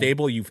most yeah.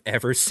 stable you've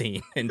ever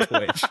seen in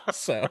Twitch.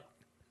 So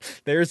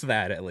there's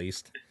that at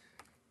least.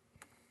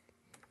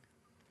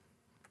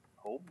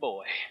 Oh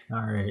boy.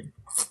 All right.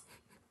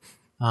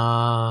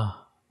 All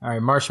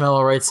right.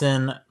 Marshmallow writes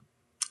in,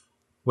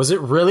 was it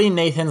really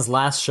Nathan's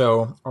last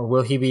show, or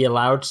will he be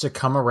allowed to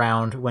come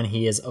around when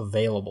he is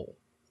available?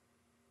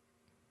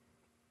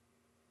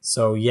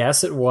 So,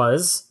 yes, it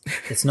was.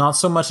 It's not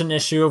so much an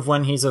issue of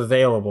when he's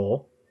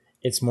available.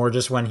 It's more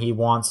just when he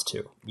wants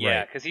to. Yeah,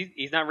 Right. because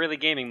he's not really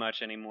gaming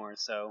much anymore,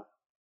 so...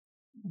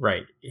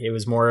 Right. It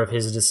was more of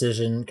his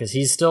decision, because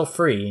he's still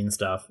free and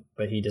stuff,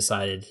 but he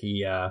decided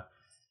he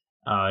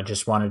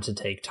just wanted to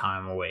take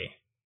time away.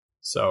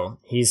 So,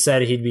 he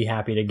said he'd be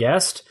happy to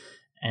guest,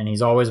 and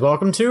he's always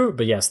welcome to,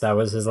 but yes, that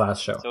was his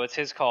last show. So it's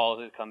his call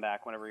to come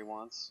back whenever he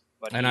wants.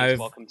 But And he's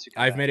welcome to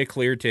come I've back. made it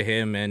clear to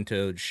him and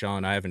to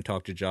Sean, I haven't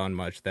talked to John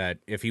much, that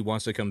if he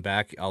wants to come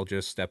back, I'll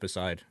just step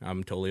aside.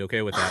 I'm totally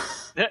okay with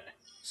that.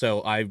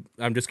 So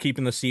I'm just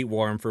keeping the seat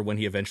warm for when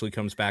he eventually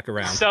comes back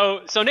around. So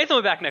Nathan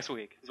will be back next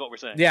week, is what we're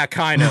saying. Yeah,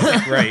 kind of.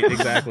 Right,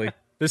 exactly.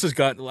 This has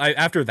got...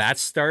 after that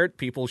start,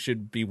 people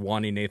should be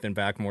wanting Nathan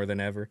back more than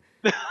ever.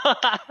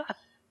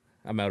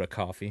 I'm out of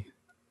coffee.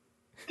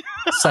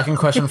 Second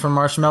question from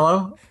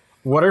Marshmallow.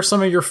 What are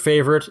some of your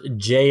favorite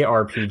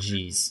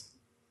JRPGs?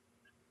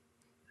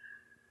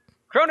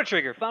 Chrono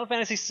Trigger, Final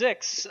Fantasy VI.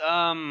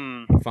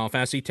 Final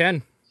Fantasy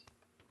X.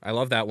 I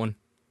love that one.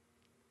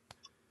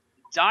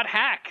 Dot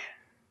Hack.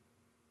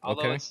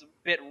 Although Okay. it's a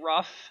bit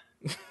rough.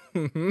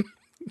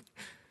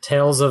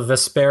 Tales of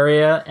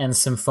Vesperia and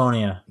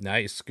Symphonia.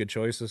 Nice. Good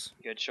choices.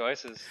 Good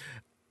choices.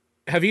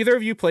 Have either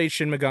of you played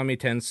Shin Megami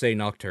Tensei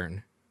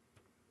Nocturne?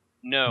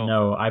 No.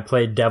 No, I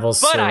played Devil's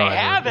But I Survivor,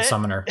 have the it.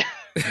 Summoner.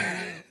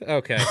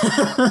 Okay.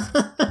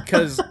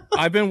 Because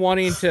I've been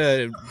wanting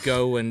to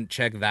go and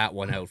check that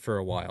one out for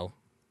a while.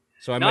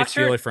 So I might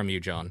steal Nocturne- it from you,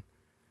 John.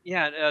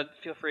 Yeah,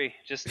 feel free.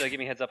 Just give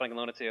me a heads up and I can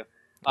loan it to you.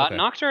 Okay.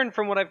 Nocturne,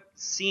 from what I've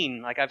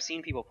seen, like I've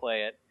seen people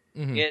play it,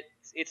 Mhm.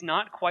 it's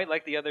not quite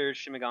like the other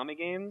Shin Megami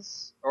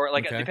games. Or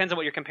like Okay. it depends on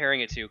what you're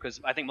comparing it to,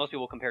 because I think most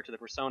people compare it to the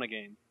Persona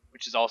game,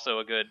 which is also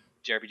a good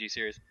JRPG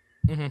series.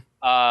 Mhm.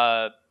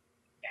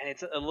 And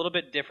it's a little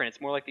bit different.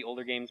 It's more like the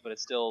older games, but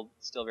it's still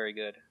very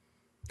good.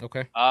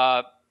 Okay.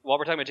 While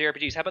we're talking about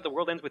JRPGs, how about The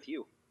World Ends With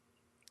You?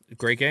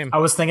 Great game. I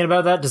was thinking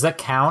about that. Does that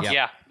count? Yeah.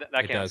 Yeah,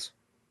 that It counts.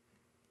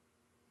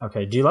 does.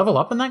 Okay. Do you level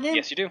up in that game?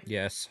 Yes, you do.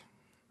 Yes.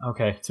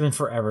 Okay. It's been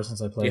forever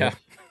since I played Yeah.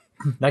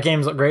 it. That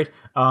game's great.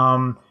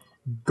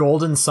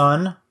 Golden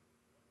Sun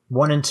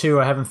 1 and 2.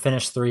 I haven't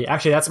finished 3.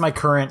 Actually, that's my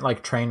current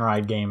like train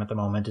ride game at the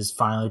moment. Is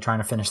finally trying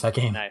to finish that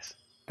game. Nice.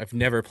 I've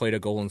never played a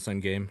Golden Sun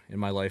game in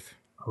my life.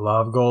 I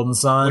love Golden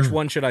Sun. Which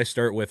one should I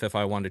start with if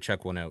I want to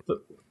check one out?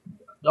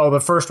 Oh,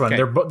 the first one.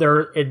 Okay.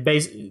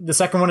 The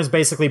second one is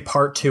basically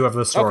part 2 of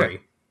the story.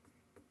 Okay.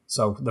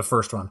 So the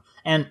first one,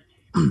 and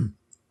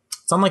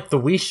it's on like the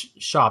Wii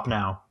shop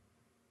now,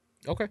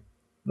 Okay.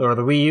 or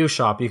the Wii U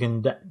shop. You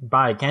can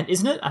buy. Can't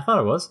isn't it? I thought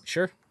it was.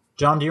 Sure.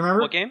 John, do you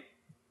remember? What game?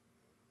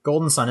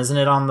 Golden Sun, isn't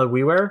it on the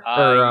WiiWare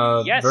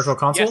or Yes. Virtual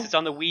Console? Yes, it's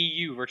on the Wii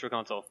U Virtual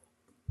Console.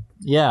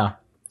 Yeah,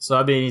 so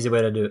that'd be an easy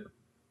way to do it.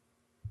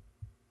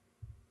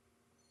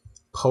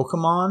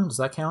 Pokemon, does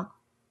that count?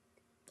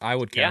 I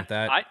would count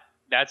Yeah, that.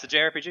 that's a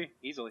JRPG,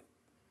 easily.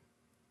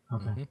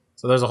 Okay,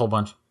 so there's a whole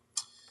bunch.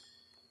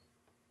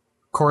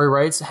 Corey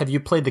writes, have you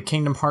played the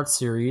Kingdom Hearts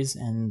series?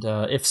 And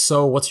if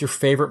so, what's your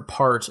favorite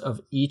part of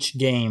each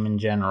game in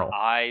general?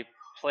 I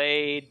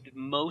played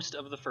most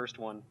of the first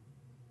one.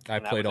 I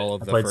that played was all it.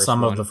 of I the played first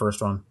some one. of the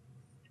first one.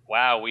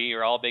 Wow, we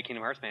are all big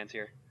Kingdom Hearts fans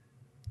here.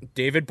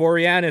 David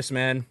Boreanaz,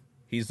 man.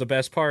 He's the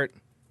best part.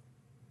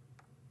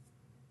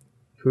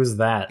 Who's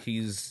that?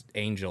 He's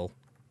Angel.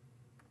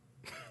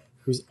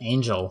 Who's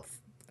Angel?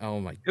 Oh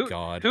my Who,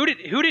 god. Who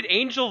did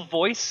Angel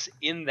voice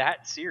in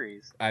that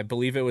series? I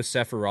believe it was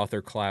Sephiroth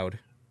or Cloud.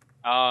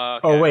 Okay.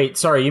 Oh wait,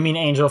 sorry, you mean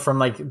Angel from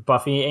like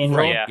Buffy Angel?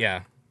 Right, yeah.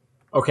 Yeah.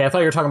 Okay, I thought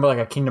you were talking about like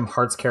a Kingdom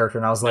Hearts character,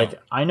 and I was like,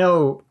 I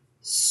know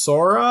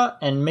Sora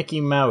and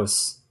Mickey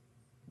Mouse.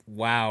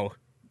 Wow.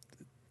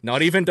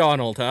 Not even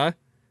Donald, huh?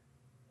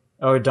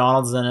 Oh,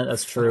 Donald's in it.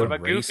 That's true. What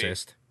about Goofy?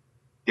 Racist.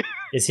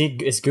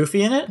 Is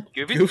Goofy in it?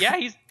 Goofy? Goofy? Yeah,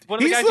 he's one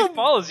of the He's guys the- who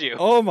follows you.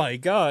 Oh my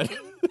god.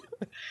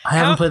 I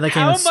haven't played that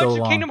game How in so much of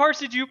long. Kingdom Hearts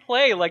did you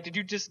play? Like, did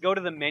you just go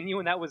to the menu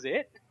and that was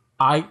it?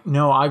 I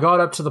got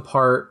up to the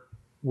part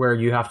where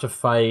you have to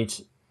fight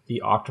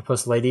the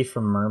octopus lady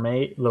from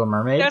Little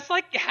Mermaid. That's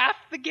like half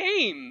the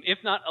game,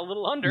 if not a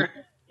little under.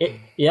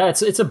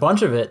 It's a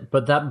bunch of it,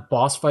 but that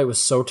boss fight was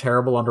so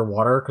terrible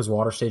underwater because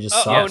water stages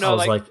Oh, suck. oh, no, I was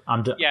like- like,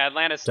 I'm done. Yeah,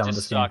 Atlantis Done with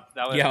just this game. sucked.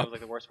 That was, Yeah. that was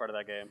like the worst part of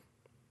that game.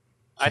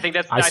 I think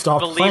I I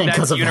stopped believe playing 'cause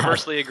that's of that.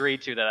 universally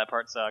agreed to that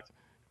part sucked.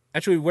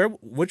 Actually,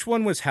 which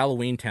one was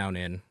Halloween Town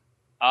in?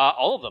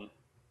 All of them.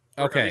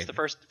 Or Okay. At least the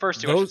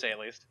first two, I Those- should say, at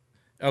least.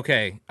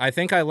 Okay, I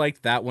think I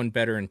liked that one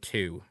better in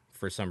 2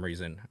 for some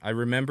reason. I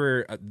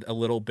remember a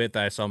little bit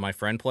that I saw my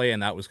friend play,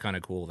 and that was kind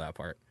of cool, that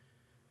part.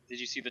 Did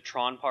you see the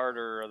Tron part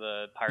or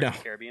the Pirates of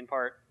the Caribbean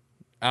part?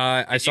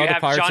 I Did saw you the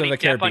have Pirates Johnny of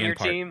the Depp on Caribbean your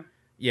part. team?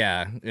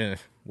 Yeah,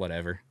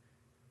 whatever.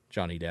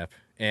 Johnny Depp.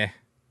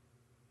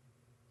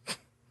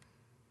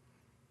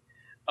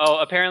 Oh,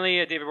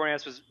 apparently David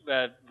Boreanaz was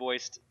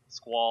voiced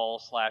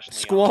Squall/Leon.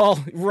 Squall,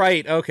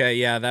 right? Okay,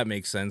 yeah, that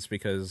makes sense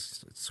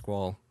because it's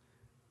Squall.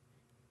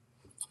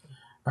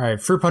 All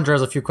right, Fruit Puncher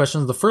has a few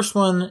questions. The first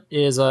one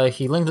is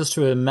he linked us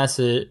to a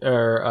message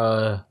or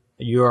a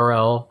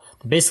URL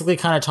that basically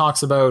kind of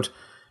talks about.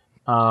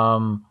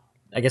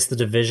 I guess the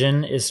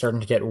Division is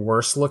starting to get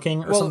worse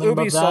looking or something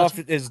about that.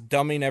 Ubisoft is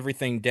dumbing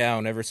everything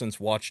down ever since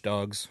Watch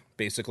Dogs,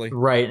 basically.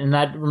 Right, and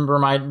that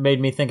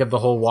made me think of the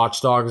whole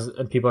Watch Dogs.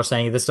 And people are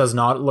saying this does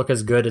not look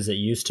as good as it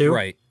used to.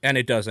 Right, and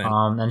it doesn't.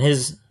 And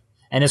his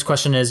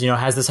question is,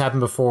 has this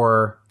happened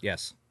before?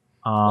 Yes.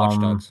 Watch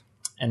Dogs.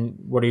 And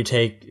what do you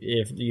take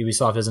if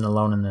Ubisoft isn't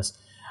alone in this?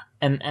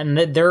 And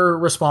their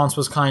response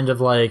was kind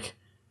of like,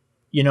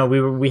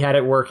 we had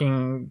it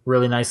working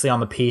really nicely on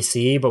the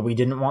PC, but we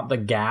didn't want the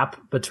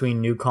gap between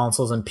new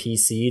consoles and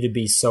PC to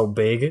be so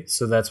big,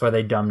 so that's why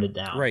they dumbed it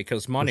down. Right,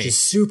 because money. Which is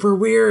super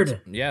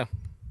weird. Yeah,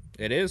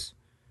 it is.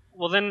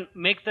 Well, then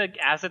make the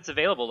assets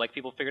available like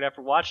people figured out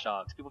for Watch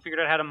Dogs. People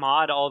figured out how to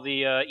mod all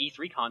the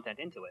E3 content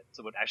into it,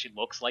 so it actually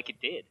looks like it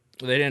did.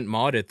 They didn't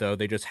mod it, though.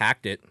 They just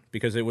hacked it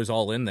because it was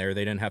all in there.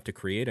 They didn't have to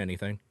create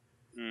anything.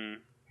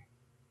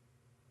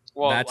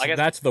 Well,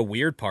 that's the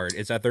weird part,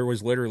 is that there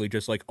was literally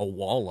just like a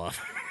wall up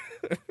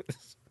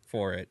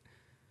for it.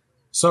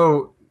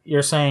 So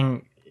you're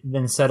saying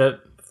instead of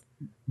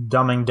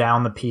dumbing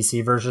down the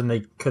PC version,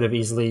 they could have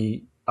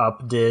easily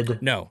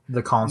updid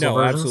the console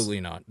versions? No, absolutely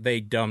not.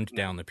 They dumbed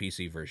down the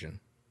PC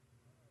version.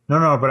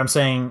 No, but I'm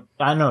saying,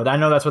 I know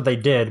that's what they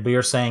did, but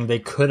you're saying they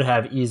could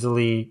have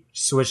easily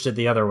switched it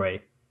the other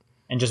way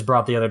and just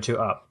brought the other two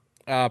up.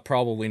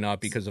 Probably not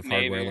because of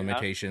hardware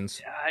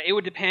limitations. It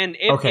would depend.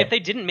 If they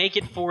didn't make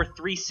it for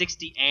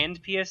 360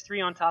 and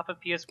PS3 on top of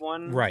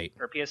PS1 right.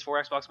 or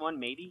PS4, Xbox One,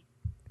 maybe.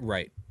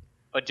 Right.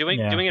 But doing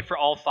it for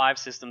all 5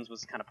 systems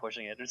was kind of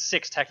pushing it. There's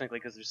 6 technically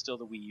because there's still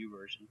the Wii U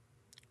version.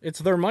 It's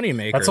their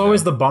moneymaker. That's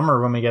always the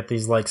bummer when we get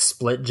these like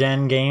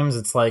split-gen games.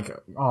 It's like,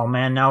 oh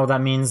man, now that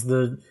means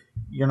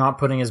you're not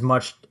putting as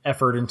much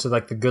effort into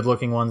like the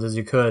good-looking ones as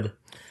you could.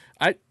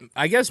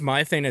 I guess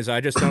my thing is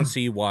I just don't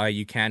see why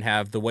you can't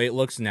have the way it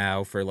looks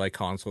now for like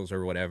consoles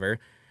or whatever,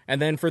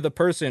 and then for the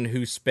person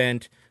who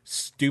spent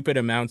stupid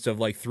amounts of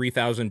like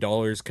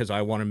 $3,000 because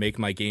I want to make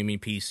my gaming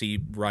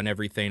PC run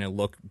everything and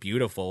look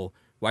beautiful,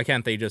 why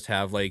can't they just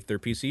have like their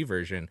PC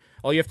version?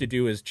 All you have to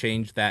do is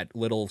change that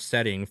little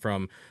setting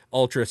from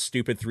ultra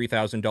stupid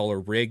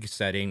 $3,000 rig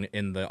setting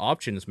in the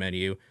options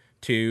menu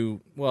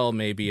to, well,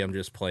 maybe I'm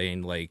just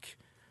playing like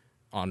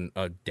on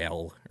a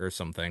Dell or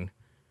something.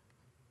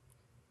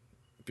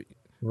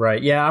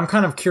 Right. Yeah, I'm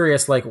kind of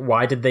curious, like,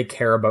 why did they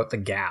care about the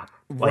gap?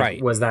 Like,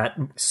 right. Was that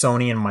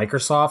Sony and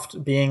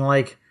Microsoft being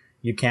like,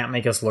 you can't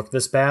make us look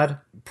this bad?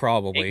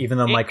 Probably. Even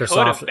though Microsoft... It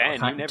could have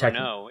been. You never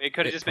know. It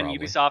could have just been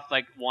Ubisoft,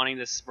 like, wanting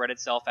to spread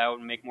itself out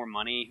and make more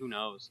money. Who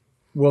knows?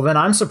 Well, then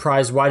I'm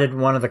surprised, why did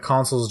one of the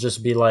consoles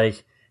just be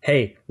like,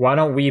 hey, why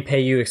don't we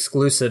pay you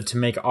exclusive to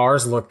make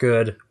ours look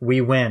good?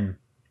 We win.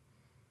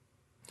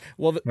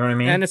 Well, you know what I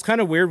mean? And it's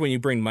kind of weird when you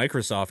bring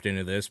Microsoft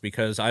into this,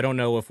 because I don't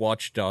know if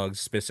Watch Dogs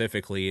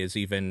specifically is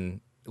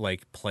even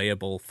like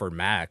playable for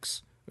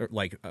Macs, or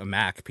like a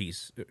Mac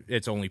piece.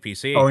 It's only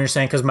PC. Oh, and you're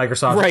saying because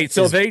Microsoft right?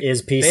 So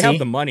is PC. They have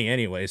the money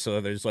anyway,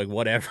 so there's like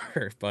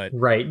whatever. But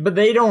right, but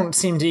they don't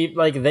seem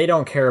to they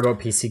don't care about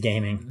PC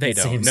gaming. They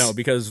don't. No,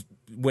 because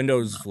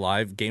Windows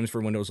Live games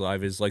for Windows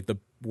Live is like the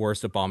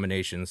worst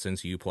abomination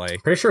since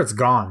Uplay. Pretty sure it's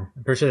gone.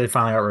 I'm pretty sure they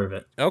finally got rid of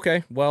it.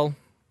 Okay, well.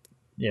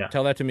 Yeah.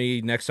 Tell that to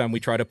me next time we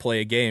try to play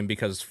a game,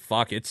 because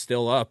fuck, it's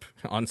still up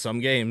on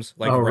some games,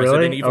 like Resident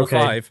Resident Evil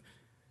 5.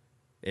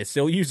 It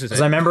still uses it.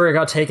 Because I remember it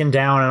got taken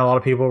down, and a lot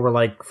of people were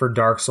like, for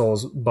Dark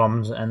Souls,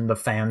 bummed, and the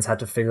fans had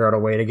to figure out a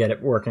way to get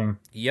it working.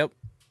 Yep.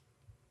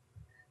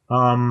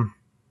 But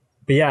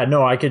yeah,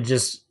 no, I could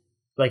just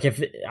like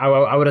if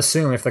I would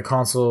assume if the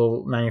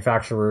console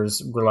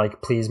manufacturers were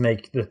like, please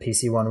make the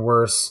PC one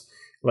worse.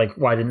 Like,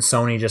 why didn't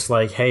Sony just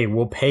like, hey,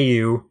 we'll pay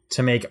you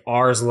to make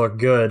ours look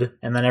good,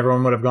 and then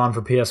everyone would have gone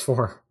for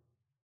PS4?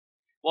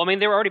 Well, I mean,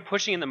 they were already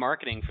pushing in the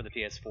marketing for the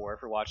PS4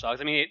 for Watch Dogs.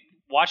 I mean,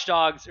 Watch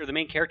Dogs, or the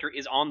main character,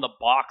 is on the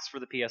box for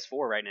the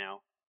PS4 right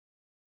now.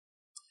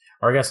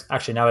 Or I guess,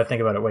 actually, now that I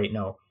think about it, wait,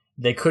 no.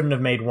 They couldn't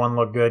have made one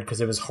look good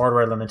because it was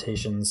hardware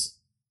limitations.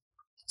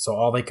 So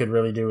all they could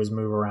really do is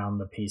move around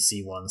the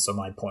PC one. So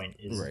my point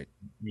is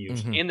mute.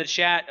 Mm-hmm. In the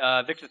chat,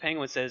 Victor the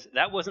Penguin says,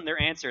 that wasn't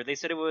their answer. They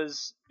said it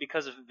was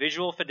because of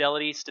visual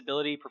fidelity,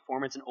 stability,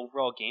 performance, and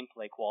overall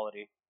gameplay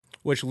quality.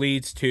 Which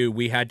leads to,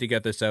 we had to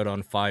get this out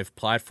on 5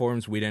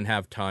 platforms. We didn't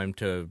have time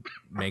to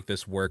make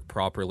this work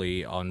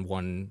properly on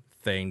one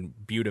thing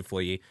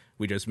beautifully.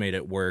 We just made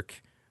it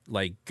work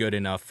like good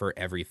enough for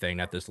everything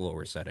at this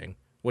lower setting.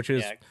 Which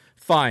is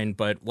fine,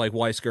 but like,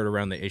 why skirt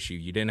around the issue?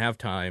 You didn't have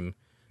time.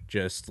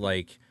 Just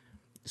like,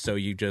 so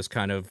you just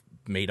kind of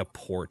made a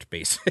port,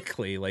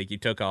 basically. Like, you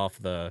took off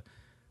the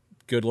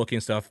good looking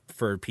stuff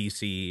for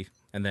PC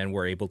and then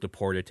were able to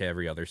port it to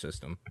every other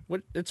system.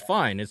 It's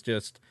fine. It's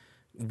just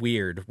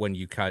weird when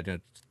you kind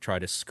of try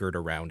to skirt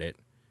around it.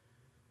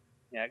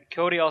 Yeah,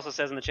 Cody also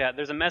says in the chat,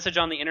 there's a message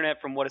on the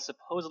internet from what is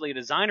supposedly a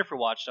designer for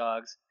Watch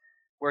Dogs,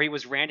 where he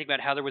was ranting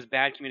about how there was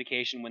bad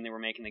communication when they were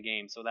making the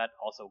game. So that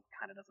also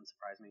kind of doesn't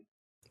surprise me.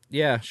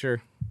 Yeah,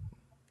 sure.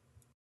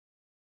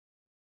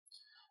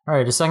 All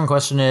right, the second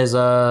question is,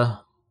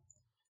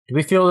 do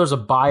we feel there's a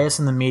bias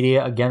in the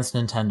media against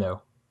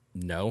Nintendo?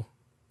 No,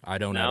 I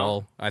don't at No?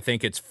 all. I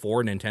think it's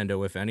for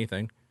Nintendo, if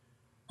anything.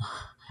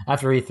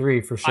 After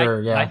E3, for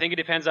sure, yeah. I think it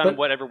depends on But-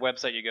 whatever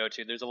website you go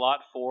to. There's a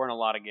lot for and a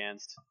lot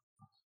against.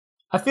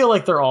 I feel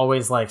like they're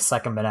always like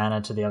second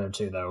banana to the other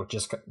two, though.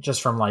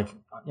 Just from like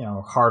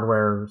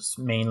hardware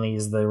mainly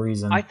is the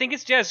reason. I think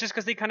it's just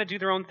because they kind of do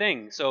their own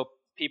thing. So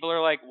people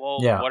are like, well,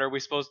 Yeah. what are we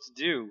supposed to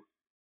do?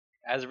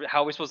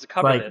 How are we supposed to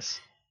cover Like- this?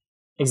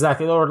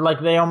 Exactly, or like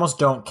they almost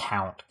don't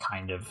count,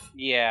 kind of,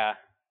 Yeah.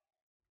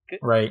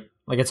 right?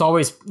 Like it's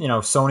always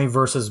Sony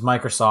versus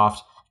Microsoft,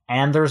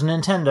 and there's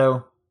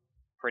Nintendo,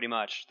 Pretty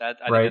much. I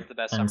think right? that's the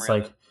best and it's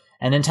summary of like,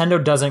 and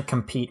Nintendo doesn't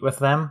compete with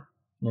them.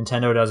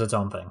 Nintendo does its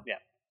own thing. Yeah.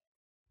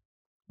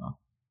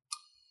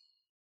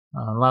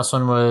 Last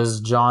one was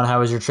John. How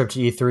was your trip to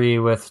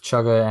E3 with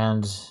Chugga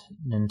and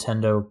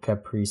Nintendo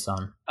Capri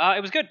Sun?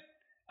 It was good.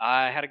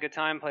 I had a good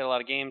time, played a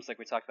lot of games like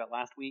we talked about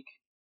last week.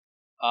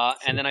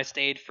 And then I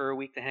stayed for a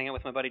week to hang out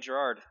with my buddy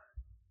Gerard.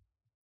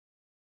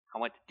 I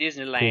went to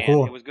Disneyland.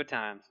 Cool. It was good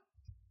times.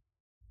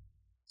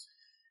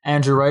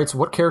 Andrew writes,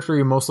 "What character are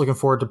you most looking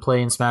forward to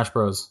play in Smash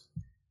Bros?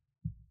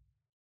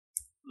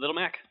 Little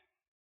Mac.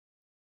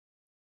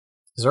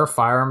 Is there a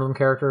Fire Emblem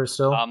character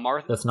still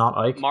Marth, that's not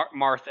Ike?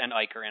 Marth and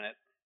Ike are in it.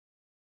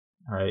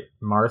 All right,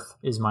 Marth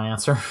is my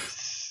answer.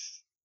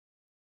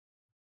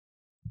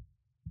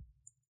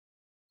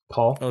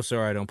 Paul? Oh,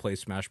 sorry, I don't play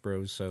Smash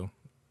Bros. So,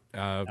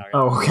 Oh,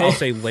 I'll okay.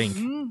 say Link.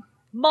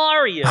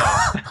 Mario.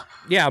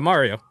 Yeah,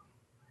 Mario.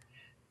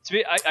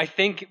 I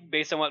think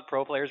based on what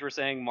pro players were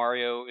saying,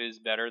 Mario is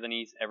better than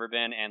he's ever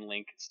been, and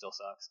Link still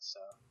sucks. So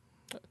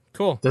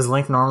Cool. Does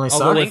Link normally I'll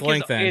suck? go with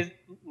Link then.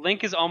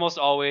 Link is almost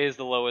always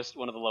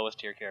one of the lowest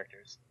tier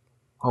characters.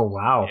 Oh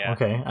wow. Yeah.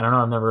 Okay. I don't know.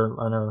 I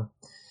never.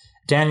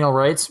 Daniel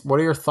writes, "What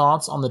are your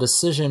thoughts on the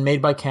decision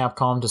made by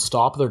Capcom to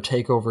stop their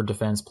takeover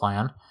defense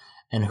plan,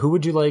 and who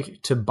would you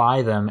like to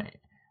buy them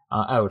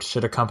out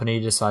should a company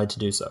decide to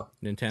do so?"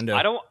 Nintendo.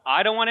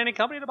 I don't want any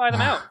company to buy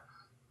them out.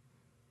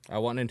 I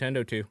want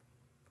Nintendo to.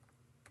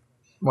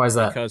 Why is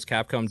that? Because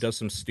Capcom does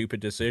some stupid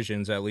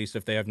decisions. At least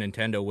if they have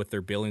Nintendo with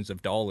their billions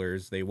of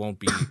dollars, they won't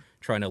be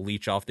trying to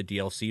leech off the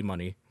DLC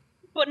money.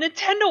 But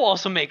Nintendo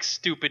also makes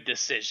stupid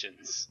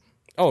decisions.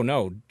 Oh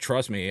no,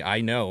 trust me,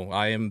 I know.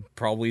 I am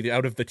probably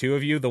out of the two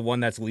of you the one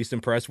that's least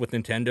impressed with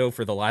Nintendo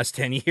for the last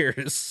 10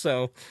 years.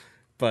 So,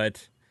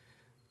 but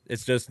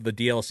it's just the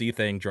DLC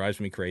thing drives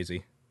me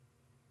crazy.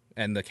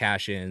 And the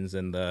cash-ins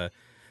and the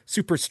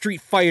Super Street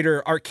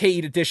Fighter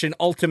Arcade Edition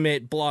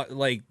Ultimate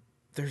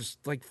there's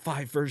like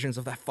 5 versions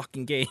of that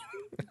fucking game.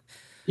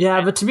 Yeah,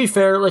 but to be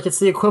fair, like it's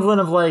the equivalent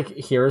of like,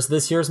 here's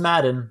this year's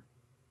Madden,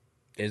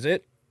 Is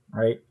it?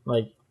 right?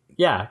 Like,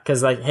 yeah,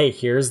 because like, hey,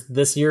 here's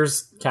this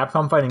year's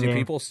Capcom fighting Do game.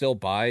 people still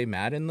buy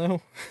Madden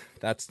though?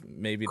 That's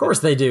maybe Of course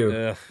they do,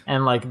 Ugh.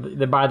 and like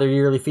they buy their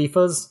yearly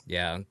FIFAs.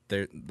 Yeah,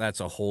 that's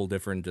a whole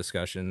different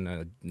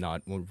discussion.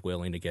 Not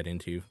willing to get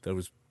into.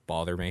 Those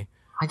bother me.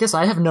 I guess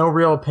I have no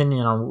real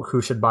opinion on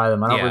who should buy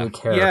them. I don't really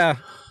care. Yeah.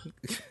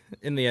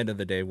 In the end of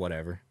the day,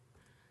 whatever.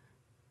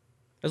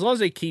 As long as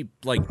they keep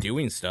like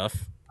doing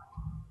stuff,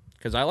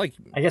 because I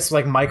guess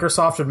like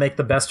Microsoft would make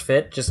the best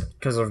fit just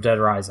because of Dead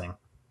Rising.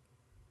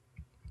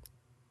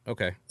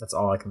 Okay. That's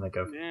all I can think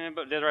of. Yeah,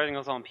 but Dead Rising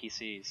was on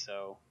PC,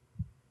 so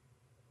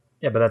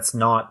Yeah, but that's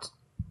not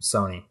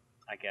Sony,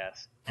 I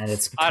guess. and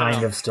it's I don't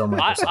kind know. of still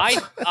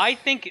Microsoft. I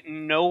think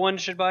no one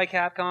should buy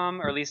Capcom,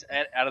 or at least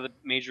out of the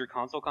major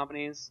console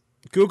companies.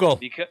 Google.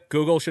 Because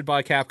Google should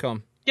buy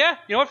Capcom. yeah,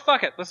 you know what?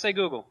 Fuck it. Let's say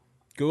Google.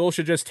 Google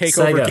should just take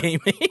Sega. over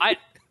gaming.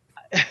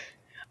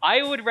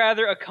 I would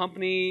rather a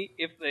company,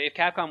 if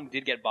Capcom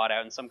did get bought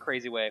out in some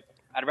crazy way,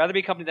 I'd rather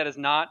be a company that is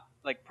not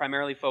like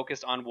primarily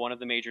focused on one of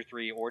the major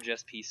three or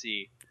just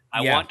PC.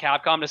 I Yeah. want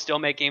Capcom to still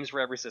make games for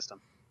every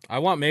system. I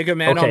want Mega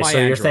Man Okay, on my so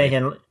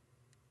Android.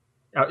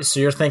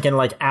 you're thinking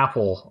like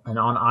Apple and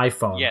on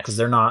iPhone Yes. because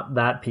they're not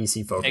that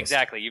PC focused.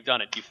 Exactly. You've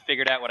done it. You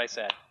figured out what I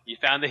said. You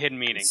found the hidden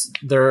meaning.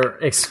 They're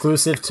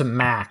exclusive to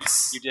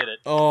Macs. You did it.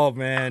 Oh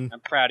man. I'm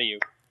proud of you.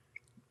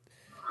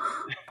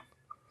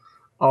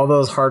 All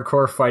those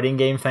hardcore fighting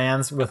game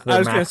fans with the I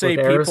was gonna MacBook say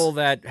Airs. people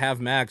that have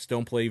Macs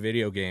don't play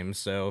video games,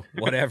 so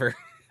whatever.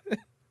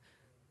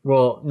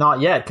 Well,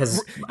 not yet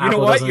because You know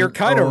what? You're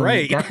kind of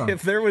right.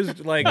 If there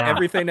was like Yeah.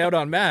 everything out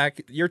on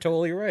Mac, you're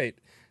totally right.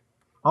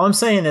 All I'm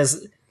saying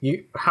is,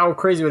 how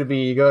crazy would it be?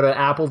 You go to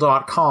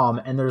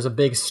Apple.com and there's a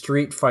big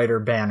Street Fighter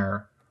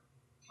banner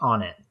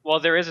on it. Well,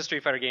 there is a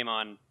Street Fighter game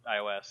on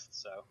iOS,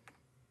 so.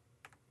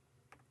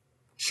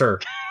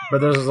 Sure,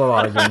 but there's a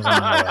lot of games on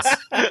iOS.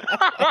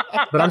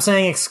 But I'm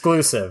saying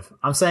exclusive.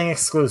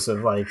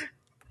 Like,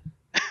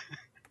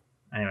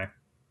 anyway.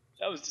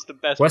 That was just the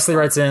best. Wesley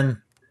writes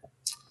in,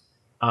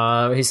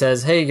 He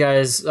says, "Hey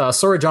guys,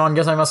 sorry John,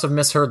 guess I must have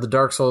misheard the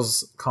Dark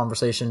Souls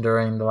conversation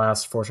during the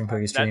last Fortune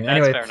Cookie stream. That's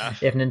Anyway, fair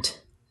enough.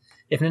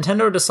 if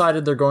Nintendo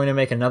decided they're going to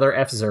make another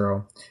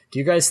F-Zero, do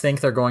you guys think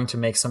they're going to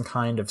make some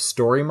kind of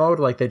story mode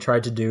like they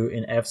tried to do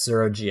in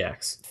F-Zero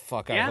GX?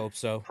 Fuck, I hope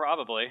so.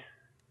 Probably.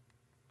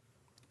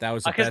 That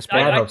was the 'Cause best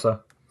part. I hope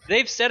so.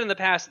 They've said in the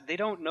past they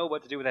don't know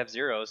what to do with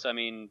F-Zero, so I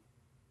mean,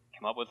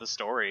 come up with a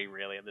story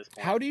really at this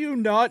point. How do you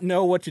not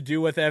know what to do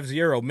with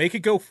F-Zero? Make it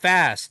go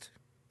fast.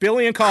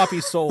 Billion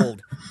copies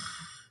sold.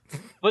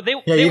 But they you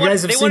want,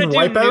 guys have they want to seen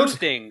do new Wipeout?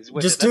 things.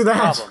 With Just it. do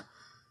That's the that.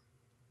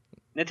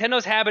 problem.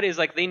 Nintendo's habit is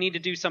like they need to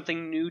do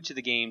something new to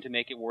the game to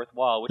make it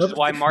worthwhile, which Nope. is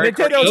why Mario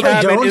Kart Nintendo's 8 They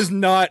habit don't. is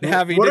not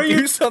having What to are you-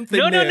 do something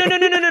No, new.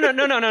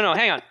 no.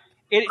 Hang on.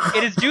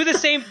 It is do the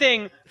same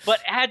thing, but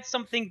add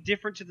something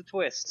different to the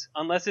twist.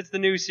 Unless it's the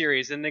new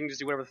series, and they can just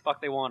do whatever the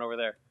fuck they want over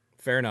there.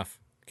 Fair enough.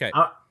 Okay.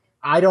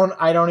 I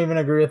don't even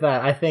agree with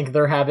that. I think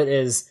their habit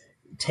is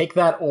take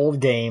that old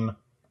game,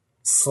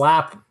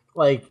 slap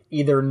like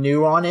either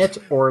new on it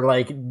or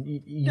like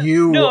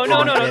you No.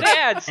 on it, They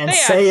add and they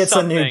say add it's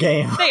a new something.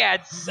 game. They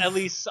add at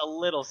least a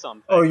little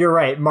something. Oh, you're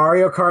right.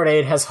 Mario Kart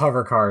 8 has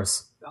hover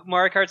cars.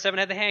 Mario Kart 7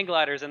 had the hang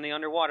gliders and the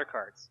underwater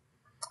carts.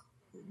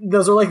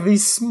 Those are like the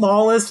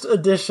smallest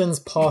additions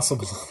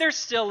possible. There's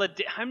still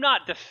I'm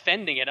not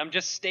defending it. I'm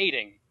just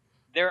stating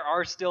there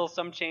are still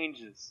some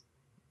changes.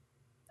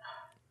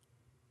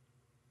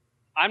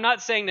 I'm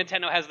not saying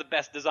Nintendo has the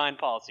best design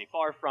policy.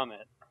 Far from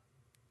it.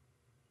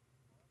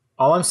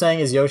 All I'm saying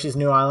is Yoshi's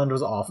New Island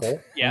was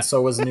awful, Yeah. and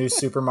so was New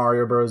Super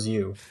Mario Bros.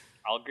 U.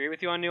 I'll agree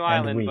with you on New And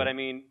Island, Wii. but I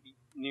mean,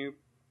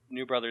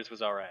 New Brothers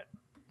was all right.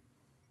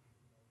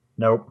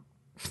 Nope.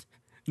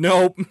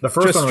 Nope. The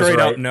first Just one was straight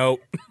right. up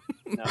nope.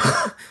 No.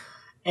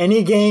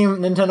 Any game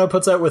Nintendo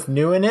puts out with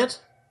new in it,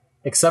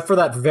 except for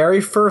that very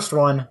first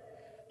one,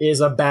 is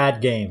a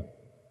bad game.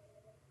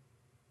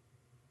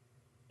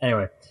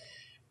 Anyway,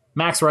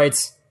 Max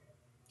writes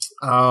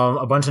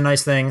a bunch of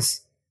nice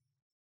things.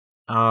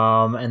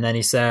 And then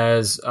he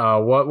says,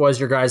 what was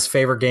your guys'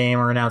 favorite game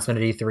or announcement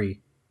at E3?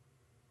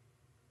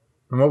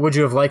 And what would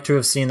you have liked to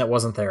have seen that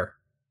wasn't there?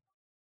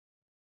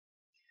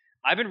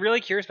 I've been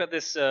really curious about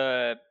this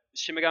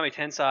Shin Megami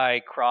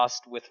Tensei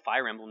crossed with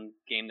Fire Emblem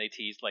game they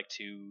teased like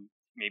 2,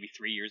 maybe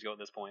 3 years ago at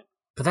this point.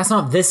 But that's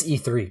not this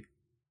E3.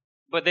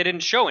 But they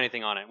didn't show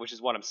anything on it, which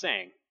is what I'm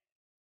saying.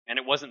 And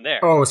it wasn't there.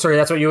 Oh, sorry,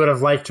 that's what you would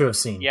have liked to have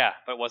seen. Yeah,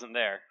 but it wasn't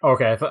there.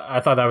 Okay, I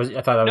thought that was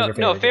your favorite.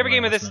 No, favorite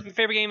game of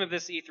announcement.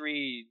 this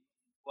E3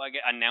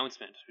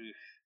 announcement. Oof.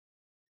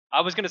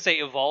 I was gonna say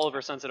Evolve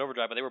or Sunset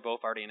Overdrive, but they were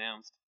both already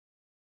announced.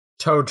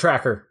 Toad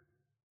Tracker.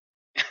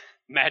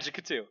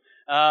 Magica 2.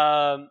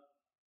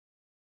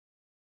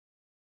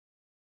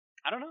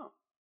 I don't know.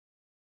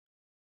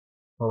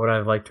 What would I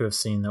have liked to have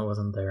seen that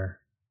wasn't there?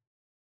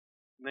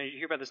 Now, you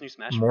hear about this new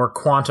Smash? More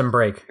Quantum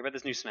Break. Hear about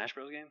this new Smash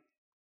Bros. Game?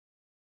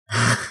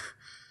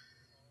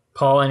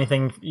 Paul,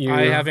 anything you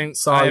I haven't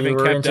saw you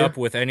were kept into? up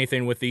with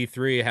anything with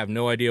E3. I have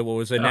no idea what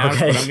was announced,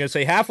 Okay. but I'm going to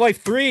say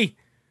Half-Life 3. It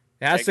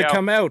has There to you go.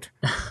 come out.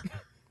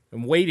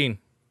 I'm waiting.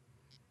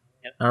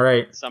 All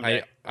right.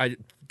 Someday. I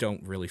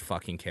don't really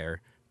fucking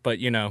care. But,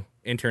 you know,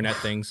 internet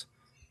things.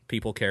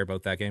 People care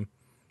about that game.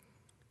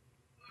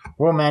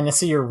 Well, man, you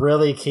see, you're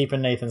really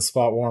keeping Nathan's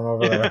spot warm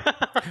over there.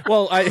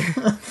 Well,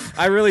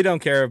 I really don't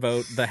care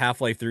about the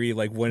Half-Life 3,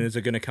 like, when is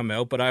it going to come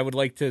out, but I would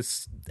like to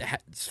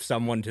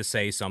someone to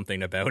say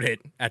something about it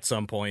at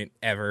some point,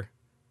 ever,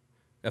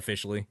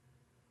 officially.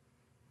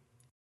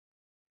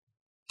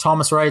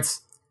 Thomas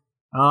writes,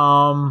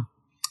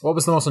 what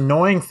was the most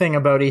annoying thing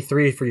about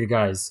E3 for you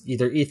guys?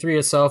 Either E3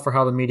 itself or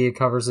how the media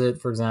covers it,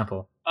 for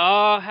example.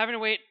 Having to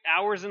wait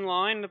hours in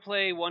line to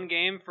play one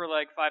game for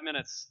like 5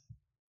 minutes.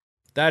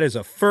 That is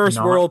a first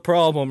Not- world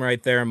problem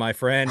right there, my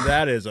friend.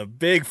 That is a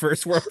big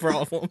first world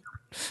problem.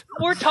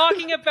 We're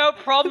talking about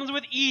problems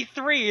with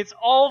E3. It's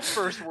all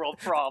first world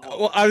problems.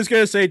 Well, I was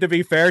going to say, to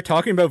be fair,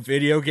 talking about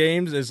video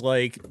games is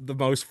like the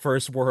most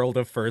first world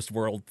of first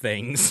world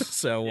things.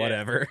 So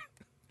whatever.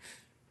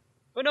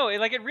 But no, it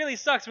really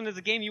sucks when there's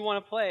a game you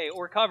want to play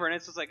or cover, and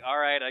it's just like, all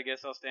right, I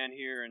guess I'll stand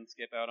here and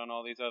skip out on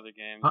all these other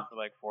games for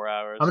like 4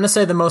 hours. I'm going to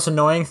say the most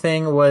annoying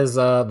thing was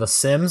The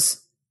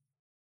Sims.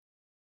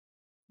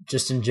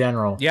 Just in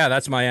general. Yeah,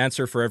 that's my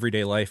answer for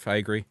everyday life. I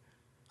agree.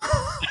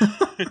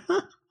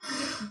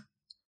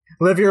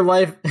 Live your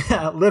life,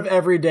 live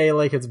every day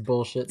like it's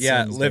bullshit.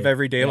 Yeah, Sims live Day.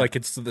 every day Yeah. like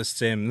it's The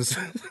Sims.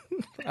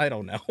 I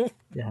don't know.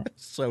 Yeah.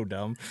 So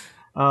dumb.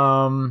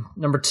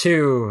 Number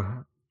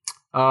 2.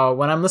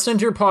 When I'm listening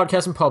to your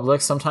podcast in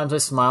public, sometimes I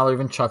smile or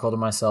even chuckle to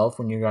myself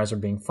when you guys are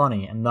being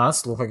funny, and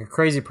thus look like a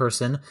crazy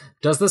person.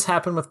 Does this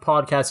happen with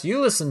podcasts you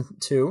listen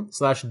to?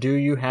 / do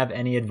you have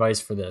any advice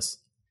for this?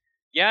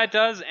 Yeah, it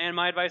does, and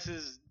my advice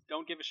is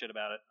don't give a shit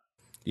about it.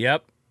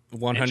 Yep,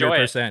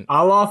 100%.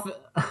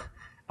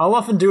 I'll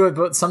often do it,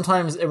 but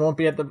sometimes it won't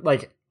be at the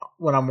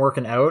when I'm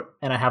working out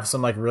and I have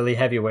some really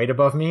heavy weight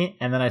above me,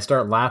 and then I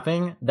start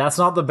laughing. That's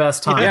not the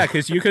best time. Yeah,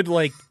 because you could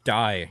like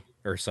die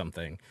or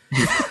something.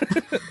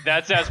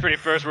 That sounds pretty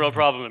first world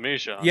problem to me,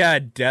 Sean. Yeah,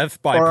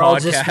 death by Or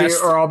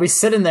podcast. I'll be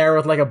sitting there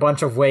with like a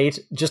bunch of weight,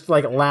 just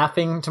like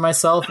laughing to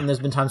myself. And there's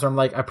been times where I'm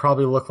like, I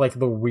probably look like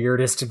the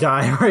weirdest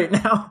guy right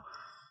now.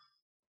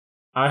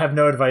 I have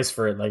no advice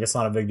for it. Like, it's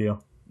not a big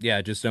deal.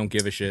 Yeah, just don't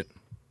give a shit.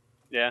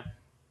 Yeah.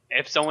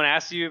 If someone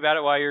asks you about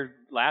it while you're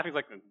laughing,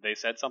 like they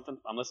said something,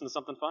 I'm listening to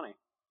something funny.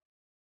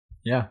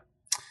 Yeah.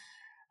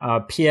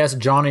 P.S.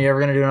 John, are you ever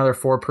going to do another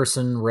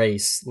 4-person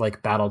race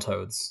like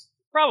Battletoads?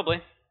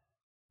 Probably.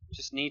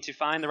 Just need to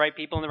find the right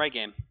people in the right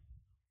game.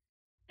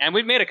 And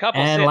we've made a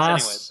couple And since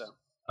last, anyway, so.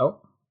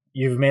 Oh,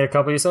 you've made a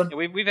couple, you said? Yeah,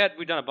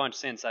 we've done a bunch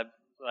since. The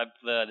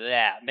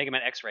Mega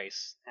Man X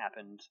Race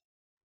happened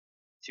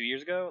 2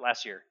 years ago?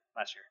 Last year.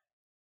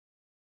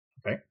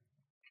 Okay.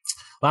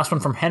 Last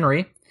one from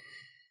Henry.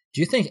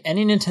 Do you think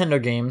any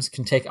Nintendo games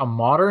can take a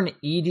modern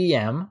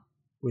EDM,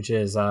 which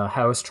is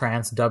house,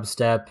 trance,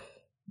 dubstep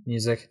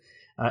music,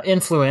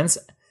 influence,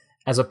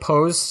 as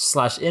opposed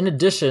 / in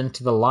addition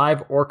to the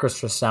live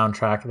orchestra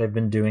soundtrack they've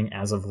been doing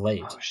as of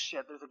late? Oh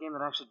shit, there's a game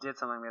that actually did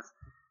something like this.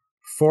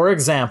 For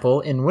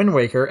example, in Wind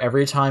Waker,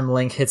 every time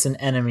Link hits an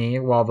enemy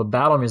while the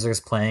battle music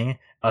is playing,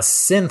 a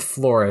synth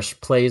flourish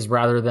plays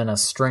rather than a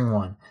string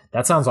one.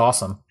 That sounds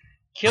awesome.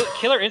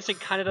 Killer Instinct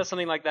kind of does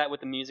something like that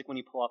with the music when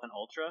you pull off an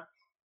Ultra.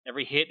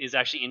 Every hit is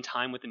actually in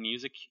time with the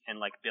music and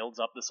like builds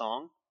up the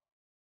song.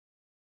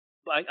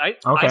 But I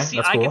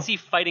can see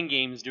fighting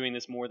games doing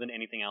this more than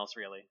anything else,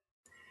 really.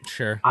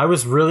 Sure. I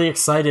was really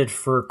excited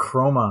for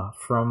Chroma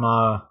from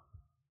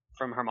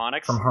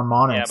Harmonix.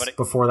 Yeah, but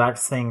before that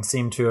thing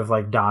seemed to have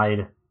like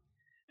died.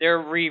 They're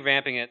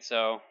revamping it,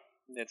 so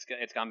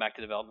it's gone back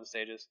to development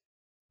stages.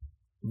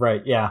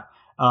 Right. Yeah.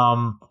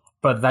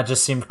 But that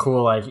just seemed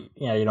cool. Like,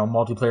 yeah, you know,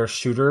 multiplayer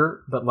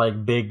shooter, but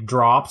like big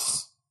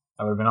drops.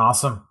 That would have been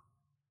awesome.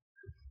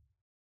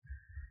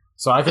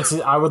 So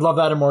I would love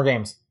that in more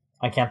games.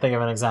 I can't think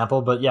of an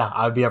example, but yeah,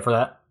 I would be up for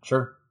that.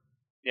 Sure.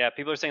 Yeah,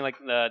 people are saying like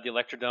the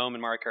Electrodome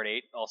in Mario Kart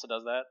 8 also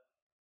does that.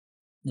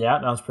 Yeah,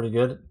 that was pretty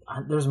good.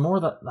 There's more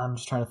that I'm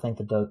just trying to think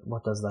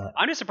what does that.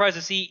 I'm just surprised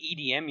to see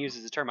EDM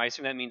uses the term. I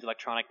assume that means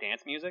electronic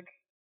dance music.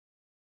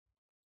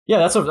 Yeah,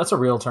 that's a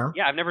real term.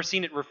 Yeah, I've never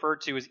seen it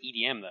referred to as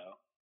EDM though.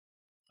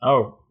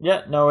 Oh,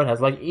 yeah, no, it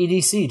has. Like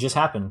EDC just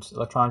happened,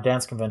 Electronic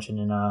Dance Convention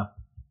in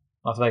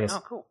Las Vegas.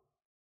 Oh, cool.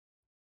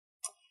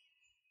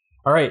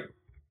 All right,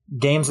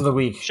 games of the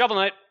week. Shovel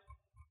Knight.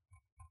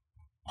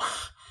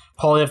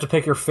 Paul, you have to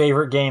pick your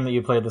favorite game that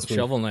you played this week.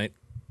 Shovel Knight.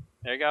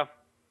 There you go.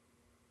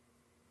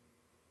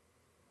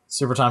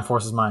 Super Time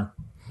Force is mine.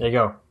 There you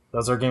go.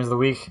 Those are games of the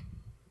week.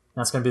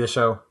 That's going to be the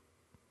show.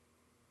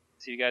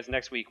 See you guys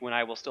next week when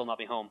I will still not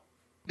be home.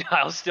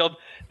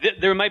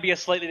 There might be a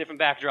slightly different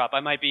backdrop. I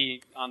might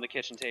be on the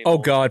kitchen table. Oh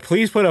god,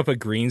 please put up a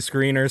green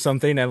screen or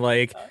something and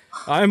like,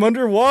 I'm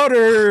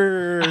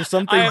underwater or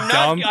something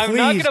dumb. I'm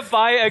not going to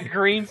buy a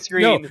green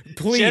screen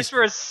just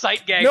for a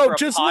sight gag for a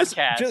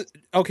podcast.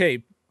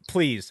 Okay,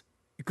 please.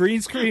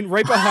 Green screen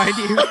right behind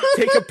you.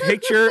 Take a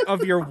picture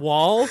of your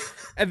wall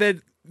and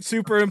then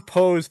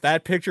superimpose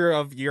that picture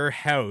of your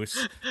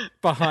house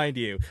behind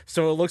you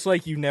so it looks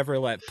like you never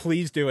left.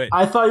 Please do it.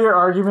 I thought your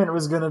argument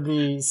was going to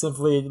be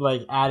simply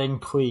like adding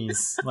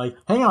please. Like,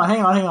 hang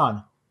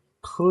on.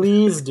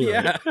 Please do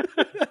it.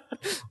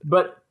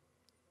 But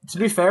to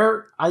be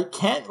fair, I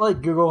can't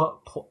like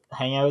Google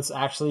Hangouts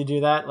actually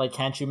do that. Like,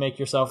 can't you make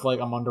yourself like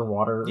I'm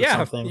underwater or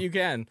something? Yeah, you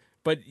can.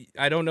 But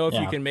I don't know if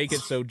you can make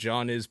it so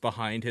John is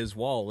behind his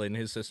wall in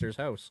his sister's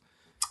house.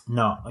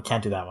 No, I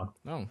can't do that one.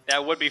 No.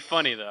 That would be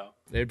funny, though.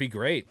 It'd be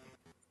great.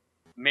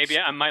 Maybe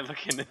I might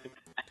look into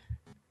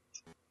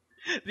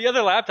that. The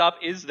other laptop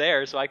is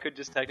there, so I could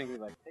just technically,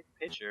 like, take a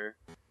picture,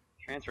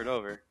 transfer it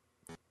over.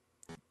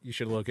 You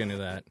should look into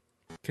that.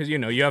 Because, you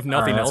know, you have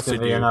nothing else to do. That's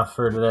going to be enough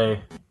for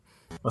today.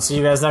 We'll see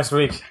you guys next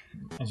week.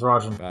 Thanks for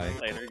watching. Bye.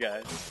 Later,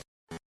 guys.